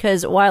weird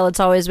because while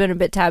it's always been a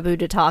bit taboo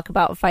to talk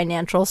about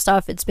financial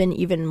stuff, it's been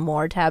even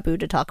more taboo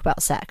to talk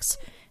about sex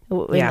in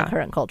the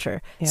current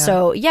culture. Yeah.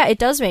 So yeah, it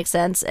does make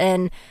sense.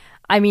 And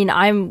I mean,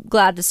 I'm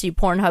glad to see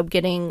Pornhub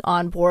getting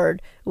on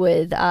board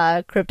with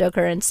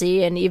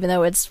cryptocurrency, and even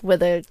though it's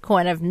with a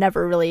coin I've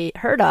never really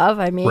heard of,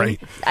 I mean,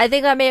 I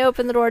think that may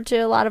open the door to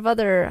a lot of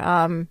other,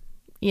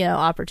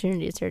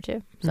 opportunities here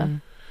too. So.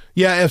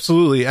 Yeah,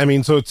 absolutely. I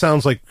mean, so it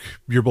sounds like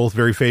you're both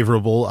very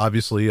favorable,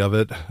 obviously, of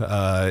it.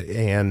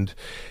 And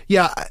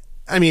yeah,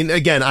 I mean,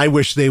 again, I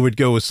wish they would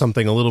go with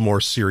something a little more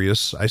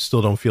serious. I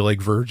still don't feel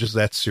like Verge is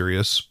that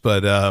serious,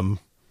 but I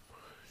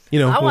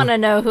want to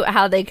know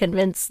how they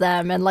convince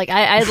them, and like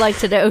I'd like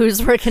to know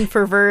who's working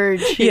for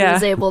Verge who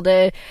was able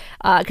to,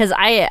 because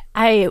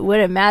I would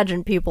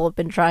imagine people have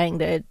been trying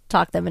to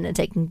talk them into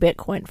taking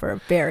Bitcoin for a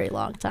very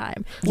long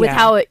time. With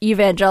how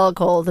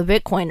evangelical the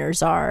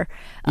Bitcoiners are,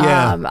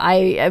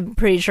 I'm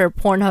pretty sure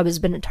Pornhub has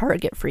been a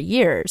target for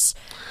years.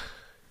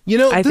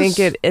 I think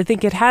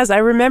it has. I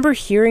remember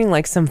hearing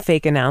like some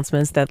fake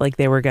announcements that like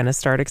they were going to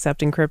start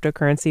accepting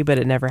cryptocurrency, but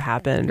it never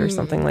happened or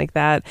something like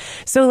that.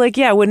 So like,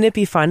 yeah, wouldn't it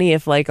be funny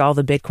if like all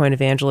the Bitcoin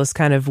evangelists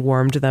kind of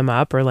warmed them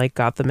up or like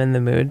got them in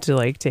the mood to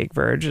like take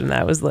Verge, and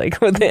that was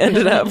like what they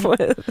ended up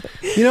with?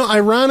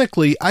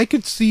 Ironically, I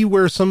could see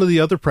where some of the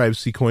other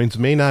privacy coins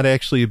may not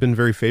actually have been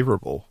very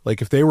favorable.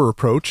 Like if they were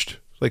approached,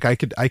 like I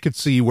could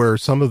see where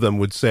some of them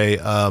would say,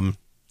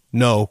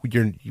 no,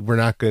 we're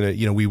not going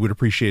to, we would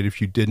appreciate if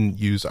you didn't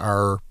use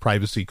our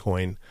privacy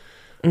coin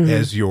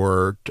as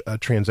your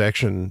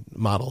transaction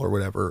model or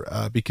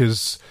whatever,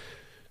 because,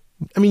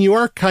 I mean, you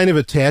are kind of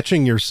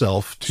attaching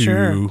yourself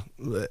to,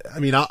 I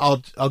mean,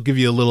 I'll give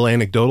you a little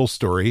anecdotal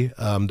story.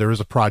 There is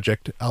a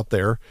project out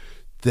there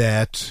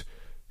that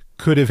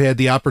could have had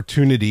the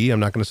opportunity,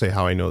 I'm not going to say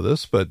how I know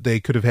this, but they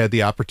could have had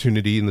the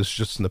opportunity, and this is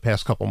just in the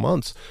past couple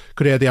months,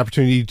 could have had the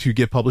opportunity to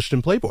get published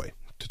in Playboy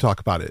to talk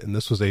about it. And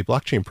this was a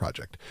blockchain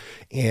project.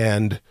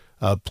 And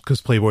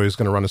because Playboy was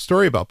going to run a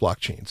story about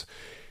blockchains.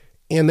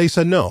 And they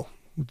said no.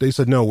 They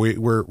said no.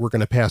 We're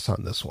going to pass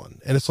on this one.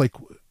 And it's like,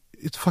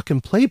 it's fucking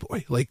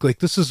Playboy. Like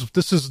this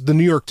is the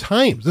New York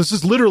Times. This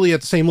is literally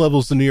at the same level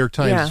as the New York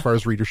Times as far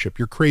as readership.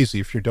 You're crazy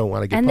if you don't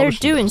want to get. And they're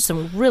published in doing this.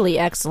 some really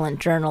excellent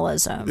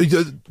journalism.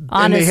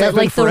 And they have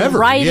been like forever. the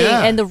writing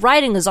Yeah. and the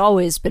writing has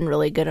always been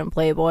really good in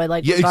Playboy.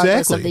 Like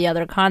regardless exactly. of the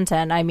other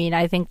content. I mean,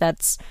 I think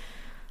that's.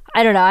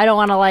 I don't know. I don't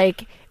want to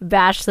like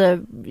bash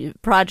the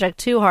project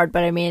too hard,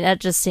 but I mean, that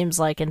just seems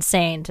like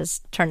insane to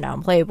turn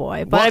down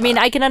Playboy. But Well, I mean,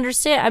 I can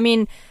understand. I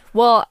mean,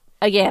 well.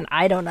 Again,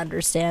 I don't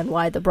understand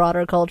why the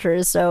broader culture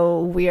is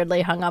so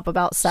weirdly hung up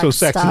about sex. So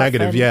sex stuff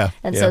negative,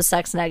 and yeah. so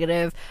sex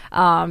negative.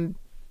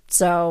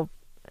 So,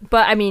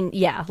 but I mean,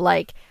 yeah,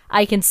 like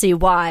I can see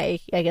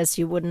why. I guess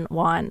you wouldn't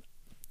want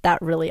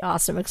that really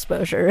awesome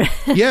exposure.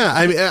 Yeah,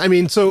 I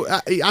mean, so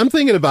I'm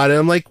thinking about it.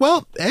 I'm like,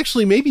 well,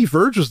 actually, maybe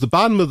Verge was the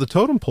bottom of the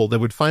totem pole that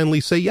would finally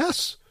say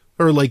yes.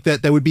 Or like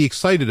that would be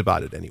excited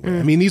about it anyway.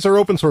 I mean, these are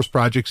open source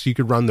projects. You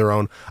could run their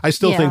own. I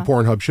still think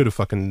Pornhub should have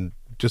fucking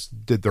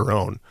just did their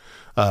own.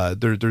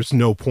 There's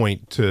no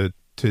point to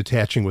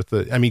attaching with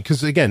the, I mean,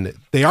 because again,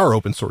 they are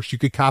open source. You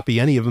could copy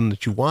any of them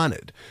that you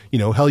wanted. You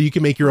know, hell, you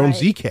can make your own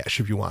Zcash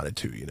if you wanted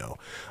to. You know,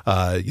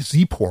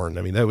 Zporn.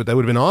 I mean, that would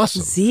have been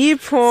awesome.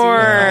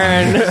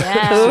 Zporn.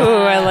 Yeah. Ooh,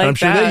 I like I'm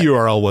sure that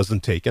URL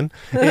wasn't taken,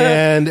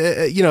 and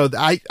you know,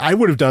 I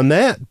would have done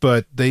that,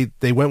 but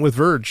they went with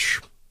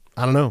Verge.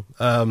 I don't know.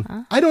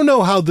 I don't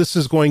know how this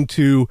is going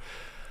to.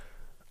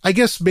 I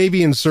guess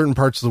maybe in certain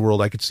parts of the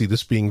world, I could see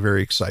this being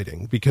very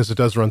exciting because it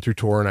does run through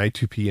Tor and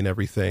I2P and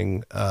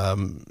everything.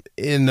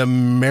 In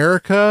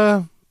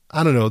America,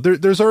 I don't know.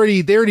 They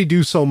already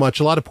do so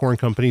much. A lot of porn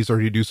companies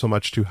already do so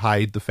much to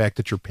hide the fact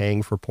that you're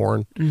paying for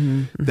porn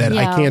that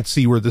I can't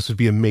see where this would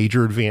be a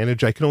major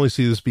advantage. I can only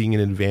see this being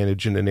an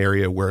advantage in an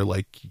area where,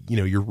 like, you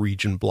know, you're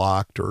region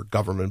blocked or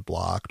government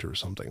blocked or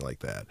something like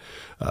that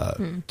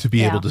to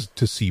be able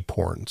to see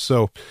porn.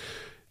 So.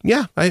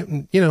 Yeah, I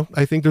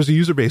think there's a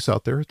user base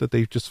out there that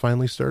they've just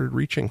finally started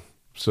reaching.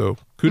 So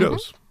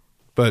kudos.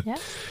 But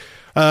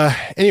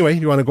anyway,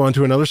 you want to go on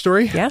to another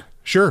story? Yeah.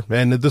 Sure.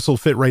 And this will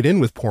fit right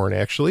in with porn,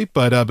 actually.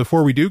 But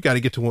before we do, got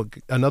to get to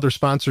another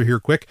sponsor here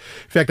quick.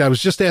 In fact, I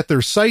was just at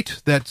their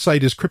site. That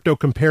site is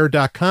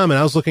cryptocompare.com. And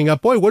I was looking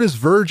up, boy, what is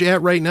Verge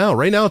at right now?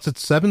 Right now, it's at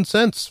 7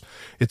 cents.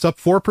 It's up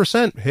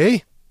 4%.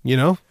 Hey. You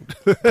know,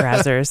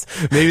 Brazzers.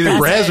 Maybe the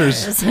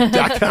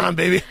Brazzers.com,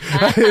 baby.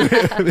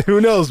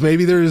 Who knows?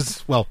 Maybe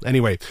there's, well,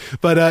 anyway.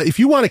 But if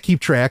you want to keep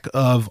track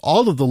of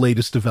all of the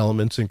latest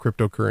developments in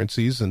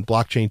cryptocurrencies and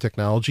blockchain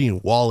technology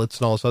and wallets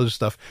and all this other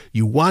stuff,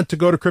 you want to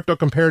go to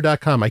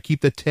cryptocompare.com. I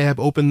keep the tab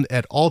open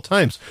at all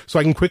times so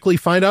I can quickly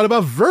find out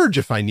about Verge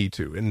if I need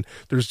to. And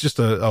there's just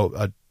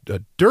a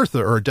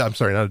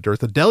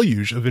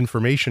deluge of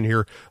information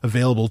here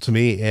available to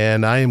me,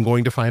 and I am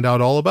going to find out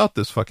all about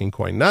this fucking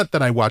coin. Not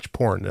that I watch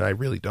porn, and I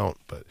really don't,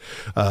 but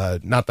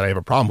not that I have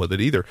a problem with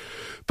it either.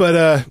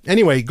 But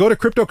anyway, go to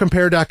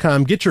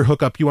cryptocompare.com, get your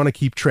hookup. You want to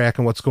keep track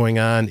on what's going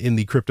on in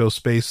the crypto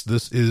space.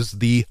 This is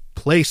the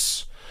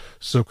place.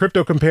 So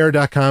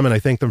cryptocompare.com, and I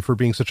thank them for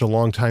being such a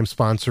long-time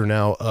sponsor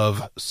now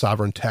of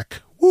Sovereign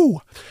Tech.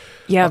 Woo!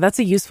 Yeah, that's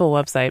a useful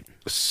website.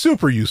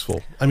 Super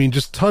useful. I mean,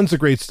 just tons of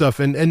great stuff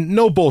and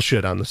no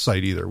bullshit on the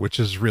site either, which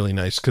is really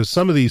nice because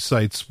some of these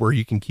sites where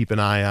you can keep an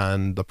eye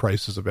on the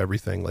prices of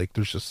everything, like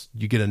there's just,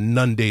 you get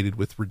inundated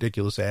with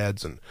ridiculous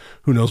ads and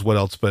who knows what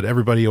else, but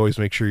everybody always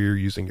make sure you're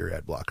using your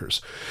ad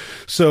blockers.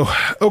 So,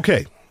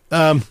 okay.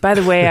 By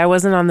the way, I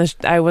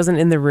wasn't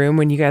in the room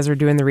when you guys were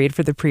doing the read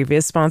for the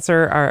previous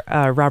sponsor,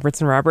 our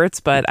Roberts and Roberts,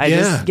 but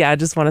I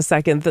just want to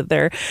second that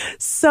they're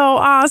so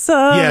awesome.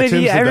 Yeah, and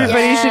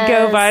everybody should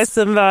go buy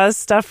some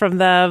stuff from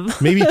them.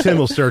 Maybe Tim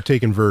will start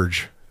taking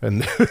Verge.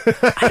 And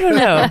I don't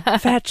know.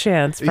 Fat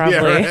chance,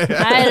 probably.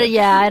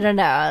 I don't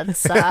know.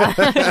 It's,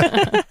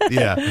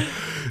 yeah.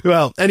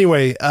 Well,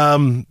 anyway,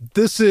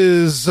 this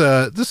is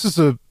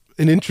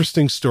an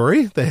interesting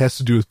story that has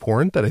to do with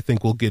porn that I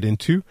think we'll get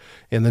into.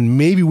 And then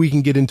maybe we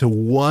can get into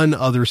one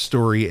other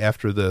story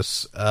after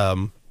this.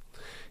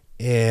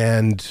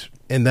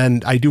 And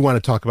then I do want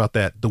to talk about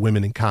the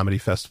Women in Comedy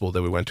Festival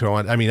that we went to.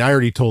 I mean, I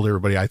already told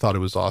everybody I thought it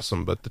was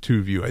awesome, but the two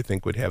of you, I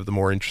think, would have the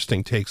more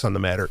interesting takes on the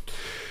matter.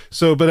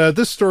 So, but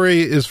this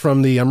story is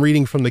I'm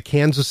reading from the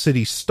Kansas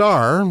City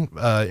Star,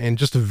 and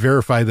just to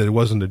verify that it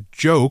wasn't a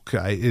joke,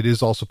 it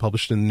is also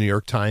published in the New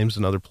York Times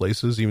and other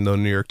places, even though the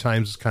New York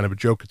Times is kind of a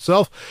joke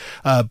itself.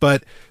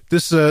 But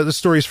this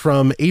story is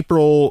from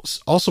April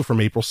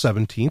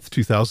 17th,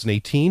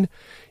 2018.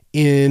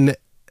 In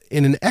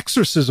an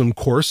exorcism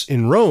course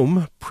in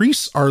Rome,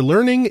 priests are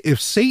learning if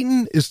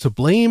Satan is to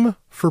blame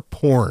for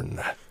porn.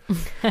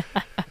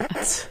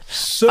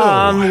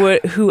 So,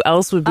 who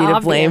else would be to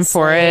blame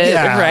for it,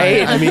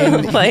 right? I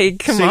mean, like,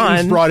 come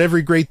Satan's on. brought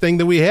every great thing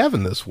that we have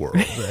in this world.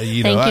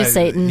 Thank you,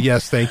 Satan.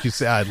 Yes, thank you.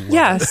 Satan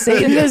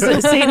is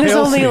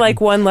only Satan.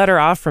 like one letter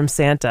off from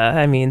Santa.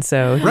 I mean,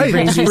 so he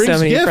brings you so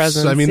many gifts.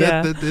 presents. I mean,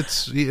 yeah.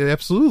 it's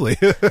absolutely.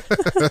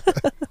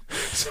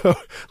 So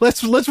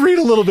let's read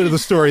a little bit of the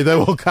story, then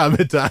we'll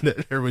comment on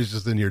it. Everybody's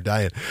just in here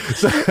dying.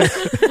 So,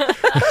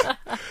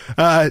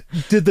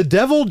 did the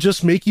devil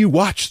just make you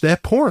watch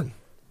that porn?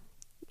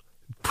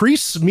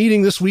 Priests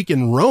meeting this week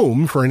in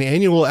Rome for an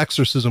annual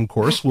exorcism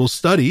course will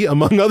study,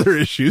 among other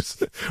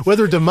issues,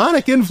 whether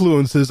demonic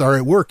influences are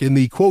at work in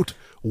the, quote,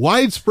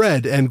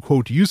 widespread and,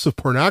 quote, use of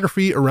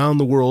pornography around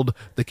the world,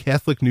 the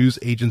Catholic News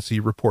Agency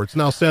reports.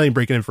 Now, Stanley,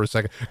 breaking in for a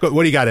second. Go,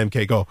 what do you got,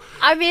 MK? Go.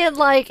 I mean,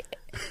 like,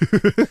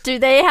 do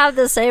they have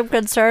the same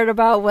concern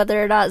about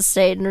whether or not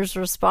Satan is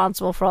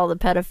responsible for all the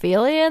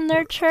pedophilia in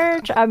their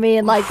church? I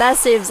mean, like, that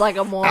seems like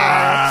a more... sorry.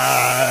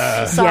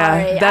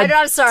 Yeah, that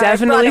I'm sorry.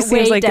 definitely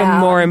seems like down.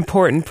 a more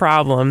important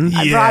problem.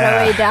 I brought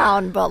it way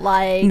down, but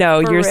like... No,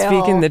 for you're real,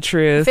 speaking the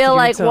truth. I feel You're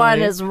like totally...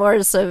 one is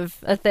worse of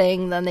a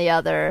thing than the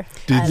other.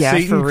 Did Yeah,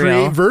 Satan for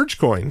create real.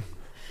 Vergecoin?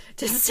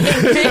 Did Satan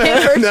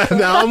create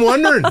now I'm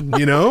wondering,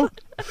 you know?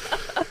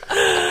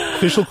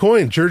 Official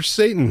coin, Church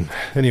Satan.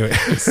 Anyway.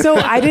 So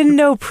I didn't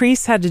know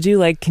priests had to do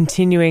like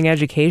continuing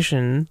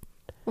education.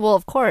 Well,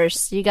 of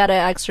course. You got to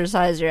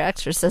exercise your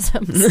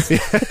exorcisms.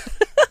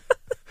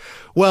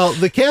 Well,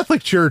 the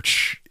Catholic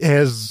Church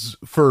has,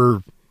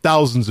 for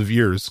thousands of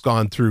years,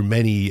 gone through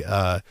many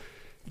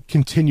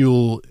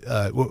continual,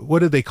 what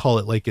do they call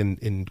it, like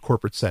in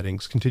corporate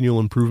settings? Continual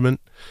improvement?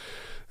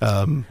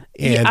 And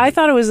Yeah, I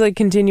thought it was like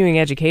continuing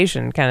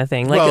education kind of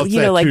thing. Like, Well, it's you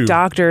know, that like too.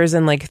 doctors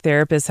and like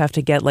therapists have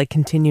to get like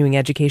continuing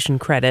education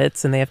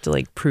credits and they have to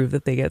like prove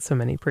that they get so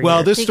many per well,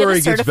 year. this Do you get story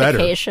a gets better.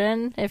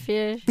 certification if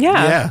you...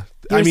 Yeah.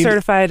 You're I mean, a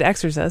certified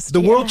exorcist.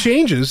 the world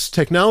changes,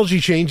 technology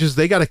changes,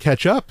 they got to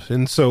catch up.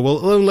 And so, well,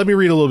 let me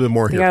read a little bit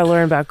more You here. got to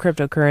learn about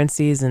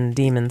cryptocurrencies and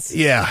demons.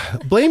 Yeah.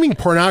 Blaming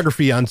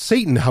pornography on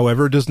Satan,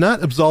 however, does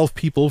not absolve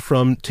people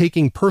from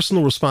taking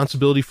personal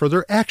responsibility for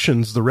their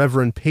actions, the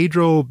Reverend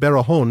Pedro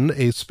Barrajon,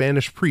 a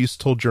Spanish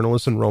priest, told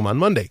journalists in Rome on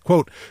Monday.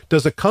 Quote,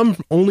 does it come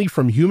only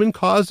from human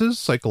causes,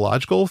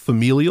 psychological,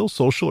 familial,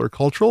 social, or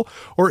cultural,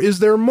 or is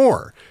there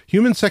more?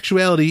 Human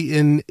sexuality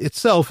in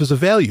itself is a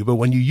value, but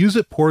when you use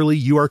it poorly,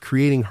 you are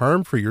creating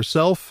harm for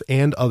yourself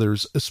and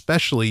others,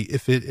 especially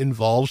if it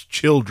involves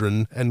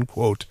children, end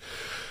quote.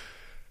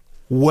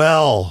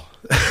 Well...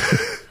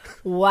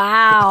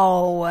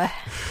 Wow.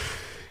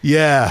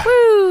 Yeah.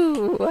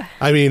 Woo.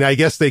 I mean, I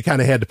guess they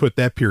kind of had to put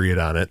that period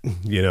on it,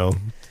 you know,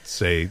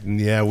 say,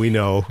 yeah, we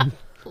know.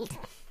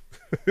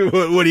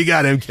 What do you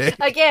got, MK?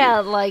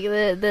 Again, like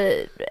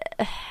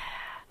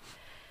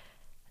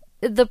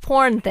the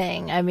porn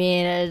thing. I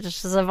mean,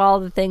 it's just of all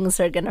the things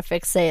they're going to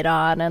fixate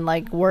on and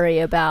like worry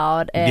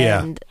about.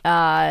 And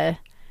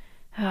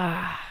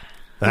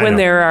When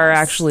there are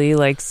actually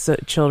like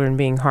children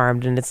being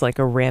harmed and it's like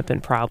a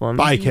rampant problem.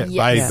 by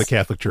Yes. the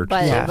Catholic Church.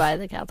 by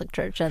the Catholic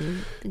Church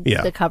and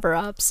Yeah. the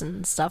cover-ups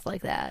and stuff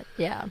like that.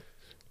 Yeah.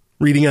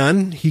 Reading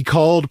on, he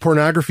called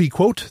pornography,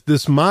 quote,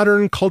 this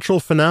modern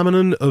cultural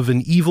phenomenon of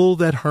an evil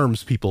that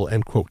harms people,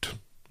 end quote.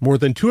 More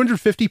than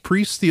 250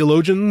 priests,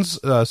 theologians,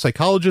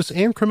 psychologists,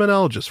 and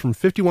criminologists from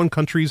 51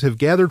 countries have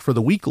gathered for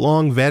the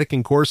week-long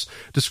Vatican course,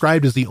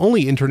 described as the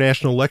only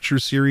international lecture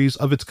series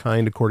of its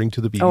kind, according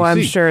to the BBC. Oh,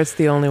 I'm sure it's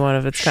the only one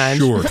of its kind.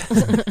 Sure.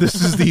 This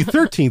is the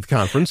 13th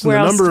conference, and Where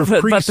the else number of but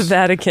priests... the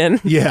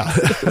Vatican? Yeah.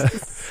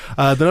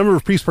 The number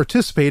of priests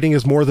participating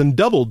has more than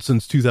doubled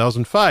since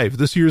 2005.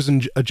 This year's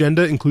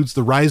agenda includes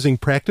the rising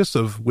practice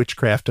of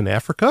witchcraft in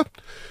Africa,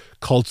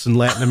 cults in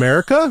Latin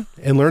America,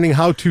 and learning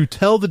how to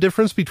tell the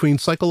difference between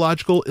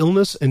psychological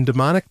illness and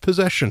demonic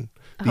possession.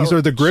 These Oh,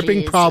 are the gripping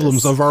Jesus.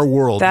 problems of our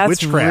world. That's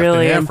witchcraft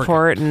really in Africa.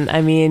 important.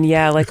 I mean,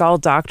 yeah, like all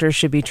doctors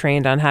should be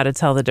trained on how to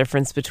tell the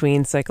difference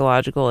between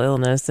psychological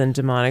illness and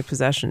demonic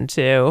possession,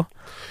 too.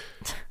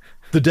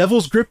 The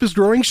devil's grip is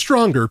growing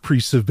stronger,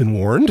 priests have been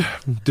warned.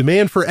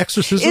 Demand for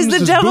exorcisms Is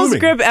the devil's booming.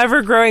 grip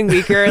ever growing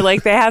weaker?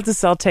 Like, they have to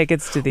sell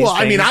tickets to these Well, I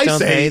things, mean, I don't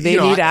say, they? you They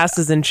know, need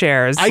asses and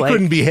chairs. I like,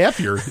 couldn't be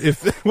happier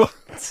if... Well,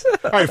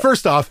 all right,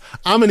 first off,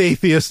 I'm an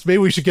atheist. Maybe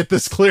we should get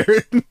this clear.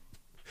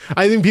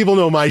 I think people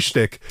know my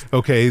shtick,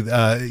 okay?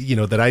 You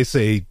know, that I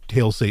say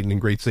Hail Satan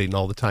and Great Satan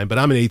all the time, but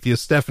I'm an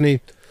atheist.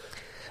 Stephanie?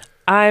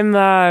 I'm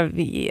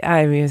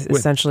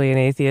essentially an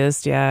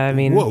atheist. Yeah, I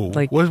mean, Whoa.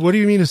 like, What do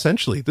you mean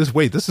essentially? This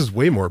is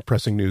way more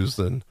pressing news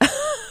than...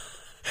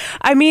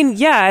 I mean,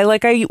 yeah,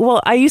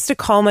 I used to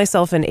call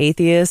myself an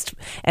atheist,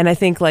 and I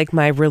think like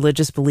my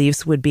religious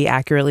beliefs would be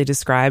accurately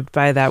described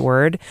by that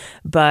word.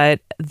 But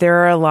there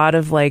are a lot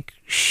of like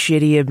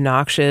shitty,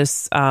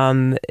 obnoxious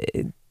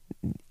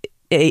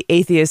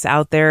atheists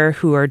out there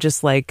who are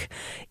just like,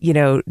 you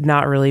know,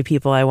 not really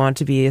people I want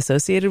to be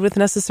associated with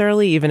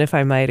necessarily, even if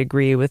I might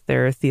agree with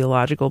their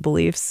theological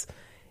beliefs.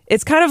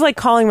 It's kind of like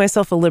calling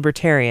myself a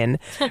libertarian,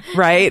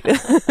 right? Yeah,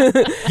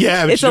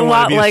 but It's you don't a wanna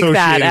lot be like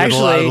that, associated with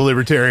a lot of actually. the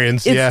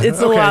libertarians. It's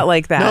a Okay. lot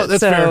like that. No, that's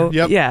So, fair.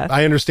 Yep. yeah.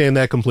 I understand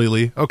that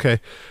completely. Okay.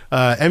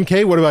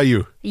 MK, what about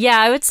you? Yeah,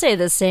 I would say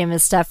the same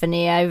as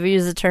Stephanie. I've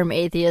used the term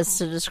atheist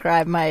to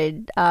describe my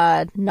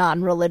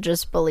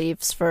non-religious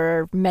beliefs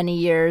for many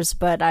years,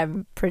 but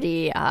I'm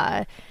pretty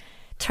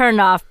turned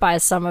off by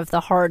some of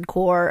the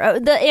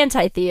hardcore, the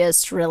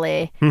anti-theists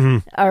really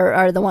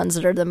are the ones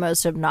that are the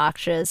most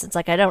obnoxious. It's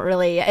like,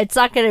 it's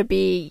not going to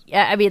be,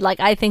 I mean, like,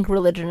 I think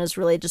religion is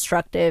really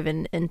destructive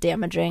and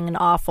damaging and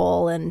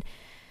awful and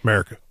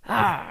America.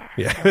 I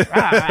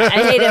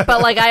hate it,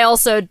 but like, I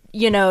also,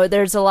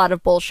 there's a lot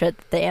of bullshit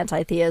that the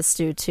anti-theists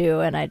do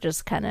too, and I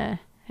just kind of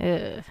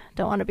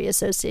don't want to be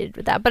associated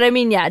with that. But I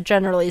mean, yeah,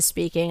 generally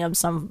speaking, I'm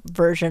some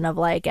version of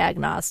like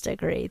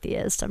agnostic or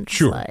atheist. I'm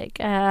just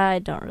like, I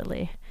don't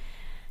really,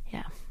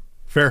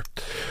 Fair.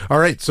 All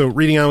right, so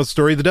reading on with the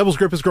story, the devil's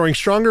grip is growing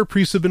stronger.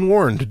 Priests have been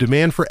warned.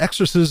 Demand for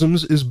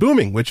exorcisms is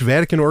booming, which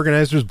Vatican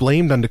organizers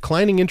blamed on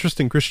declining interest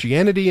in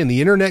Christianity and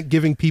the internet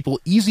giving people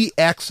easy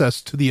access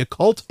to the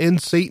occult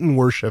and Satan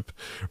worship,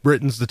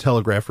 Britain's The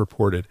Telegraph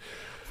reported.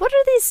 What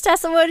are these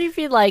stats? What do you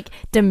feel like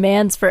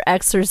demands for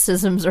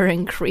exorcisms are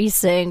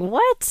increasing?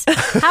 What?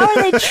 How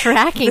are they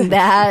tracking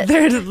that?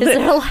 Is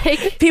there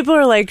like... People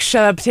are like,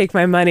 shut up, take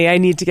my money. I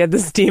need to get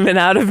this demon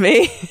out of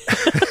me.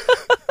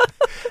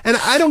 And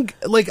I don't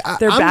like.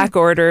 They're back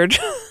ordered.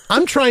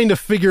 I'm trying to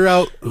figure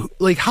out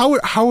like how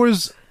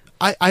is.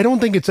 I don't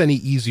think it's any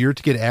easier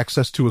to get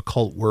access to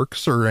occult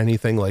works or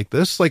anything like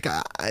this. Like,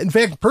 in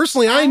fact,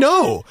 personally, I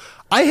know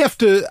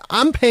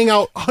I'm paying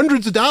out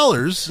hundreds of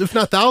dollars, if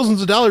not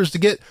thousands of dollars, to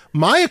get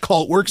my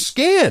occult works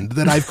scanned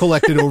that I've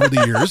collected over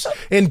the years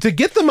and to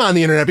get them on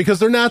the internet because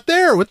they're not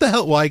there. What the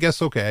hell? Well, I guess,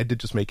 okay, I did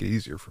just make it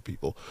easier for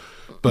people,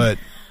 but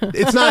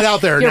it's not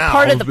out there You're now. You're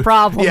part of the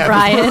problem,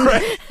 Brian.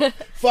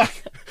 Fuck.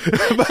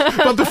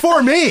 But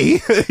before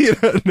me,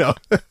 no.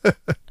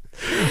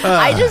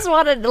 I just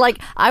wanted,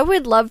 like, I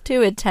would love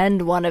to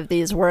attend one of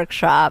these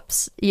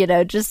workshops,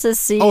 just to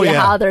see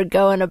how they're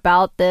going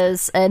about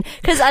this. And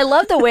because I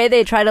love the way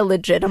they try to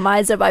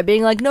legitimize it by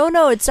being like,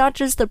 no, it's not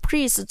just the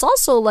priests. It's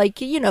also like,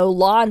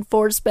 law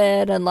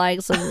enforcement and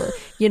like some,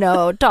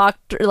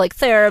 doctor, like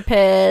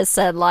therapists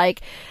and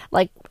like,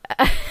 right.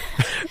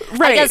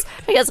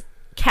 I guess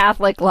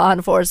Catholic law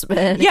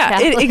enforcement.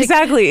 Yeah,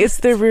 exactly. It's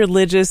the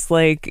religious,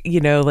 like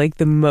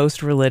the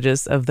most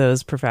religious of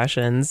those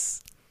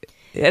professions.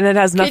 And it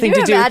has nothing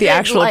to do with the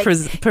actual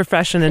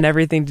profession and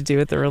everything to do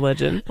with the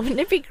religion. Wouldn't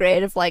it be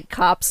great if like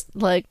cops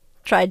like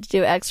tried to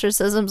do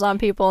exorcisms on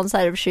people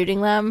instead of shooting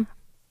them?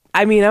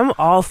 I mean, I'm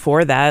all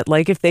for that.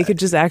 Like, if they could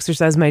just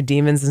exorcise my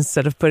demons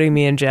instead of putting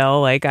me in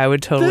jail, like, I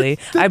would totally...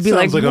 I'd be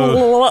like,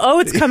 oh,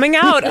 it's coming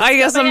out. I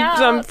guess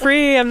I'm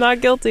free. I'm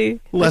not guilty.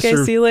 Lesser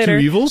okay, see you later.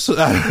 Two evils.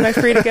 Am I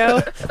free to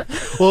go?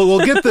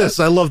 Well, get this.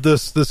 I love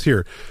this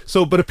here.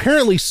 So, but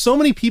apparently so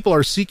many people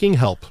are seeking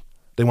help.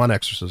 They want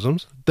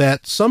exorcisms,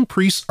 that some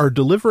priests are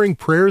delivering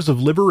prayers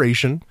of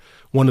liberation,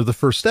 one of the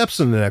first steps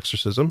in an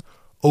exorcism,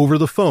 over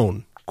the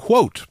phone.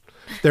 Quote,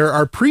 there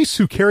are priests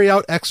who carry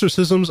out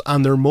exorcisms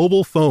on their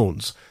mobile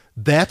phones.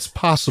 That's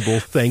possible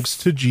thanks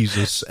to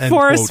Jesus. End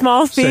For quote, a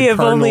small fee of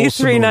only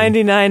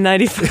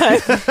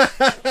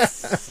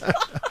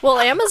 $3.99.95. Will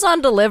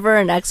Amazon deliver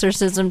an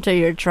exorcism to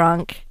your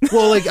trunk?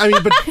 Well, like, I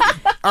mean, but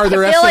are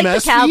there I feel SMS like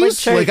the Catholic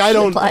fees? Church Like, I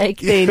don't...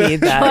 They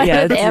need that.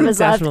 Yeah,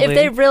 Amazon. definitely. If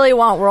they really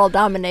want world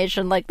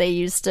domination like they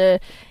used to,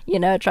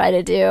 try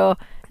to do,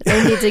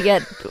 they need to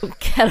get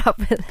up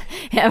with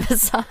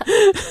Amazon.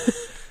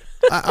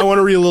 I want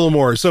to read a little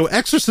more. So,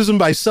 exorcism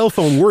by cell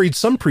phone worried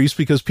some priests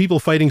because people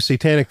fighting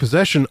satanic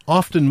possession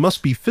often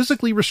must be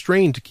physically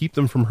restrained to keep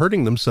them from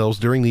hurting themselves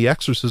during the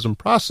exorcism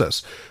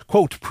process.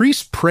 Quote,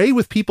 priests pray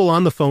with people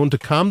on the phone to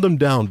calm them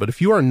down, but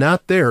if you are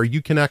not there,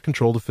 you cannot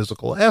control the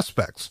physical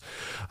aspects.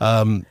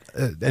 God,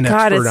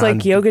 it's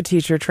like yoga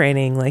teacher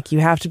training. Like, you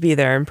have to be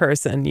there in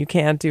person. You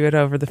can't do it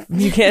over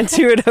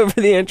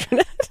the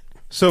internet.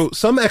 So,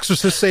 some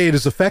exorcists say it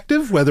is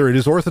effective. Whether it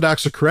is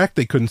orthodox or correct,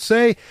 they couldn't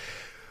say.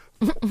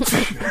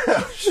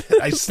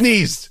 I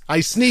sneezed.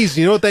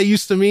 You know what that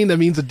used to mean? That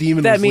means a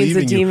demon was leaving you. That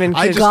means a demon.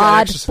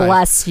 God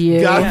bless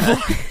you.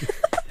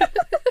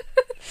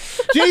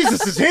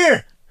 Jesus is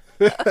here.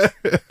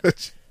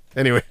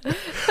 Anyway.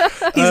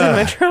 He's in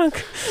my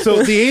trunk.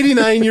 So the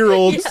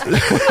 89-year-old...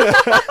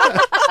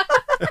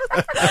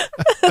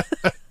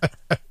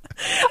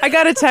 I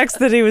got a text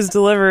that he was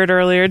delivered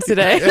earlier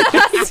today.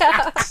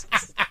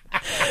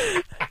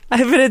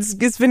 But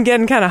it's been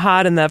getting kind of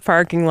hot in that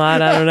parking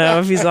lot. I don't know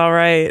if he's all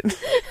right.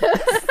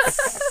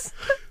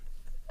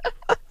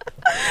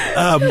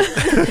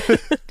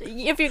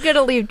 If you're going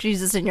to leave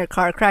Jesus in your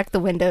car, crack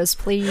the windows,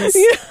 please.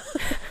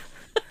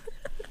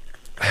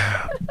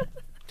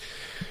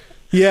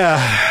 Yeah.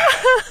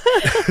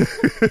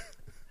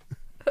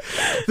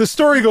 The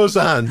story goes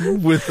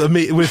on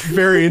with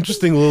very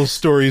interesting little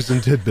stories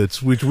and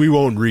tidbits, which we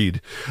won't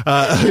read,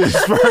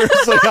 as far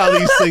as like how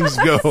these things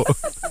go.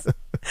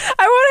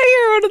 I want to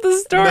hear one of the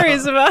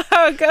stories about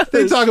how it goes.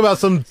 They talk about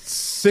some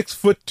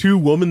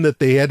 6'2" woman that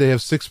they had to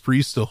have 6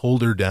 priests to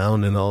hold her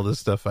down and all this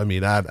stuff. I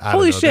mean, I don't know.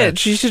 Holy shit,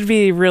 she should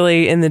be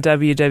really in the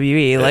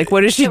WWE. Like,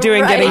 what is she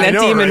doing getting that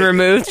demon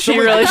removed? She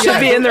really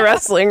should be in the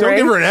wrestling ring. Don't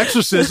give her an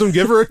exorcism,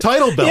 give her a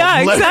title belt. Yeah,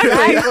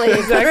 exactly.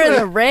 Put her in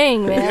the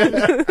ring,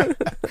 man.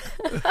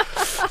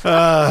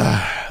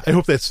 I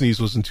hope that sneeze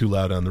wasn't too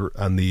loud on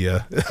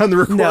the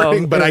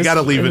recording, but I got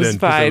to leave it in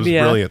because it was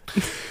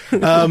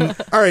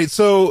brilliant. All right,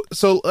 so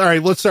all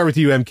right, let's start with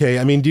you, MK.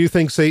 I mean, do you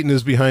think Satan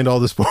is behind all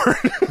this porn?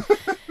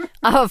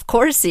 Oh, of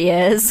course he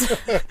is,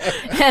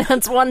 and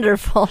it's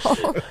wonderful.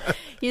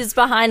 He's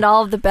behind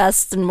all of the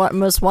best and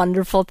most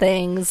wonderful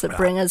things that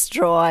bring us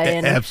joy.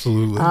 And,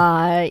 absolutely.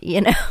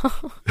 You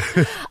know,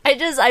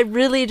 I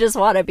really just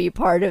want to be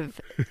part of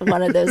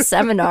one of those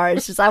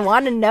seminars. Just I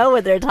want to know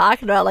what they're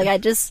talking about.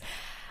 Like,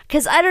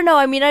 because I don't know.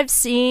 I mean, I've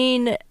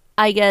seen,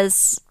 I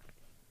guess,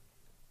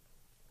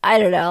 I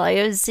don't know. Like,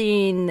 I've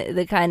seen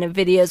the kind of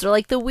videos or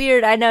like the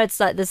weird. I know it's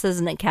not. This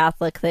isn't a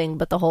Catholic thing,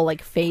 but the whole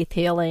like faith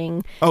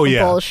healing,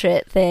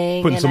 bullshit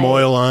thing. Putting some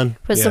oil on.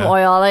 Put some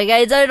oil. Like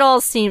it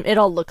all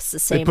looks the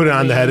same. They put it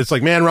on the head. It's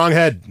like, man, wrong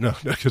head. No,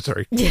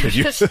 sorry.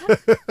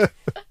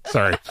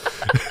 Sorry.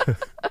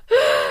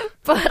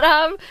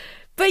 But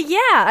yeah,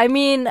 I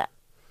mean,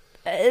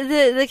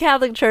 the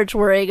Catholic Church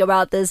worrying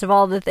about this, of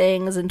all the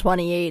things in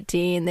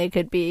 2018 they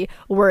could be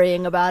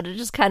worrying about, it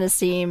just kind of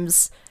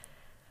seems.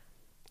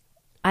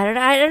 I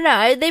don't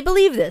know. They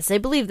believe this.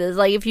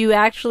 Like, if you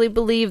actually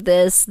believe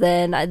this,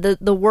 then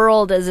the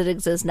world as it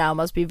exists now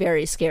must be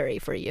very scary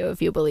for you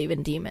if you believe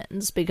in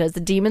demons, because the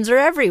demons are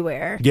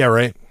everywhere. Yeah,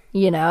 right.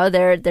 You know,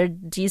 they're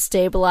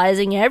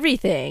destabilizing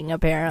everything,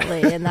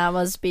 apparently, and that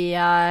must be,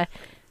 I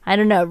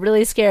don't know,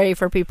 really scary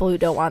for people who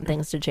don't want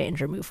things to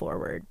change or move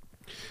forward.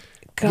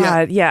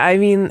 God, yeah. I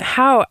mean,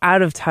 how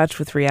out of touch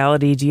with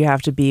reality do you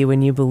have to be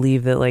when you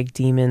believe that, like,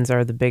 demons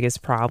are the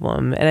biggest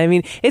problem? And I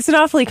mean, it's an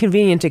awfully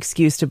convenient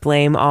excuse to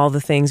blame all the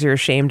things you're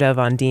ashamed of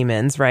on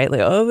demons, right? Like,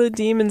 oh, the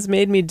demons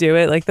made me do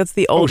it. Like, that's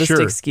the oldest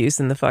excuse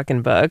in the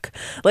fucking book.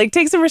 Like,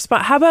 take some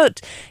how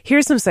about,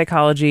 here's some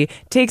psychology.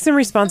 Take some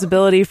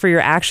responsibility for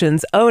your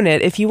actions. Own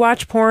it. If you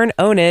watch porn,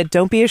 own it.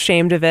 Don't be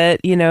ashamed of it.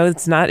 You know,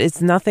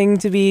 it's nothing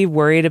to be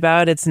worried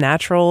about. It's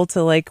natural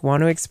to, like,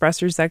 want to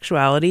express your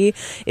sexuality.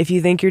 If you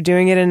think you're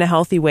doing it in a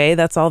healthy way,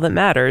 that's all that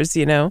matters,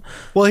 you know?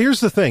 Well, here's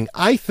the thing.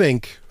 I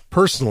think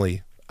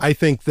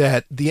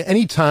that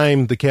any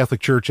time the Catholic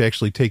Church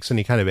actually takes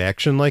any kind of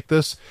action like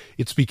this,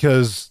 it's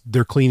because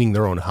they're cleaning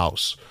their own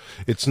house.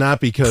 It's not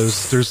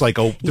because there's like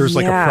a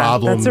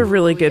problem. That's a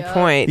really good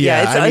point.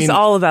 Yeah, it's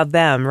all about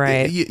them,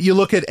 right? You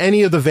look at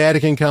any of the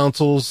Vatican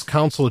councils,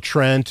 Council of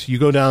Trent, you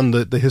go down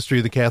the history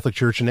of the Catholic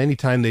Church, and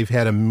anytime they've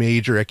had a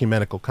major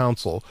ecumenical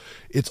council,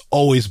 it's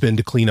always been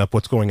to clean up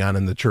what's going on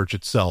in the church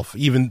itself.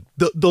 Even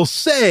they'll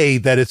say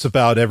that it's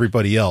about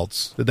everybody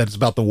else, that it's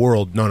about the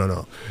world.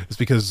 No. It's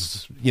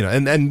because, you know,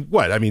 and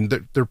what? I mean,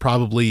 they're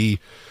probably,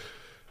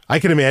 I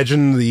can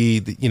imagine the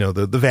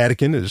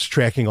Vatican is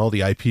tracking all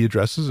the IP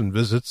addresses and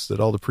visits that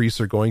all the priests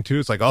are going to.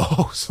 It's like,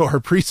 oh, so our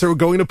priests are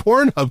going to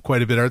Pornhub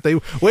quite a bit, aren't they?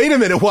 Wait a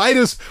minute, why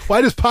does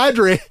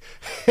Padre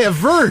have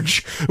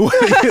Verge?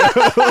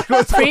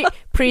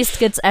 Priest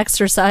gets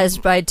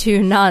exorcised by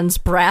two nuns,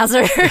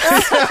 Brazzers.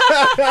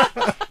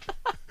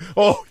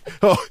 Oh,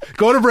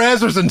 go to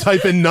Brazzers and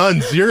type in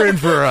nuns. You're in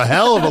for a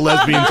hell of a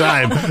lesbian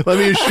time, let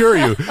me assure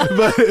you.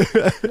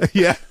 But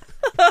yeah.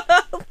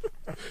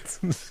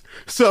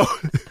 So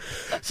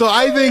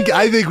I think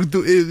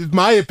in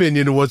my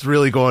opinion of what's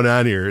really going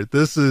on here,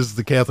 this is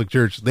the Catholic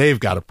Church. They've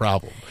got a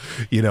problem,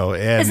 you know.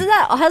 And hasn't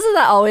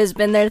that always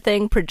been their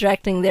thing,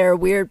 projecting their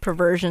weird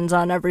perversions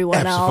on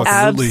everyone else?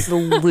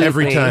 Absolutely.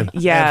 Every time.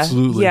 Yeah.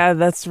 Absolutely. Yeah,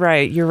 that's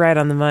right. You're right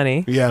on the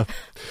money. Yeah.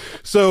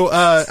 So,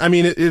 I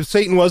mean, if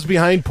Satan was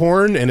behind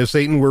porn and if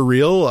Satan were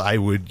real, I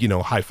would,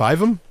 high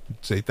five him.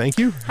 Say thank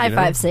you. High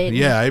five, Satan.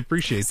 Yeah, I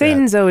appreciate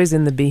Satan's that. always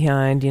in the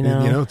behind, you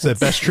know. You know, it's that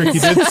best trick he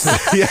did.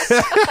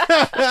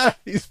 Yeah.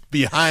 He's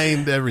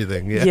behind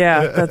everything.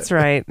 Yeah, that's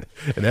right.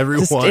 And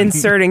everyone. Just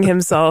inserting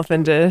himself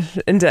into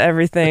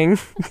everything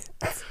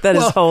that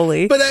is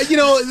holy. But,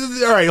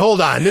 all right,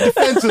 hold on. In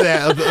defense of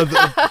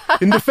that,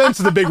 in defense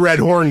of the big red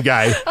horn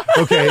guy,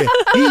 okay,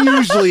 he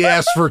usually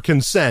asks for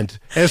consent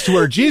as to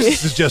where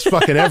Jesus is just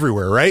fucking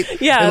everywhere, right?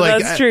 Yeah,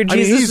 that's true.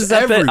 Jesus is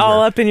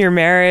all up in your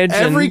marriage.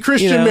 Every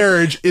Christian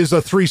marriage is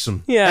a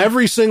threesome. Yeah.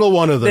 Every single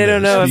one of them. They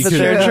don't know if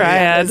they're a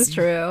triad. That's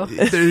true.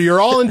 You're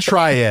all in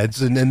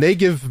triads, and they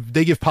give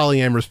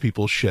polyamorous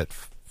people shit.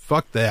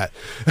 Fuck that.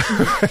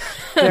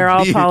 They're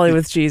all poly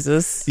with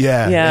Jesus.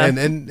 Yeah.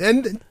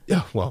 And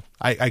well,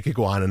 I could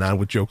go on and on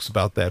with jokes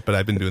about that, but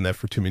I've been doing that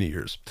for too many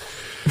years.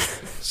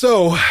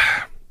 So,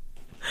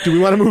 do we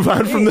want to move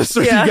on from this,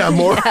 or you got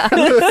more?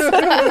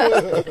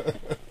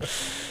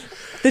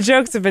 The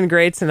jokes have been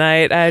great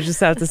tonight. I just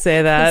have to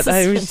say that.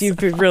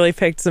 You've really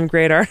picked some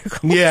great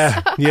articles.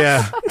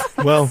 Yeah.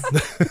 Well,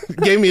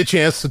 gave me a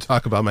chance to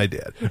talk about my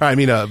dad. I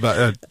mean,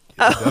 about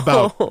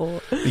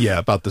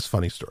this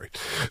funny story.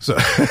 So,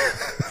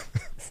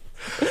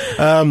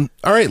 all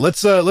right,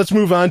 let's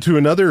move on to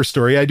another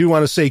story. I do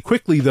want to say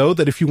quickly, though,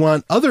 that if you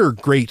want other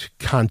great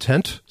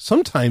content,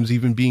 sometimes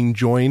even being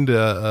joined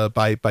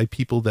by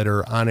people that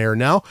are on air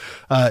now,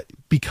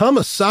 become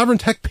a Sovereign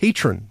Tech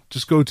patron.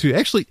 Just go to,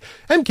 actually,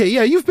 MK,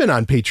 yeah, you've been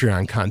on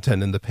Patreon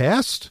content in the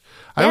past.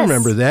 I Yes.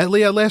 remember that,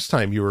 Leah, last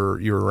time you were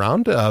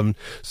around.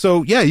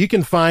 So yeah, you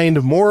can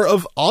find more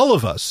of all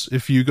of us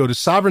if you go to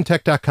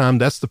sovereigntech.com.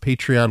 That's the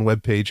Patreon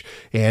webpage,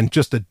 and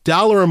just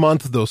 $1 a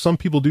month, though some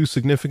people do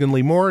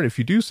significantly more. And if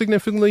you do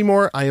significantly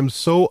more, I am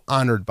so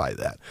honored by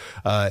that.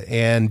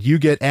 And you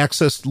get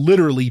access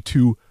literally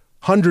to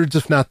hundreds,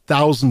 if not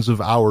thousands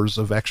of hours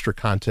of extra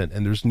content,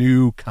 and there's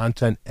new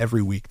content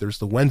every week. There's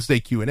the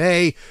Wednesday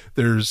Q&A,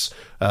 there's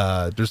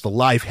the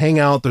live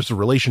hangout, there's a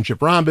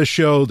Relationship Rhombus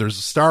show, there's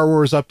a Star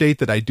Wars update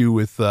that I do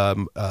with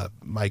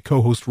my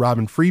co-host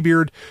Robin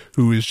Freebeard,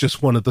 who is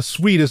just one of the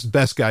sweetest,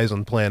 best guys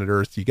on planet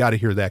Earth. You got to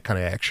hear that kind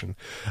of action.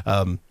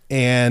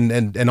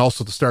 And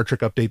also the Star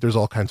Trek update. There's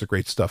all kinds of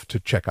great stuff to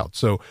check out.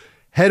 So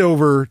head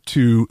over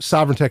to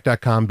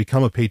sovereigntech.com,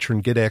 become a patron,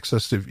 get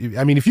access to,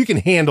 I mean, if you can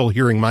handle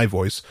hearing my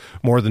voice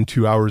more than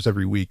 2 hours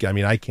every week, I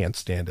mean, I can't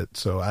stand it.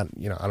 So I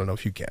don't know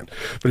if you can,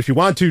 but if you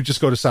want to, just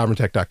go to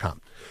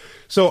sovereigntech.com.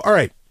 So, all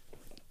right,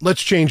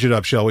 let's change it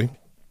up, shall we?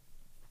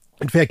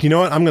 In fact, you know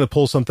what? I'm going to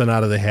pull something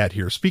out of the hat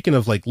here. Speaking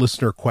of like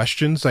listener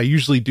questions, I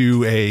usually do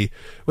well,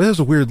 that was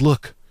a weird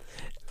look.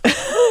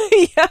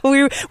 Yeah,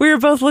 we were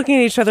both looking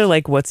at each other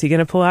like, what's he going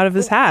to pull out of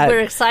his hat? We're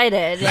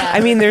excited. Yeah. I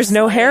mean, there's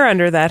no hair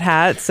under that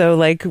hat, so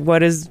like,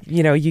 what is,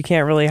 you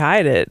can't really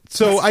hide it.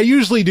 So I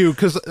usually do,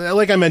 because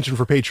like I mentioned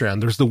for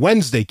Patreon, there's the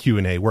Wednesday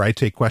Q&A where I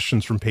take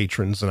questions from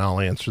patrons and I'll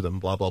answer them,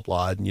 blah, blah,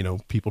 blah.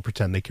 And, people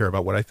pretend they care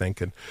about what I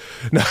think. And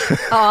no,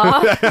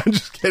 I'm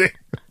just kidding.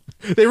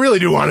 They really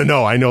do want to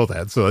know. I know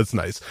that. So it's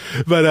nice.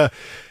 But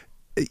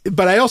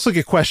I also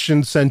get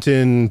questions sent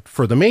in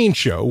for the main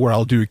show where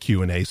I'll do a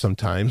Q&A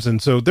sometimes.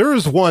 And so there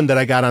is one that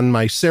I got on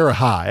my Sarah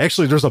Ha.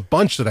 Actually, there's a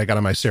bunch that I got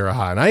on my Sarah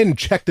Ha, and I hadn't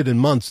checked it in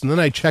months. And then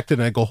I checked it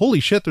and I go, holy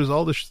shit, there's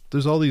all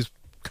these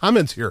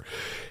comments here.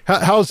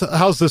 How's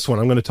this one?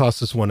 I'm going to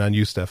toss this one on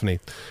you, Stephanie.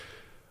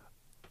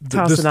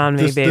 Toss it on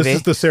me, baby. This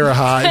is the Sarah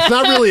Ha. It's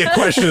not really a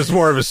question. It's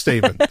more of a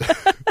statement.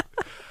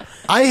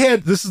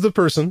 This is the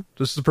person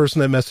that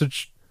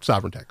messaged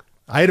Sovereign Tech.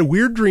 I had a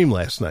weird dream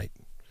last night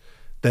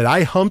that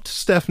I humped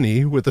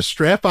Stephanie with a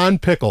strap-on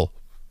pickle.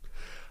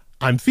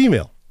 I'm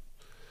female.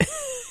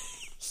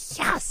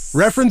 Yes.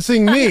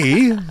 Referencing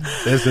me,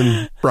 as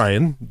in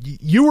Brian,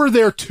 you were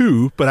there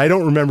too, but I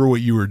don't remember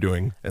what you were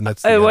doing. And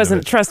that's it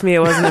wasn't, trust me, it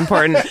wasn't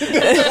important.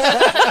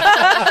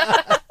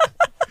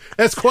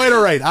 That's quite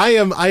all right.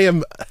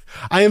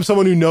 I am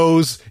someone who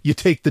knows you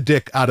take the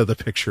dick out of the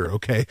picture,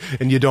 okay?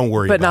 And you don't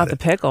worry about it. But not the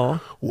pickle.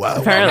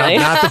 Well, apparently.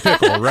 Not the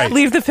pickle, right.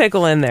 Leave the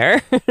pickle in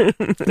there.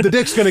 The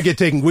dick's going to get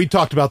taken. We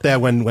talked about that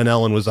when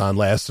Ellen was on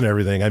last and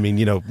everything. I mean,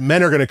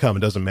 men are going to come.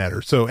 It doesn't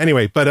matter. So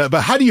anyway, but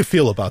how do you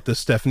feel about this,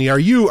 Stephanie? Are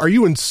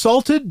you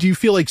insulted? Do you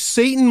feel like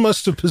Satan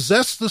must have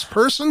possessed this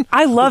person?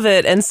 I love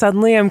it, and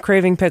suddenly I'm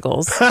craving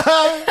pickles.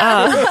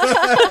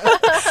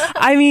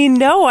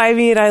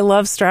 I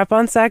love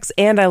strap-on sex,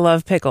 and I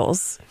love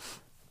pickles.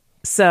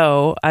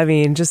 So,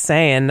 just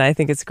saying, I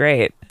think it's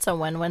great. It's a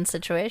win-win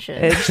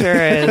situation. It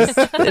sure is.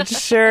 It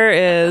sure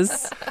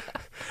is.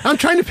 I'm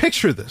trying to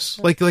picture this,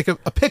 like a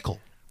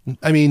pickle.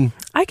 I mean,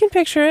 I can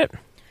picture it.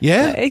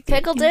 Yeah?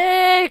 Pickle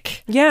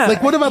dick. Yeah.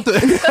 Like, what about the...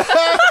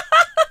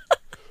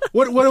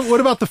 what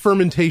about the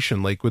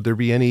fermentation? Like, would there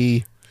be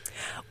any...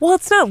 Well,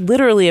 it's not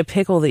literally a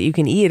pickle that you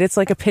can eat. It's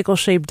like a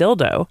pickle-shaped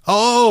dildo.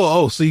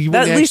 Oh, so you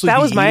wouldn't at least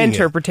that was my eating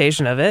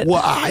interpretation of it.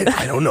 Well, I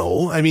don't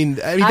know. I mean,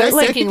 that was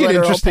could thinking get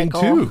literal interesting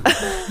pickle. too.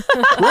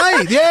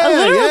 Right? Yeah, A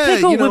literal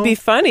pickle you know. would be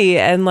funny,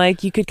 and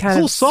like you could It's kind a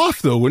little of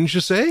soft, though, wouldn't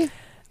you say?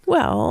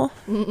 Well,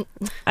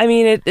 I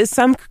mean, it is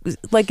some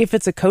like if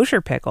it's a kosher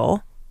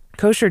pickle,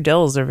 kosher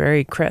dills are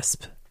very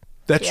crisp.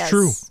 That's Yes.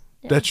 true.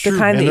 Yeah. That's The true.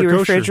 kind And that you they're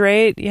kosher.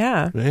 refrigerate,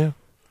 yeah. Yeah.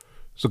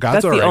 So God's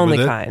That's all the right only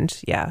with it.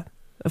 kind, yeah.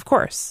 Of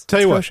course. Tell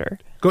you It's what. kosher.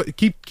 Go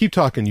keep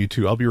talking, you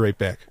two. I'll be right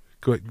back.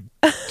 Go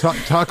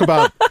talk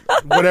about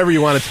whatever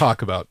you want to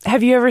talk about.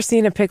 Have you ever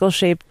seen a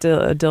pickle-shaped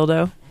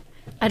dildo?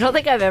 I don't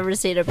think I've ever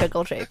seen a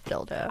pickle-shaped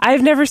dildo.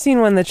 I've never seen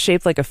one that's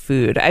shaped like a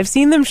food. I've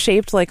seen them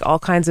shaped like all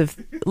kinds of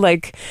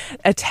like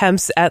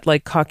attempts at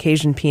like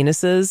Caucasian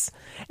penises,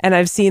 and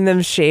I've seen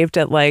them shaped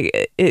at like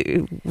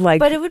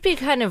But it would be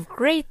kind of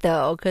great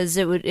though, because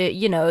it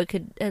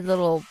could have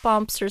little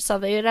bumps or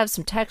something. It'd have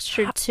some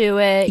texture to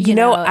it.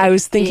 I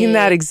was it'd thinking be-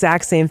 that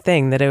exact same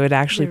thing, that it would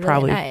actually Really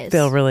probably nice.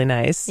 feel really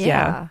nice.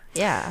 Yeah.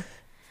 Yeah.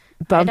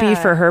 Bumpy I'd,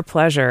 for her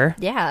pleasure.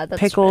 Yeah. That's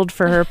Pickled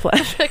for her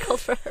pleasure.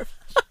 Pickled for her.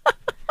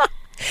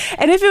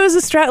 And if it was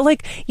a strap,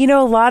 like, a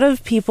lot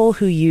of people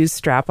who use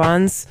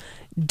strap-ons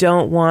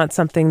don't want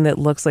something that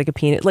looks like a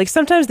penis. Like,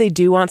 sometimes they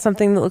do want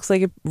something that looks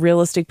like a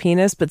realistic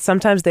penis, but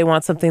sometimes they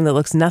want something that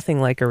looks nothing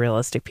like a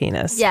realistic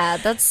penis. Yeah,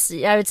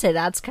 I would say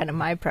that's kind of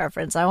my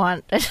preference. I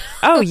want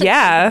Oh,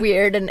 yeah.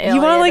 weird and alien.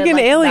 You want, like, and,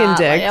 an alien not,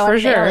 dick, like, I want for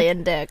an sure.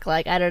 alien dick.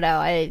 Like, I don't know.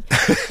 I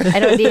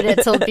don't need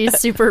it to be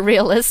super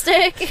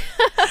realistic.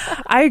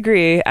 I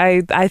agree.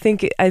 I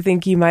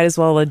think you might as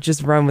well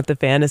just run with the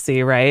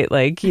fantasy, right?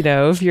 Like,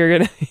 if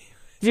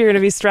you're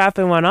gonna be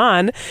strapping one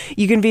on,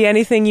 you can be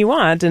anything you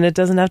want, and it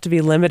doesn't have to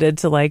be limited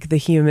to like the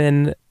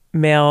human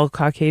male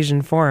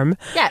Caucasian form.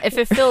 Yeah, if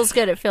it feels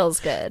good, it feels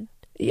good.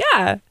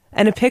 Yeah.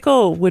 And a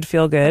pickle would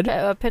feel good.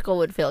 A pickle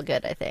would feel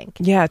good, I think.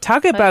 Yeah,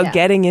 talk about yeah.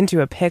 getting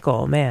into a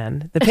pickle,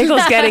 man. The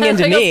pickle's getting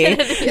into me.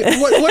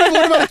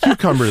 What about a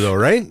cucumber, though,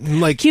 right?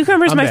 Like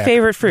Cucumber's I'm my back.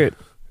 favorite fruit.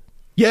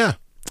 Yeah.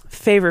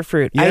 Favorite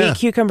fruit. I Yeah. eat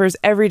cucumbers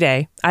every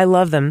day. I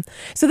love them.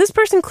 So this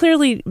person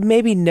clearly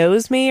maybe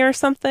knows me or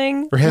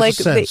something. Or has like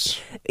a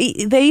sense.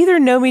 They either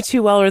know me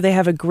too well or they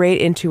have a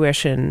great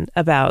intuition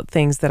about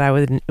things that I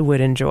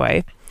would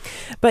enjoy.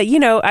 But, you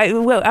know,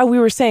 we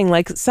were saying,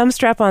 like, some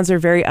strap-ons are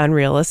very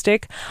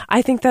unrealistic.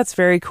 I think that's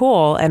very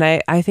cool. And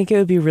I think it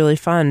would be really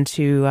fun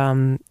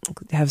to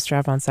have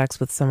strap-on sex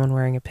with someone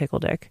wearing a pickle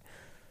dick.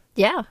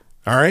 Yeah.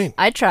 All right.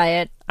 I'd try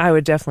it. I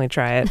would definitely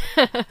try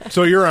it.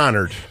 So you're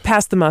honored.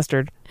 Pass the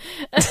mustard.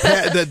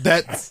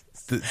 That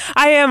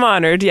I am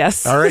honored,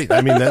 yes. all right.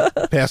 I mean,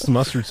 that pass the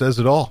mustard says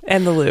it all.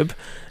 And the lube.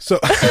 So,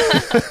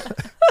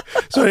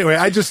 so anyway,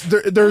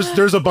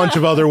 there's a bunch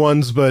of other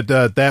ones, but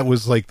that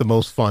was like the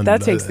most fun.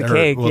 That takes the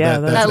cake. Yeah,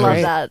 that's I love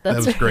great. that. That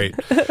was great.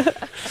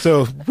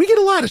 So we get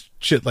a lot of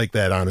shit like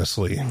that,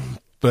 honestly.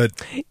 But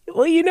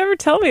Well, you never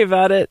tell me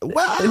about it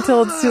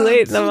until it's too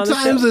late. And I'm on the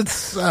sometimes show.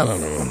 it's, I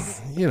don't know,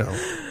 you know,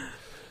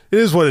 it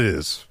is what it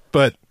is.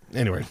 But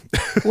anyway,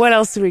 What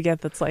else do we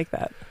get that's like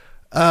that?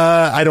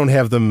 I don't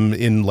have them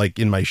in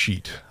my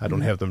sheet. I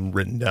don't have them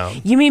written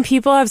down. You mean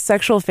people have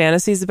sexual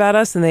fantasies about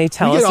us and they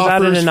tell We us get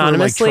about it offers for,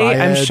 anonymously? like,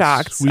 I'm triads.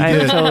 shocked. We I'm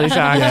get- totally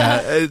shocked.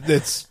 Yeah,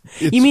 it's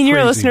You mean your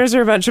crazy. listeners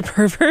are a bunch of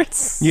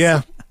perverts?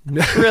 Yeah.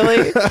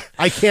 Really?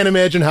 I can't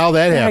imagine how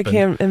that I happened.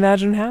 can't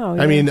imagine how.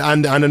 I mean,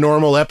 on a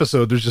normal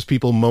episode, there's just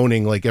people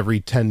moaning like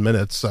every 10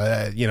 minutes.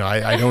 I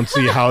don't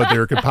see how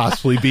there could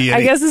possibly be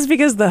any. I guess it's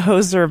because the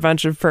hosts are a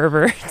bunch of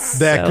perverts.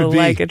 that so could be.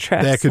 like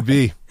attracts That could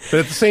be.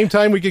 But at the same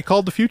time, we get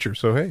called the future.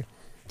 So, hey.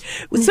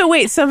 So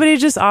wait, somebody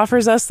just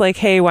offers us like,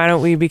 hey, why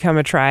don't we become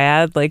a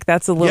triad? Like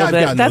that's a little Yeah, I've bit.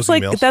 gotten That's those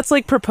like emails. that's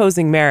like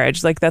proposing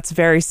marriage. Like that's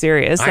very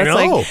serious. I That's know.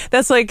 like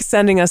that's like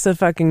sending us a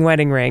fucking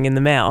wedding ring in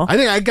the mail. I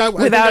think I got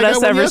Without I got us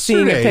one ever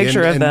seeing a yesterday,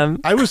 picture of them.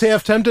 I was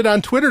half tempted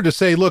on Twitter to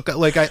say, look,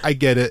 like I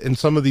get it, and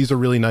some of these are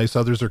really nice,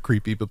 others are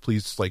creepy, but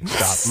please, like,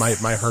 stop.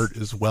 My heart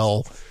is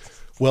well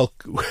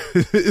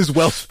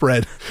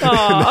spread. You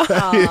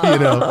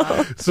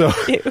know. So,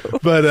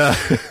 but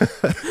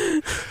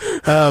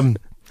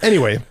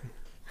anyway,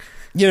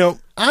 you know,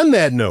 on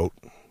that note,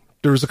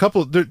 there's a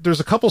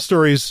couple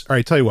stories. All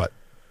right, tell you what,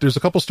 there's a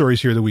couple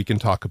stories here that we can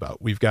talk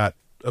about. We've got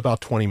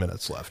about 20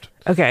 minutes left.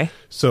 Okay.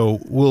 So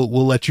we'll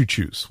let you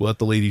choose. We'll let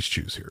the ladies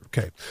choose here.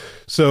 Okay.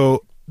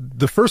 So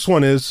the first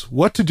one is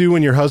what to do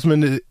when your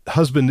husband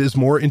is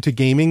more into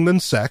gaming than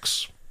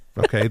sex.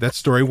 Okay, that's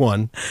story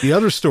one. The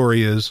other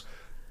story is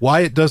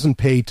why it doesn't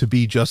pay to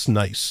be just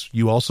nice.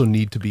 You also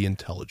need to be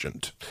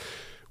intelligent.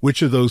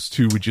 Which of those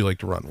two would you like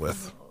to run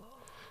with?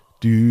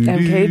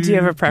 MK, do you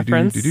have a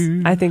preference?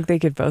 I think they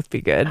could both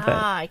be good, but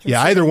I can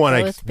Yeah, see either them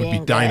one both would be being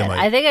good. dynamite.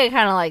 I think I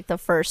kind of like the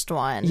first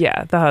one.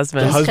 yeah, the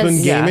husband. The husband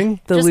Yeah, gaming?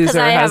 the Just because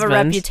loser I have husband. a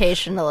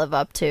reputation to live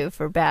up to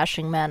for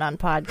bashing men on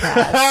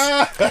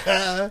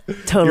podcasts.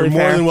 Totally You're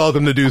more fair. than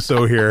welcome to do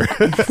so here.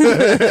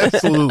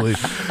 Absolutely.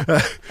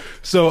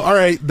 So, all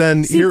right,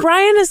 then. See,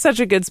 Brian is such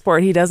a good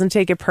sport. He doesn't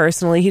take it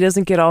personally. He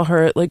doesn't get all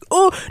hurt. Like,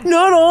 oh,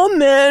 not all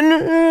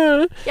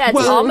men. Yeah,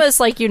 it's almost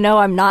like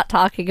I'm not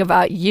talking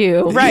about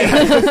you. Right.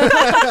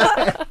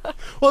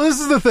 Well, this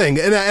is the thing,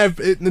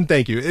 and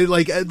thank you.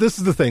 This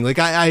is the thing. Like,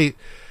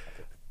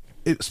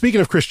 speaking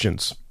of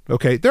Christians,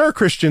 okay, there are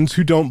Christians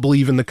who don't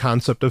believe in the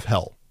concept of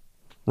hell,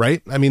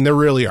 right? I mean, there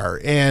really are,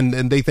 and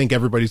they think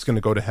everybody's going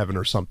to go to heaven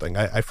or something.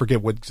 I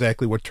forget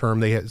exactly what term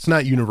they have. It's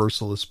not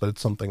universalist, but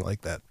it's something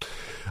like that.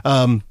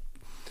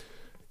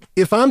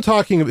 If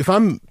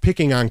I'm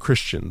picking on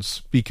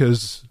Christians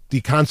because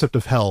the concept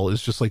of hell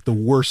is just like the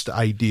worst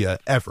idea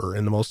ever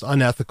and the most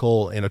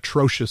unethical and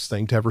atrocious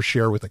thing to ever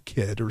share with a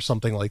kid or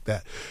something like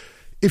that.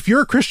 If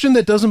you're a Christian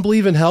that doesn't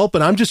believe in hell,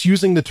 but I'm just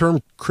using the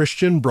term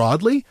Christian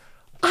broadly,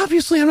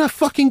 obviously I'm not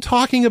fucking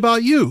talking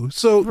about you.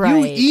 So Right.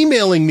 you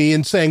emailing me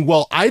and saying,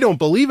 well, I don't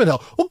believe in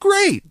hell. Well,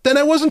 great. Then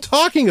I wasn't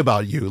talking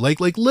about you.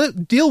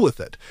 Deal with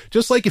it.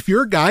 Just like if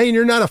you're a guy and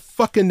you're not a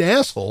fucking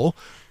asshole,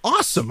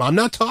 awesome. I'm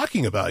not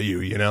talking about you,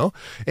 you know?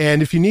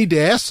 And if you need to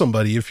ask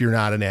somebody if you're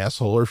not an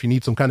asshole or if you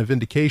need some kind of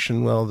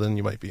vindication, well, then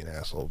you might be an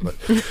asshole. But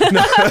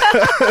no.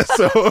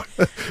 So,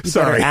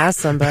 sorry. Better ask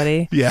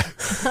somebody. Yeah.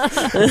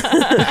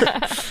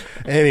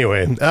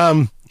 Anyway,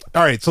 all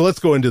right. So let's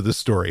go into this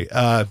story.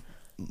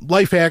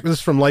 Lifehack. This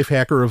is from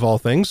Lifehacker of all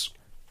things.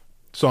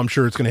 So I'm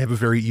sure it's going to have a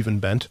very even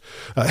bent.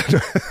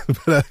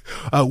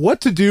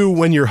 What to do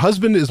when your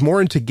husband is more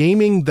into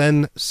gaming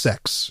than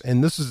sex?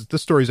 And this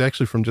story is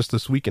actually from just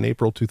this week in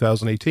April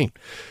 2018.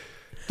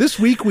 This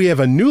week we have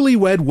a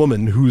newlywed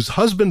woman whose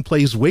husband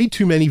plays way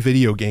too many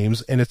video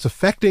games and it's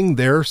affecting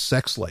their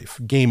sex life.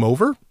 Game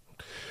over?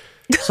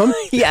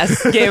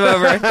 Yes, game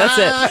over. That's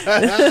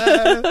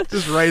it.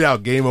 Just write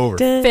out game over.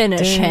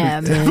 Finish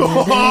him.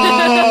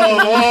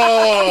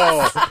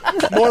 Oh,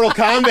 Mortal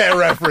Kombat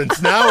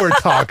reference. Now we're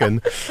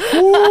talking.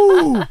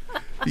 Woo.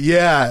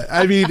 Yeah,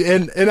 I mean,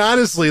 and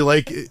honestly,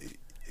 like,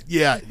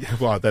 Yeah.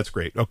 Well, that's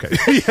great. Okay.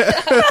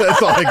 Yeah,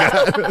 that's all I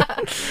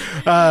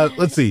got.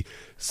 Let's see.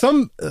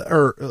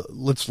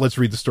 Let's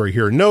read the story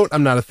here. Note,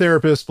 I'm not a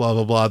therapist, blah,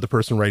 blah, blah. The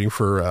person writing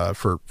for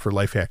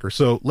Lifehacker.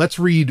 So let's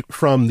read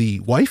from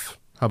the wife.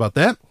 How about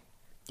that?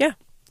 Yeah.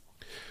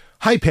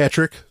 Hi,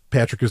 Patrick.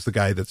 Patrick is the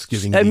guy that's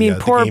giving the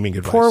gaming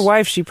advice. Poor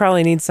wife. She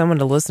probably needs someone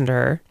to listen to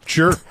her.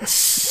 Sure.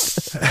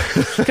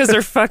 Because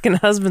her fucking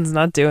husband's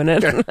not doing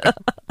it.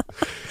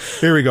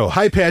 Here we go.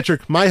 Hi,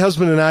 Patrick. My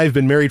husband and I have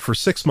been married for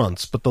 6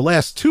 months, but the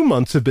last 2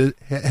 months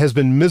has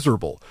been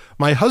miserable.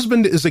 My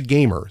husband is a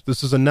gamer.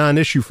 This is a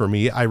non-issue for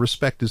me. I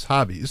respect his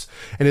hobbies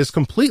and has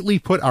completely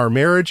put our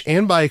marriage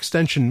and by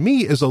extension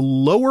me as a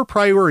lower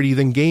priority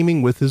than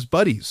gaming with his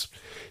buddies.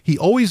 He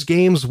always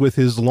games with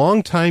his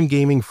longtime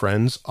gaming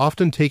friends,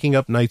 often taking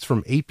up nights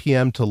from 8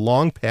 p.m. to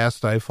long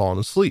past I've fallen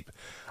asleep.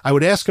 I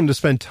would ask him to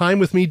spend time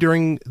with me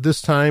during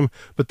this time,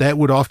 but that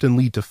would often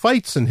lead to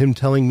fights and him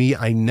telling me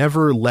I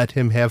never let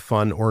him have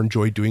fun or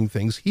enjoy doing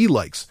things he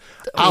likes.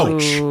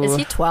 Ouch. Is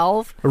he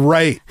 12?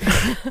 Right.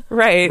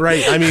 Right.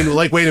 Right. I mean,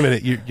 like, wait a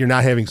minute. You're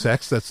not having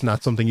sex? That's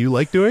not something you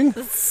like doing?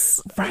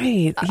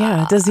 Right.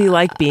 Yeah. Does he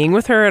like being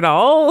with her at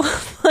all?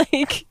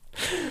 Like...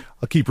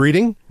 I'll keep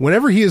reading.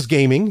 Whenever he is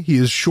gaming, he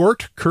is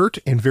short, curt,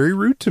 and very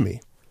rude to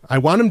me. I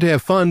want him to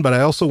have fun, but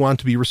I also want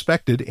to be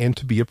respected and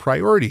to be a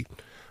priority.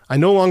 I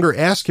no longer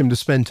ask him to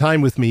spend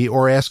time with me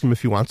or ask him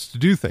if he wants to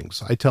do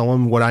things. I tell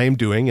him what I am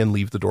doing and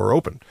leave the door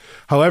open.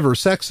 However,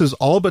 sex has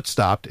all but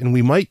stopped, and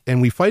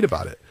we fight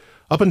about it.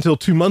 Up until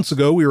 2 months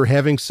ago, we were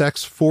having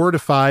sex 4 to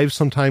 5,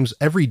 sometimes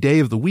every day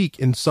of the week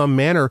in some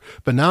manner,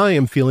 but now I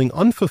am feeling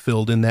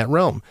unfulfilled in that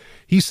realm.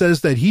 He says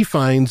that he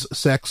finds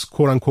sex,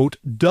 quote unquote,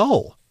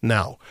 dull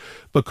now,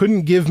 but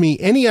couldn't give me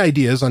any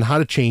ideas on how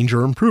to change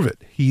or improve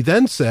it. He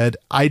then said,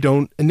 I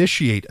don't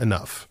initiate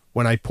enough.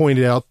 When I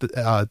pointed out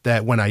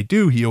that when I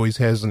do, he always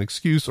has an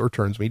excuse or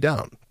turns me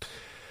down.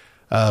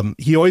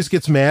 He always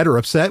gets mad or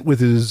upset with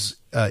his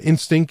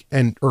instinct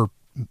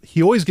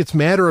he always gets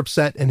mad or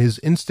upset, and his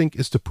instinct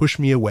is to push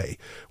me away.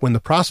 When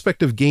the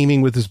prospect of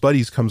gaming with his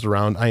buddies comes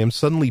around, I am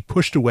suddenly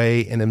pushed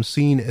away and am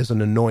seen as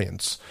an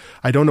annoyance.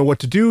 I don't know what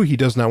to do. He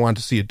does not want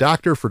to see a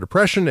doctor for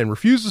depression and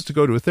refuses to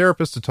go to a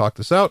therapist to talk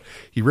this out.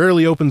 He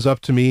rarely opens up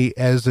to me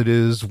as it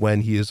is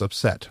when he is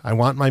upset. I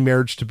want my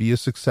marriage to be a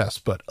success,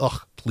 but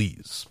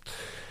please.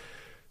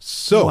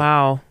 So,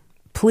 wow.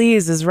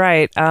 Please is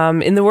right.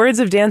 In the words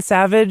of Dan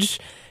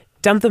Savage,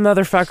 dump the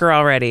motherfucker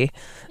already.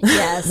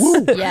 Yes.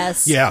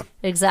 Yes. Yeah.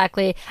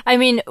 Exactly. I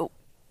mean,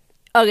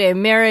 okay,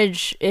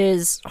 marriage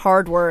is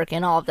hard work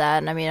and all of that.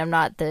 And I mean, I'm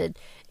not the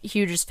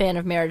hugest fan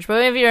of marriage,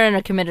 but if you're in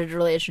a committed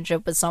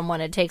relationship with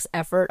someone, it takes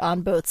effort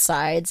on both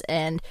sides.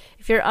 And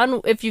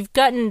if you've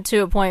gotten to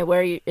a point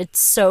where it's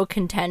so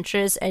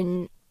contentious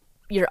and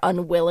you're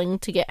unwilling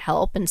to get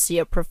help and see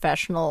a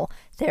professional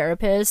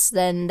therapist,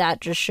 then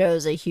that just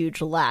shows a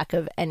huge lack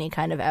of any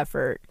kind of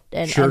effort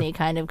and any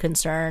kind of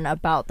concern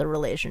about the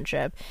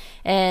relationship.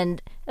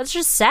 And that's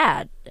just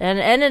sad.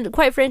 And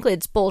quite frankly,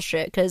 it's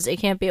bullshit, because it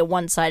can't be a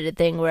one-sided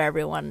thing where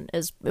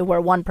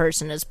where one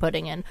person is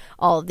putting in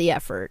all of the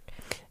effort.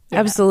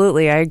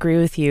 Absolutely. I agree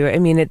with you. I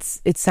mean, it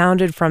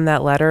sounded from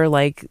that letter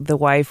like the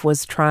wife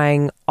was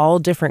trying all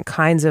different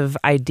kinds of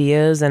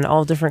ideas and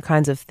all different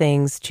kinds of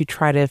things to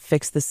try to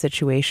fix the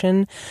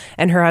situation.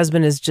 And her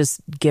husband is just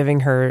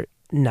giving her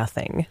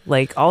nothing.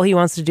 Like, all he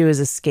wants to do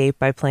is escape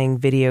by playing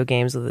video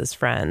games with his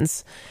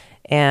friends.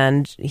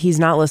 And he's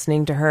not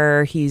listening to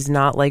her. He's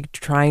not like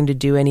trying to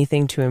do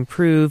anything to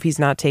improve. He's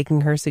not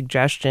taking her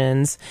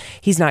suggestions.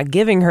 He's not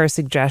giving her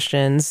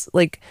suggestions.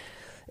 Like,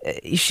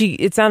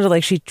 it sounded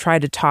like she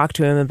tried to talk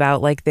to him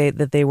about like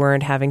that they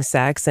weren't having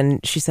sex,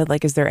 and she said,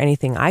 like, is there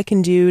anything I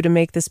can do to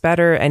make this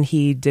better? And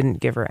he didn't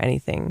give her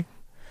anything.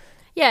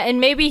 Yeah, and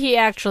maybe he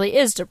actually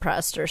is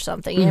depressed or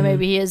something. Mm-hmm. Yeah,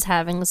 maybe he is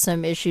having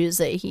some issues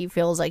that he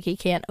feels like he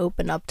can't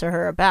open up to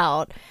her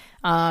about.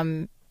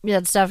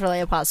 That's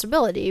definitely a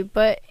possibility,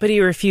 but he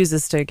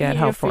refuses to get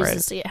help for it. He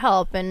refuses to get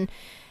help, and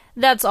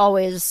that's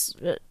always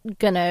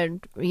gonna,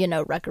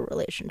 wreck a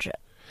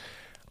relationship.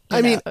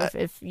 I mean,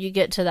 if you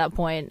get to that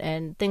point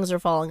and things are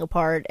falling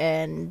apart,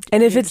 and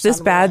if it's this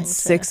bad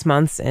 6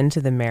 months into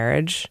the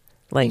marriage,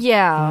 like,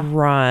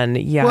 run,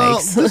 yikes. Well,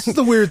 this is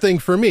the weird thing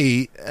for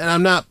me,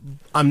 and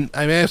I'm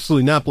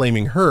absolutely not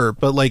blaming her,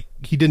 but like,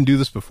 he didn't do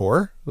this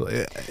before.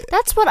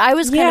 That's what I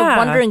was kind of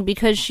wondering,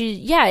 because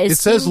it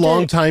says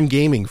longtime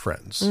gaming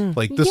friends.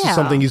 Like, this is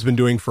something he's been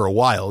doing for a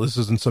while. This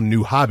isn't some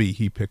new hobby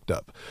he picked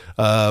up.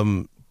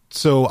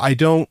 So I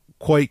don't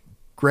quite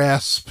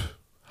grasp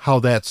how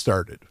that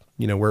started.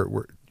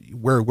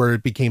 Where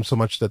it became so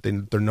much that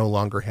they're no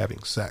longer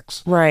having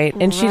sex. Right.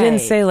 And she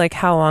didn't say like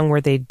how long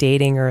were they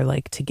dating or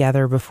like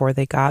together before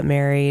they got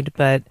married,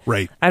 but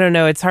I don't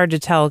know, it's hard to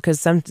tell, because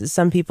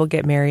some people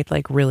get married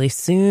like really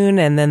soon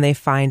and then they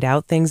find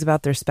out things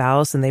about their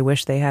spouse and they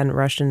wish they hadn't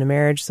rushed into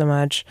marriage so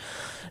much.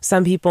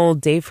 some people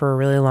date for a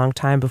really long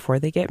time before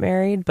they get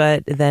married,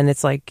 but then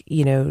it's like,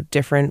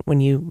 different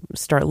when you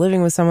start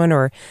living with someone,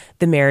 or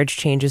the marriage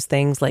changes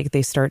things, like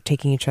they start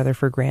taking each other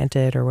for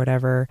granted or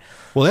whatever.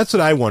 Well, that's what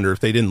I wonder, if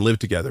they didn't live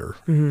together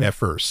at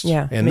first.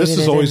 Yeah, and this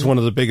is always one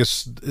of the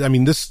biggest. I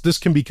mean, this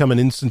can become an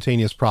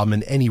instantaneous problem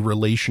in any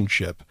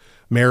relationship,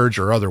 marriage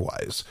or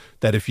otherwise,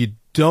 that if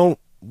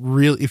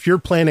you're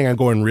planning on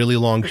going really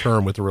long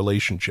term with a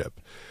relationship,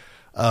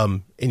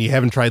 and you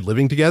haven't tried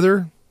living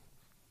together,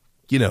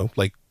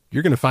 like,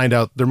 you're going to find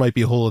out there might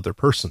be a whole other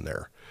person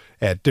there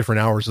at different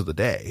hours of the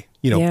day,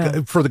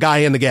 for the guy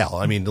and the gal.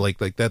 I mean, like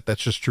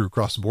that's just true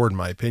across the board, in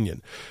my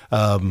opinion.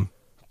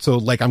 So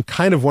like, I'm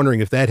kind of wondering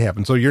if that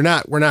happens. So we're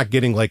not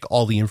getting like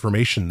all the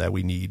information that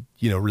we need,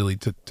 really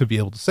to be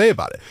able to say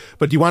about it.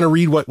 But do you want to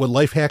read what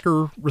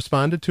Lifehacker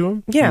responded to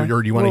him? Yeah.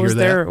 Or do you want to hear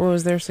that? What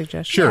was their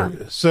suggestion? Sure.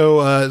 Yeah.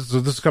 So this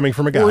is coming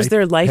from a guy. What was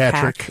their life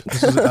Patrick.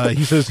 hack?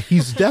 He says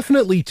he's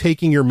definitely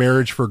taking your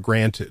marriage for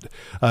granted.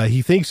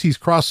 He thinks he's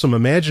crossed some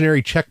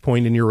imaginary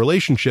checkpoint in your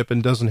relationship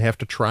and doesn't have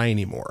to try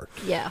anymore.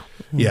 Yeah.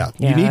 Yeah.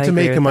 Yeah, You need I to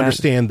make agree him with that.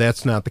 understand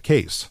that's not the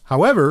case.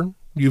 However,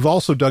 you've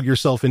also dug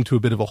yourself into a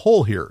bit of a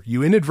hole here.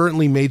 You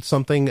inadvertently made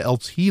something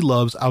else he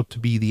loves out to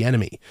be the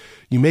enemy.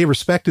 You may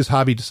respect his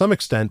hobby to some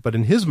extent, but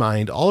in his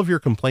mind, all of your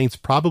complaints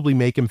probably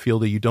make him feel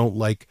that you don't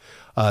like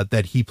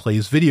that he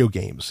plays video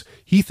games.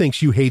 He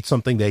thinks you hate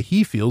something that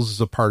he feels is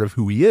a part of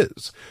who he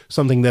is,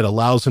 something that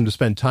allows him to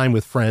spend time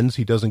with friends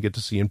he doesn't get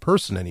to see in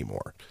person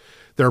anymore.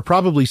 There are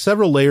probably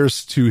several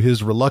layers to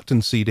his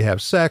reluctancy to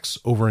have sex,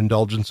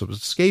 overindulgence of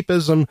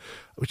escapism,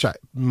 which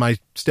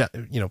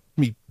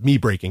me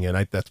breaking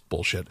in, that's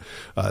bullshit.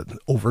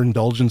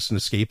 Overindulgence and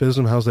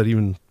escapism, how's that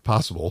even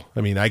possible? I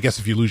mean, I guess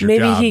if you lose your Maybe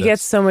job. he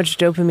gets so much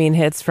dopamine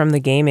hits from the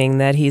gaming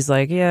that he's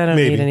like, I don't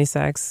need any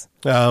sex.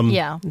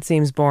 Yeah. It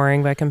seems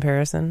boring by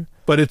comparison.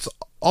 But it's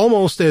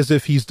almost as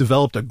if he's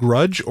developed a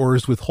grudge or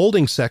is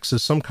withholding sex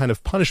as some kind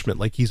of punishment,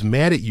 like he's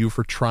mad at you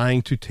for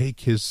trying to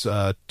take his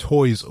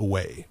toys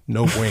away.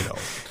 No bueno.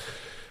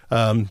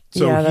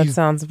 Yeah, that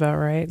sounds about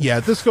right. Yeah,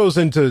 this goes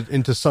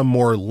into some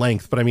more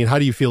length, but I mean, how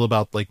do you feel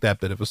about like that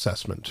bit of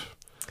assessment?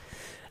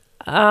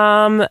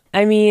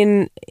 I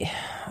mean,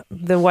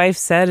 the wife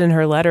said in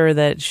her letter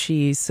that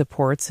she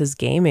supports his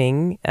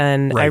gaming,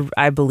 and Right.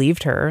 I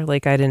believed her.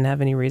 Like, I didn't have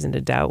any reason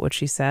to doubt what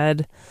she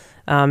said.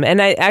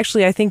 And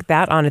I think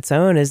that on its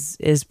own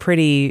is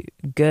pretty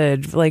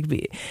good. Like,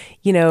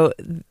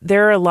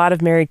 there are a lot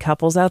of married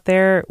couples out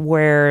there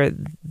where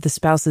the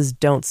spouses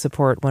don't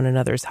support one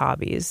another's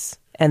hobbies,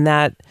 and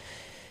that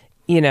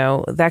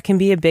can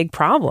be a big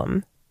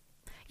problem.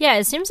 Yeah,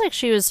 it seems like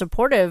she was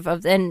supportive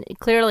of, and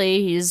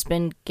clearly he's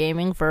been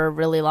gaming for a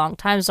really long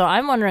time. So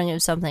I'm wondering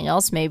if something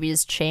else maybe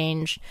has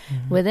changed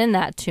within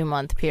that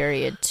 2-month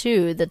period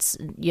too. That's,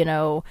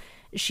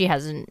 she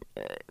hasn't,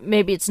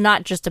 maybe it's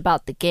not just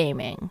about the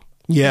gaming.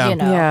 Yeah.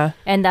 Yeah.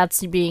 And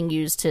that's being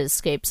used to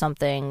escape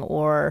something,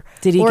 or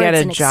Did he or get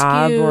it's a an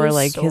job, or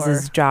excuse, like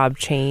his job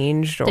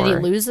changed? Or did he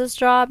lose his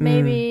job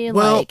maybe?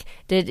 Well-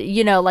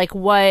 Like,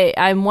 what,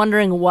 I'm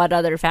wondering what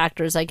other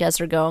factors, I guess,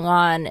 are going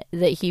on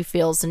that he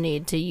feels the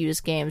need to use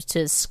games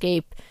to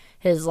escape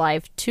his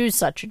life to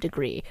such a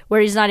degree where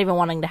he's not even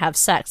wanting to have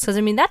sex. Because,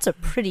 I mean, that's a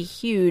pretty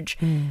huge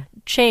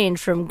change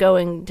from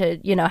going to,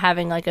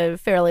 having like a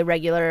fairly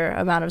regular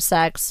amount of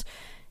sex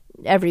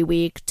every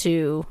week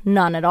to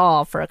none at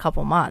all for a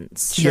couple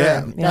months. Sure.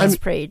 Yeah. That's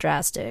pretty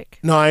drastic.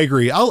 No, I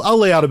agree. I'll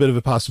lay out a bit of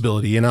a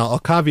possibility, and I'll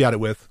caveat it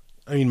with,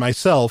 I mean,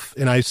 myself,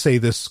 and I say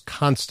this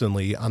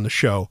constantly on the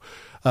show,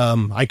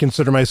 I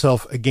consider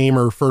myself a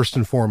gamer first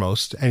and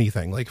foremost.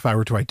 Anything, like if I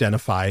were to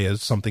identify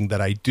as something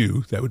that I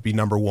do, that would be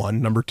number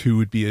one. Number two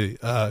would be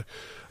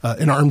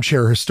an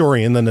armchair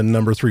historian. Then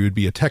number three would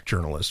be a tech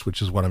journalist,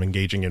 which is what I'm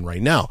engaging in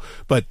right now.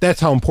 But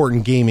that's how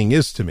important gaming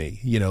is to me.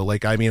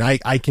 Like, I mean,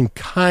 I can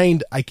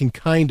kind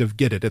of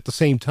get it. At the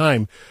same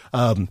time,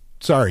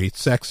 sorry,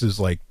 sex is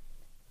like,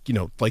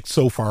 like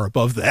so far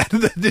above that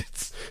that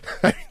it's,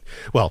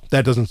 well,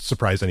 that doesn't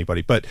surprise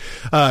anybody. But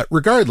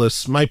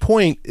regardless, my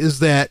point is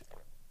that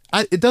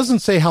it doesn't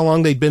say how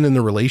long they'd been in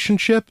the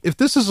relationship. If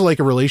this is like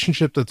a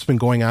relationship that's been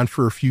going on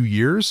for a few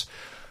years,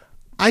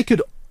 I could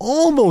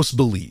almost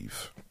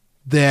believe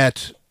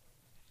that,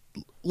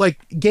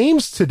 like,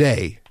 games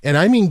today, and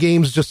I mean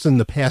games just in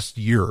the past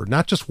year,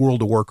 not just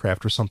World of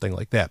Warcraft or something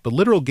like that, but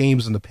literal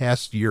games in the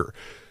past year,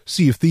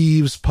 Sea of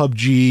Thieves,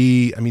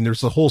 PUBG, I mean,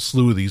 there's a whole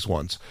slew of these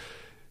ones.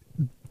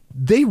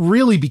 They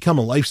really become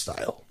a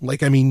lifestyle.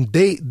 Like, I mean,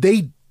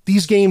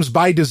 these games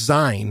by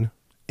design,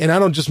 and I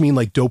don't just mean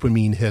like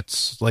dopamine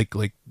hits, like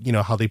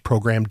how they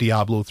programmed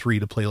Diablo 3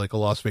 to play like a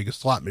Las Vegas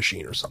slot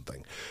machine or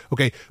something.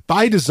 Okay,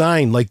 by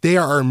design, like they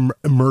are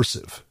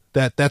immersive.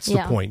 That's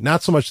the point.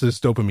 Not so much that it's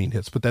dopamine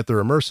hits, but that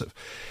they're immersive,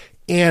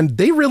 and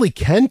they really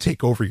can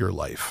take over your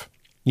life.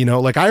 You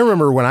know, like I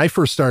remember when I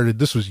first started,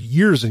 this was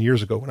years and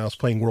years ago when I was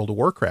playing World of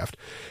Warcraft,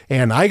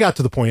 and I got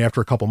to the point after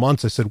a couple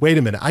months, I said, wait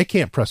a minute, I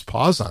can't press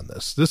pause on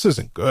this. This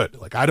isn't good.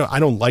 Like I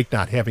don't like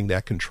not having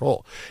that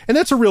control. And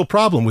that's a real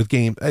problem with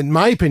game. In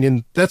my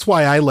opinion, that's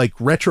why I like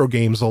retro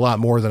games a lot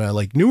more than I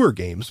like newer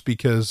games,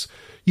 because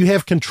you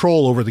have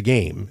control over the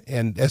game.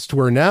 And as to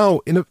where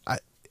now,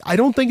 I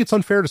don't think it's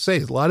unfair to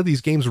say a lot of these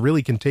games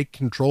really can take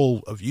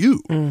control of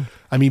you.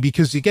 I mean,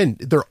 because again,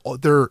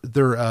 they're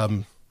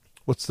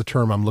what's the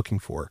term I'm looking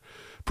for?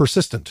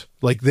 Persistent.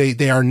 Like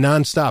they are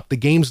nonstop. The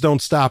games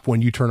don't stop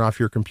when you turn off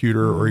your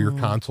computer or your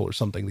console or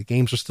something. The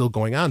games are still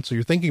going on. So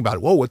you're thinking about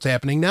it. Whoa, what's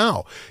happening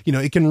now? You know,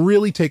 it can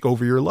really take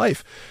over your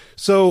life.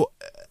 So,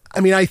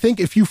 I mean, I think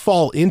if you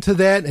fall into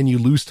that and you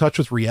lose touch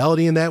with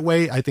reality in that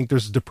way, I think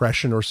there's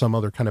depression or some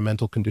other kind of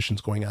mental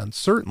conditions going on,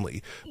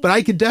 certainly. But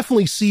I could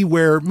definitely see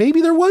where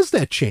maybe there was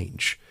that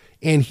change.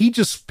 And he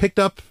just picked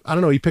up, I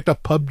don't know, he picked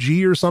up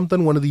PUBG or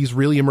something, one of these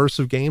really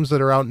immersive games that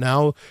are out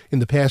now in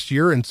the past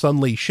year, and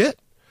suddenly shit,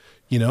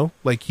 you know,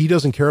 like he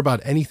doesn't care about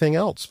anything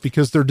else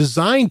because they're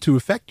designed to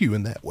affect you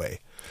in that way.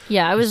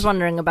 Yeah, I was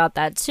wondering about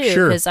that too,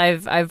 because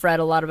I've read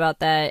a lot about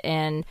that,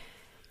 and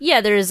yeah,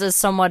 there is a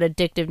somewhat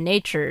addictive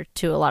nature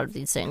to a lot of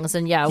these things,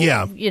 and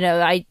you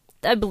know,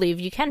 I believe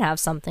you can have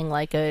something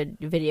like a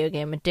video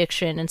game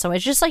addiction in some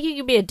ways, just like you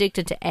can be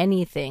addicted to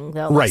anything,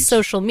 though. Right. Like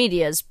social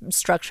media is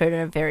structured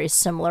in a very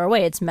similar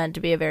way. It's meant to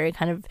be a very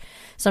kind of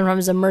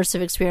sometimes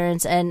immersive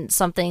experience and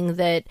something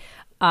that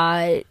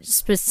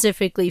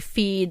specifically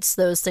feeds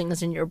those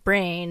things in your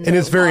brain. And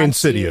it's very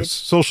insidious.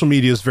 Social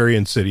media is very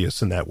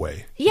insidious in that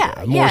way.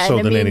 More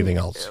so than anything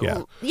else.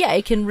 Yeah,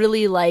 it can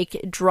really like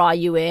draw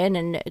you in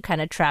and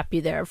kind of trap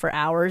you there for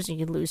hours. You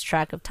can lose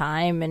track of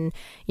time, and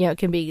you know, it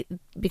can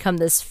become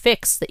this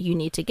fix that you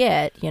need to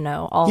get, you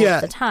know, all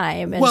of the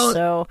time. And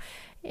so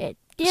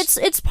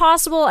it's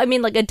possible. I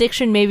mean, like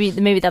addiction,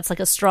 maybe that's like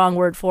a strong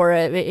word for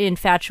it.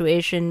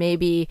 Infatuation,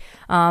 maybe.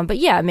 But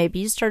yeah, maybe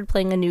he started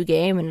playing a new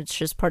game and it's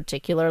just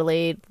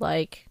particularly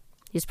like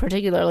he's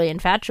particularly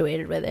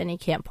infatuated with it and he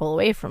can't pull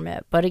away from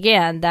it. But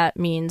again, that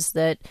means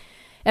that,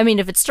 I mean,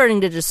 if it's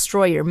starting to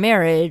destroy your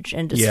marriage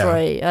and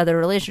destroy other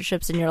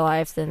relationships in your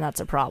life, then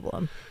that's a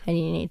problem. And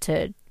you need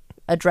to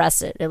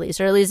address it at least,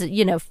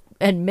 you know,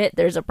 admit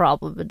there's a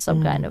problem in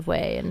some kind of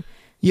way. And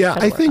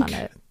I think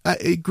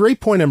a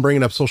great point I'm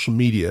bringing up social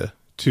media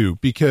too,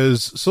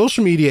 because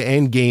social media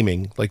and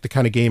gaming, like the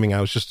kind of gaming I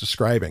was just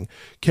describing,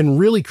 can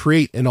really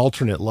create an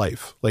alternate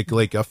life, like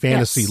a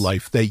fantasy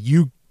life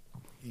that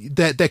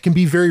can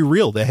be very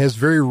real, that has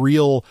very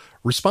real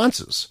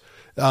responses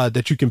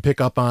that you can pick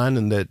up on,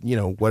 and that, you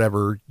know,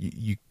 whatever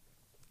you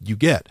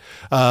get.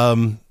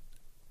 And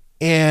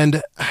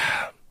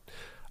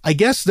I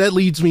guess that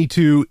leads me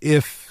to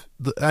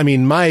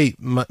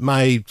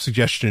my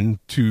suggestion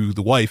to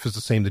the wife is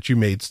the same that you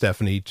made,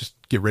 Stephanie. Just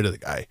get rid of the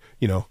guy,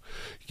 you know.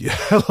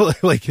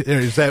 Like,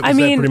 is that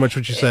pretty much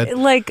what you said?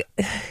 Like,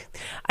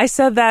 I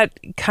said that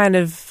kind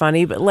of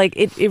funny, but like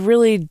it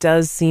really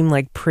does seem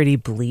like pretty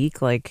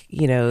bleak. Like,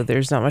 you know,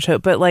 there's not much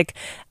hope. But like,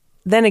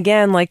 then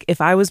again, like if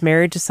I was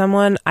married to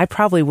someone, I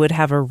probably would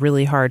have a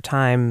really hard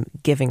time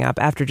giving up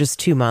after just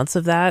 2 months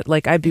of that.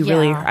 Like I'd be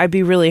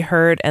really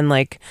hurt and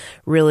like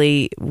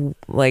really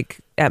like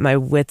at my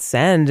wit's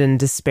end and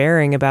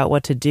despairing about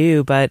what to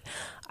do. But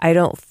I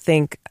don't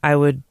think I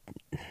would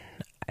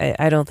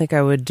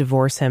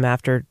divorce him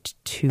after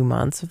 2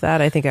 months of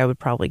that. I think I would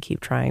probably keep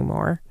trying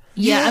more.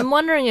 Yeah, I'm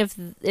wondering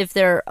if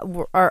there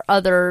are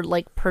other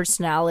like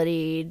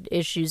personality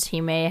issues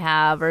he may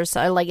have, or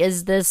so, like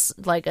is this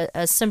like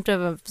a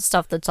symptom of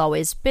stuff that's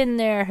always been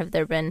there? Have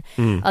there been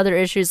other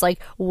issues?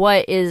 Like,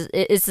 what is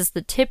this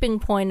the tipping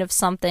point of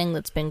something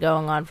that's been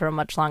going on for a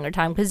much longer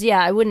time? Because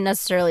I wouldn't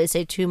necessarily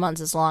say 2 months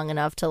is long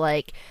enough to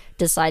like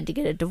decide to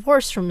get a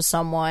divorce from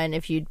someone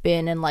if you'd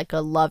been in like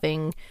a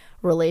loving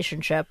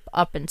relationship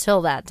up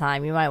until that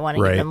time. You might want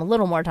to give them a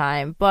little more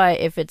time, but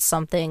if it's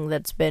something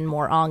that's been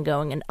more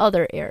ongoing in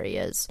other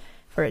areas,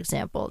 for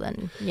example,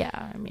 then you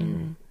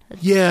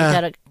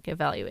gotta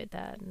evaluate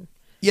that.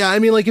 I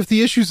mean, like if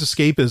the issue's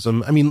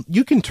escapism, I mean,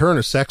 you can turn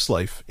a sex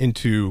life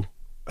into,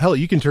 hell,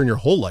 you can turn your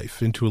whole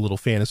life into a little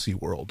fantasy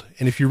world.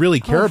 And if you really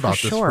care about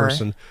this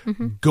person,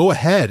 go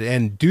ahead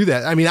and do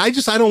that. I mean, I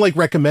don't like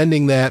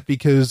recommending that,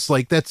 because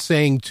like that's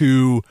saying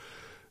to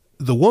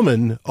the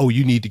woman, oh,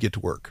 you need to get to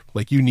work.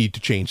 Like you need to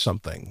change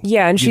something.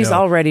 Yeah, and she's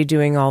already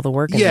doing all the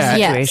work in the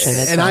situation.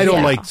 Yes. And I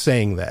don't like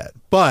saying that.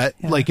 But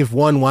like if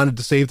one wanted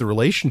to save the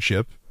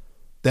relationship,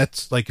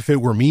 that's like if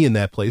it were me in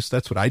that place,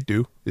 that's what I'd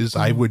do. Is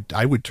I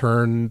would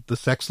turn the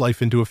sex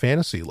life into a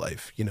fantasy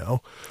life, you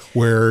know,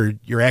 where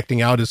you're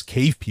acting out as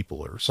cave people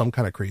or some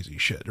kind of crazy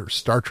shit, or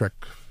Star Trek,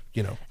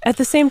 you know. At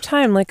the same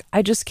time, like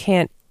I just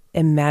can't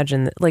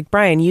imagine that. Like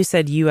Brian, you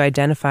said you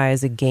identify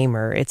as a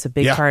gamer. It's a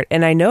big part,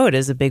 and I know it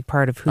is a big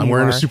part of who I'm you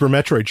wearing are. a Super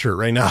Metroid shirt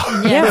right now.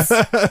 Yes.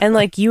 And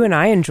like you and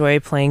I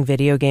enjoy playing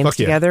video games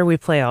together. We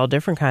play all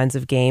different kinds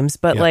of games,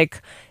 but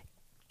like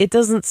it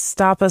doesn't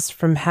stop us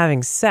from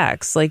having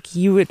sex. Like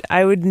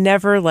I would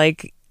never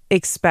like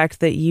expect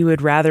that you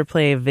would rather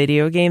play a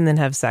video game than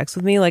have sex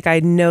with me. Like, I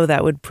know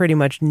that would pretty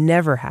much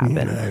never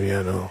happen.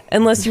 Yeah, no.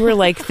 Unless you were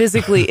like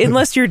physically,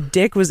 unless your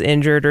dick was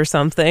injured or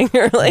something,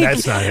 or like,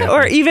 That's not happening.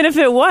 or even if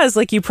it was,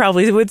 like, you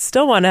probably would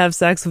still want to have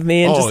sex with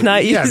me and just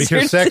not use because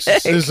your sex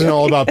dick. isn't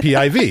all about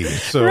PIV.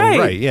 So,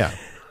 Right. yeah.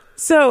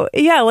 So,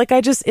 yeah, like,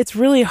 it's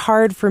really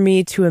hard for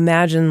me to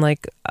imagine,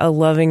 like, a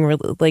loving,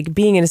 like,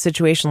 being in a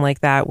situation like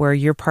that where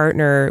your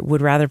partner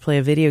would rather play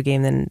a video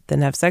game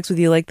than have sex with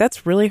you. Like,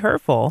 that's really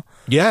hurtful.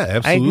 Yeah,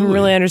 absolutely. I can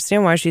really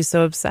understand why she's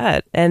so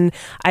upset. And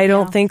I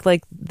don't think,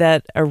 like,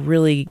 that a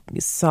really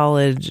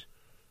solid,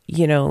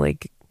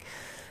 like,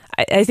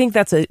 I think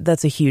that's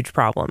a huge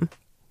problem.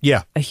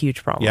 Yeah. A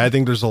huge problem. Yeah, I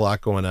think there's a lot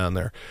going on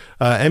there.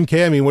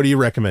 MK, I mean, what do you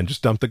recommend?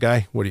 Just dump the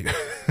guy? What do you...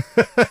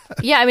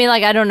 Yeah, I mean,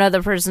 like, I don't know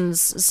the person's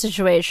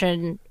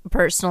situation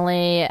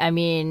personally. I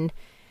mean,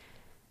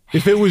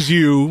 if it was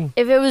you...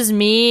 if it was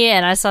me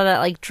and I saw that,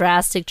 like,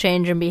 drastic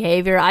change in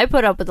behavior, I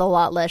put up with a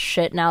lot less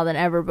shit now than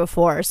ever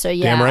before. So,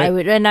 yeah, Damn right.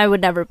 I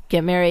would never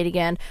get married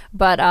again.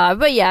 But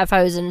yeah, if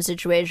I was in a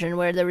situation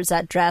where there was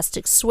that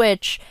drastic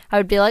switch, I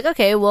would be like,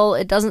 okay, well,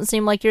 it doesn't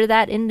seem like you're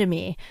that into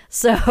me.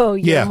 So,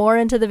 you're more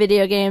into the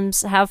video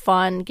games, have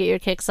fun, get your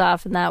kicks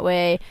off, and that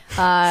way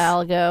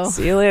I'll go.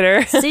 See you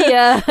later. See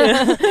ya.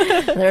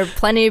 There are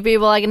plenty of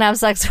people I can have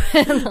sex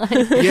with.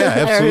 Like, Yeah,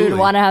 absolutely. who would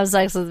want to have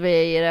sex with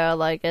me,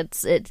 like,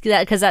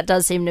 because that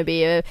does seem to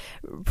be a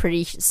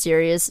pretty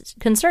serious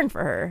concern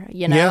for her,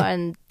 Yeah.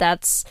 and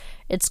it's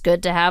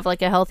good to have,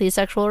 like, a healthy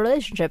sexual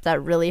relationship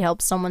that really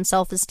helps someone's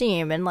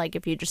self-esteem. And, like,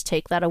 if you just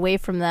take that away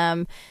from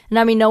them, and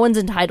I mean, no one's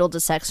entitled to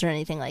sex or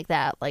anything like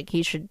that. Like,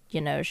 he should,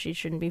 she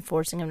shouldn't be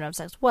forcing him to have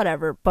sex,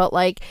 whatever. But,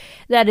 like,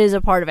 that is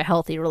a part of a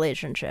healthy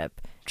relationship.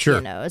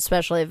 Sure.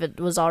 Especially if it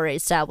was already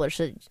established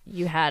that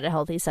you had a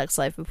healthy sex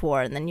life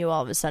before, and then you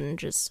all of a sudden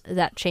just,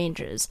 that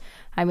changes.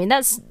 I mean,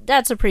 that's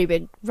a pretty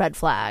big red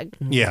flag.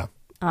 Yeah.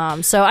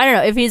 So I don't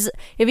know if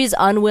he's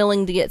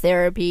unwilling to get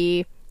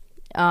therapy,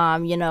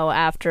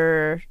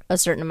 after a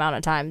certain amount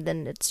of time,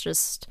 then it's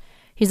just,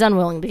 he's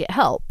unwilling to get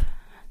help.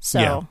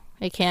 So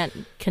it can't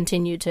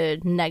continue to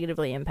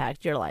negatively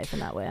impact your life in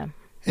that way.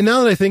 And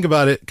now that I think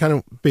about it, kind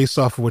of based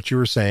off of what you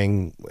were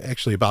saying,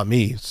 actually about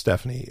me,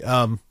 Stephanie,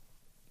 I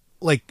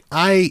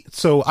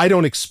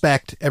don't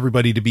expect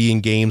everybody to be in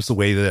games the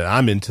way that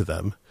I'm into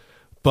them,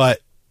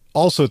 but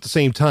also at the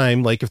same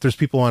time, like, if there's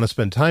people I want to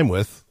spend time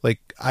with, like,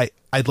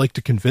 I'd like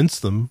to convince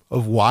them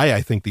of why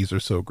I think these are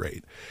so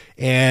great.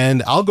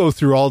 And I'll go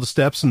through all the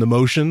steps and the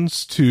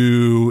motions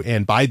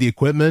and buy the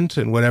equipment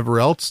and whatever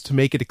else to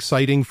make it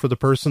exciting for the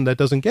person that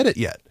doesn't get it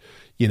yet.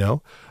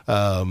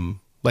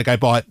 Like, I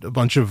bought a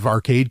bunch of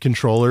arcade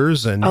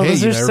controllers, and hey,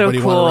 those are everybody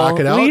so cool. want to rock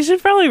it out. We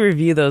should probably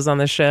review those on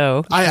the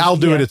show. I'll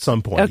do it at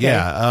some point. Okay.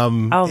 Yeah.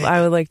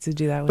 I would like to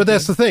do that with But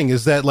that's you. the thing,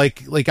 is that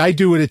like I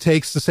do what it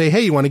takes to say,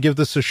 hey, you want to give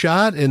this a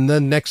shot? And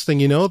then next thing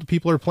you know, the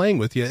people are playing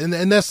with you.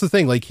 And that's the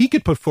thing. Like, he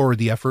could put forward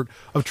the effort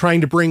of trying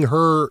to bring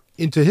her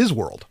into his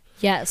world.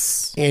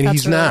 Yes. And that's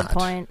he's a really not. good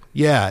point.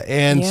 Yeah.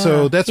 And Yeah.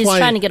 so that's He's why.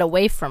 trying to get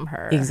away from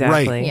her.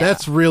 Exactly. Right. Yeah.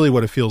 That's really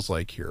what it feels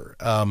like here.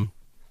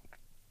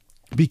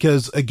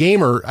 Because a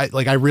gamer,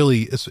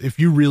 if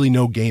you really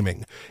know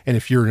gaming, and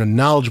if you're a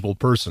knowledgeable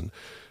person,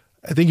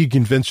 I think you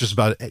can convince just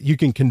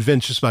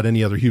about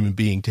any other human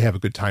being to have a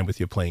good time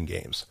with you playing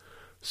games.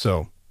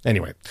 So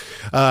anyway,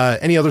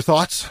 any other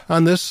thoughts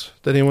on this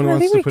that anyone I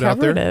wants think to we put out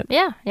there? covered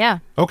it. Yeah.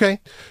 Okay.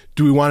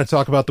 Do we want to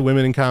talk about the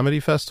Women in Comedy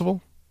Festival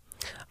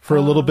for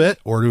a little bit,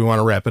 or do we want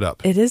to wrap it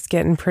up? It is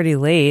getting pretty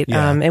late.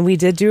 Yeah. And we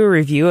did do a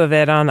review of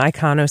it on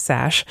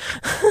Iconosash.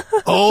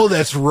 Oh,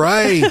 that's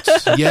right.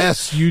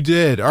 Yes, you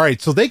did. All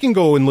right. So they can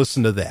go and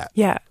listen to that.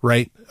 Yeah.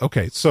 Right.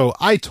 Okay. So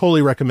I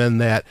totally recommend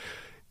that.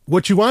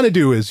 What you want to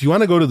do is you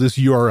want to go to this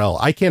URL.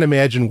 I can't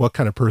imagine what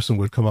kind of person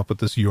would come up with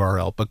this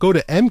URL, but go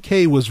to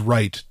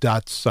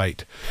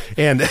mkwasright.site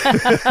and,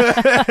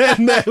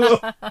 and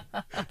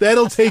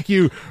that'll take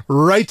you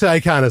right to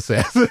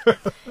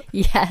Iconosash.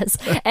 Yes.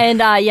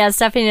 And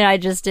Stephanie and I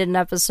just did an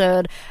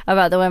episode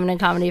about the Women in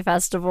Comedy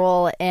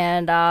Festival,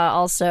 and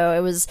also it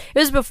was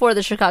before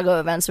the Chicago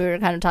event, so we were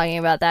kind of talking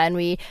about that, and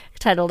we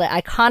titled it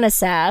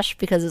Iconosash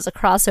because it's a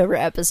crossover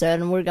episode,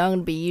 and we're going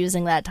to be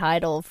using that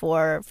title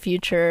for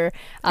future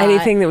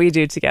Anything that we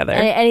do together.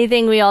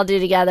 anything we all do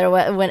together,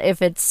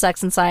 if it's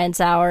Sex and Science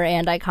Hour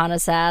and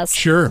Iconosash.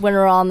 Sure. When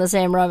we're all in the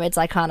same room, it's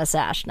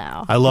Iconosash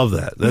now. I love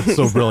that. That's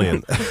so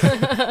brilliant.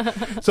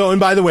 So, and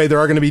by the way, there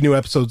are going to be new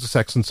episodes of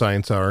Sex and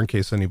Science Hour in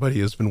case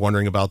anybody has been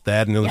wondering about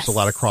that. And there's Yes. a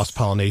lot of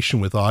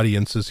cross-pollination with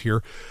audiences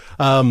here.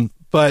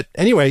 But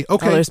anyway,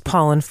 okay. Oh, there's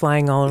pollen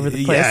flying all over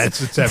the place. Yeah,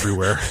 it's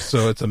everywhere.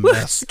 So it's a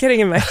mess. It's getting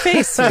in my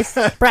face.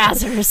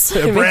 Brazzers.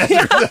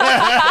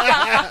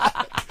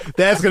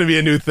 That's going to be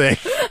a new thing.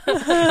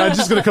 I'm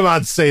just going to come out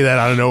and say that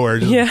out of nowhere.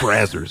 Just Yeah.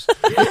 brazzers.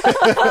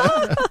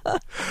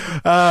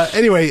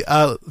 Anyway,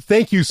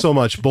 thank you so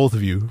much, both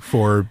of you,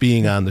 for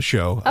being on the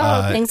show.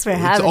 Oh, thanks for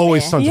having me. It's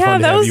always me. tons of fun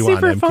to that have was you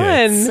super on MK.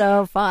 fun.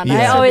 So fun. Yeah.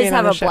 I always Being on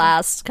have the a show.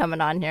 blast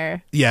coming on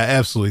here. Yeah,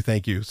 absolutely.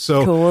 Thank you.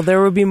 So, Cool. Well,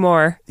 there will be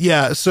more.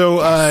 yeah.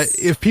 So,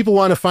 if people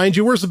want to find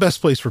you, where's the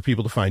best place for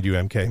people to find you,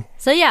 MK?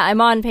 So yeah, I'm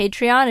on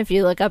Patreon. If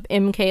you look up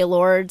MK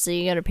Lords, so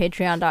you go to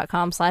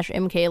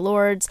patreon.com/MK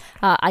Lords.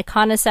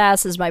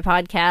 Iconosass is my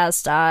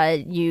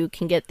podcast. You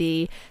can get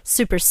the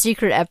super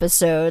secret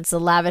episodes, the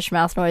Lavish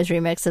Mouth Noise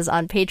remixes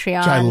on Patreon.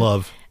 Which I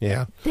love.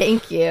 Yeah.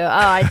 Thank you.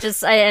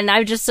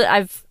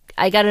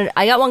 I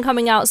got one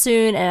coming out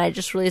soon, and I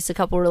just released a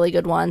couple really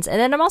good ones. And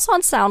then I'm also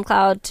on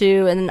SoundCloud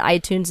too, and then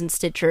iTunes and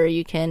Stitcher.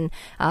 You can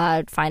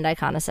find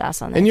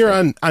Iconosass on there. And you're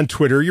too. on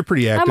Twitter. You're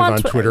pretty active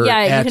on Twitter Yeah,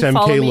 at you can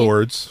follow MK me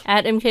Lords.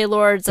 At MK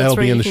Lords. That's That'll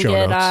where be in you the can show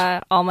get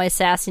notes. all my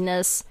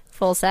sassiness,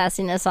 full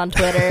sassiness on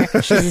Twitter.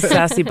 She's a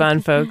sassy bun,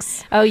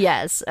 folks. Oh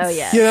yes.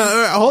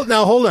 Yeah. Hold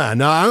on.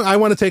 Now, I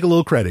want to take a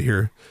little credit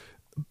here,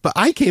 but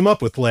I came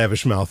up with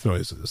lavish mouth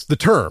noises, the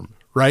term,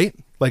 right?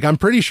 Like, I'm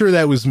pretty sure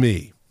that was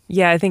me.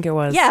 Yeah, I think it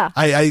was. Yeah.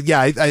 I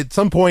at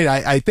some point,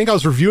 I think I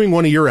was reviewing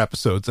one of your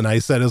episodes, and I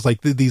said it was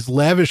like these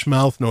lavish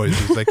mouth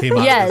noises that came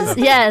out. Yes, of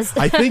this yes.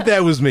 I think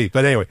that was me.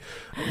 But anyway,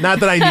 not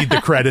that I need the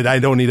credit. I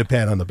don't need a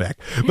pat on the back.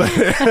 But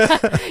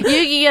You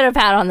can get a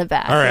pat on the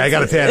back. all right, I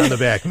got a pat on the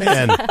back.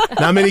 Man,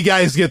 not many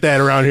guys get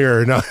that around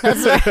here. No.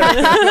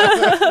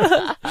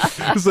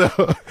 So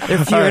They're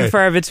few all and right.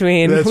 far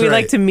between. That's We right.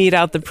 like to mete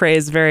out the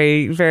praise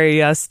very,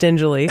 very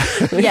stingily.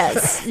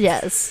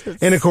 Yes.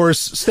 And of course,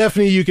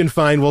 Stephanie, you can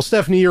find. Well,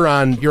 Stephanie, you're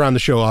on the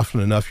show often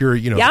enough. You're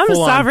Yeah, I'm a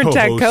full-on Sovereign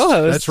Tech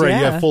co-host, That's right.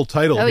 You yeah. have full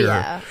title Oh here.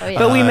 yeah.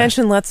 But we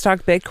mentioned Let's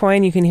Talk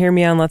Bitcoin. You can hear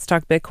me on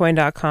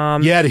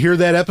letstalkbitcoin.com. Yeah, to hear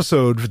that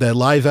episode, that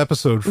live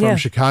episode from Yeah.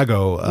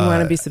 Chicago. You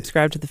want to be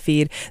subscribed to the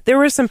feed. There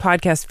were some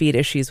podcast feed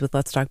issues with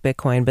Let's Talk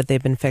Bitcoin, but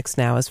they've been fixed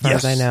now as far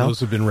yes, as I know. those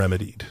have been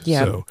remedied.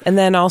 Yeah. So, And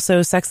then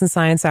also Sex and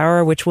Science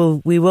Hour, which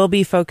we will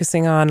be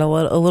focusing on a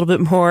little bit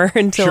more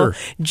until Sure.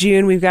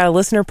 June. We've got a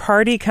listener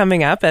party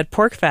coming up at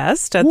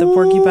PorcFest at the Woo!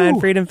 Porcupine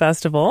Freedom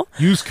Festival.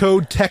 use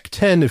code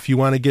TECH10 if you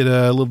want to get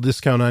a little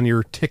discount on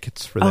your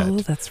tickets for that. Oh,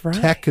 that's right.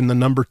 Tech and the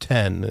number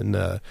 10. And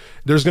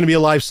there's going to be a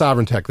live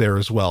Sovereign Tech there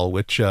as well,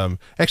 which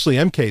actually,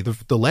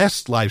 MK, the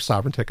last live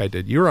Sovereign Tech I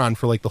did, you were on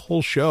for like the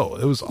whole show.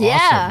 It was awesome.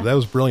 Yeah. That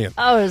was brilliant.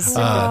 Oh, it was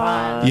super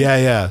fun.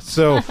 Yeah.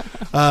 So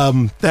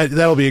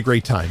that'll be a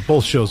great time.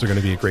 Both shows are going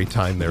to be a great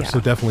time there. So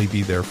definitely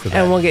be there for that.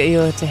 And we'll get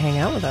you to hang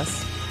out with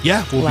us.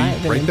 Yeah, we'll live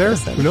be and right in there.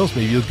 person. Who knows?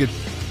 Maybe you'll get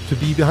to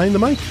be behind the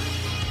mic.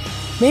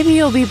 Maybe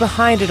you'll be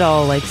behind it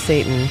all like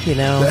Satan, you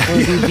know.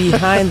 We'll be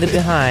behind the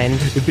behind.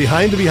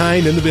 Behind the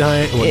behind, in the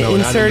behind. Well, no, not in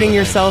the Inserting behind.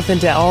 yourself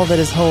into all that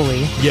is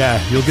holy.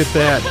 Yeah, you'll get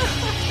that.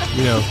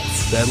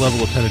 That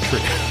level of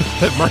penetration.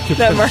 That market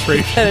That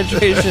market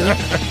penetration.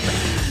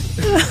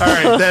 penetration. All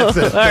right, that's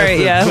it. All right,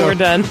 yeah, we're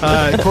done.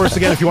 Of course,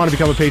 again, if you want to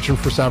become a patron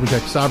for Sovereign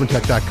Tech,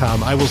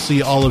 sovereigntech.com. I will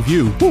see all of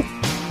you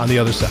on the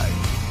other side.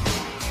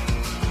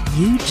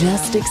 You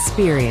just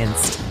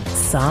experienced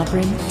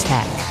Sovereign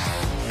Tech.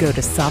 Go to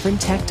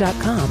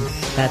sovereigntech.com.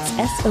 That's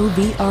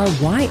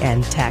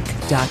SOVRYN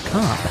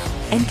tech.com.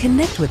 And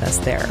connect with us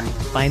there.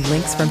 Find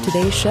links from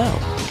today's show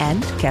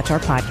and catch our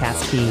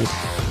podcast feed.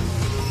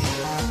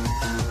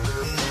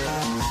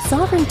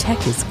 Sovereign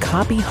Tech is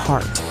copy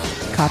heart.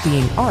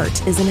 Copying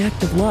art is an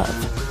act of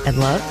love, and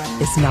love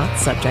is not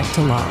subject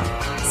to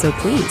law. So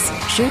please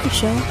share the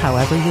show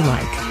however you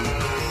like.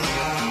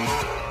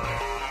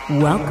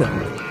 Welcome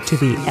to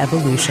the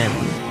evolution.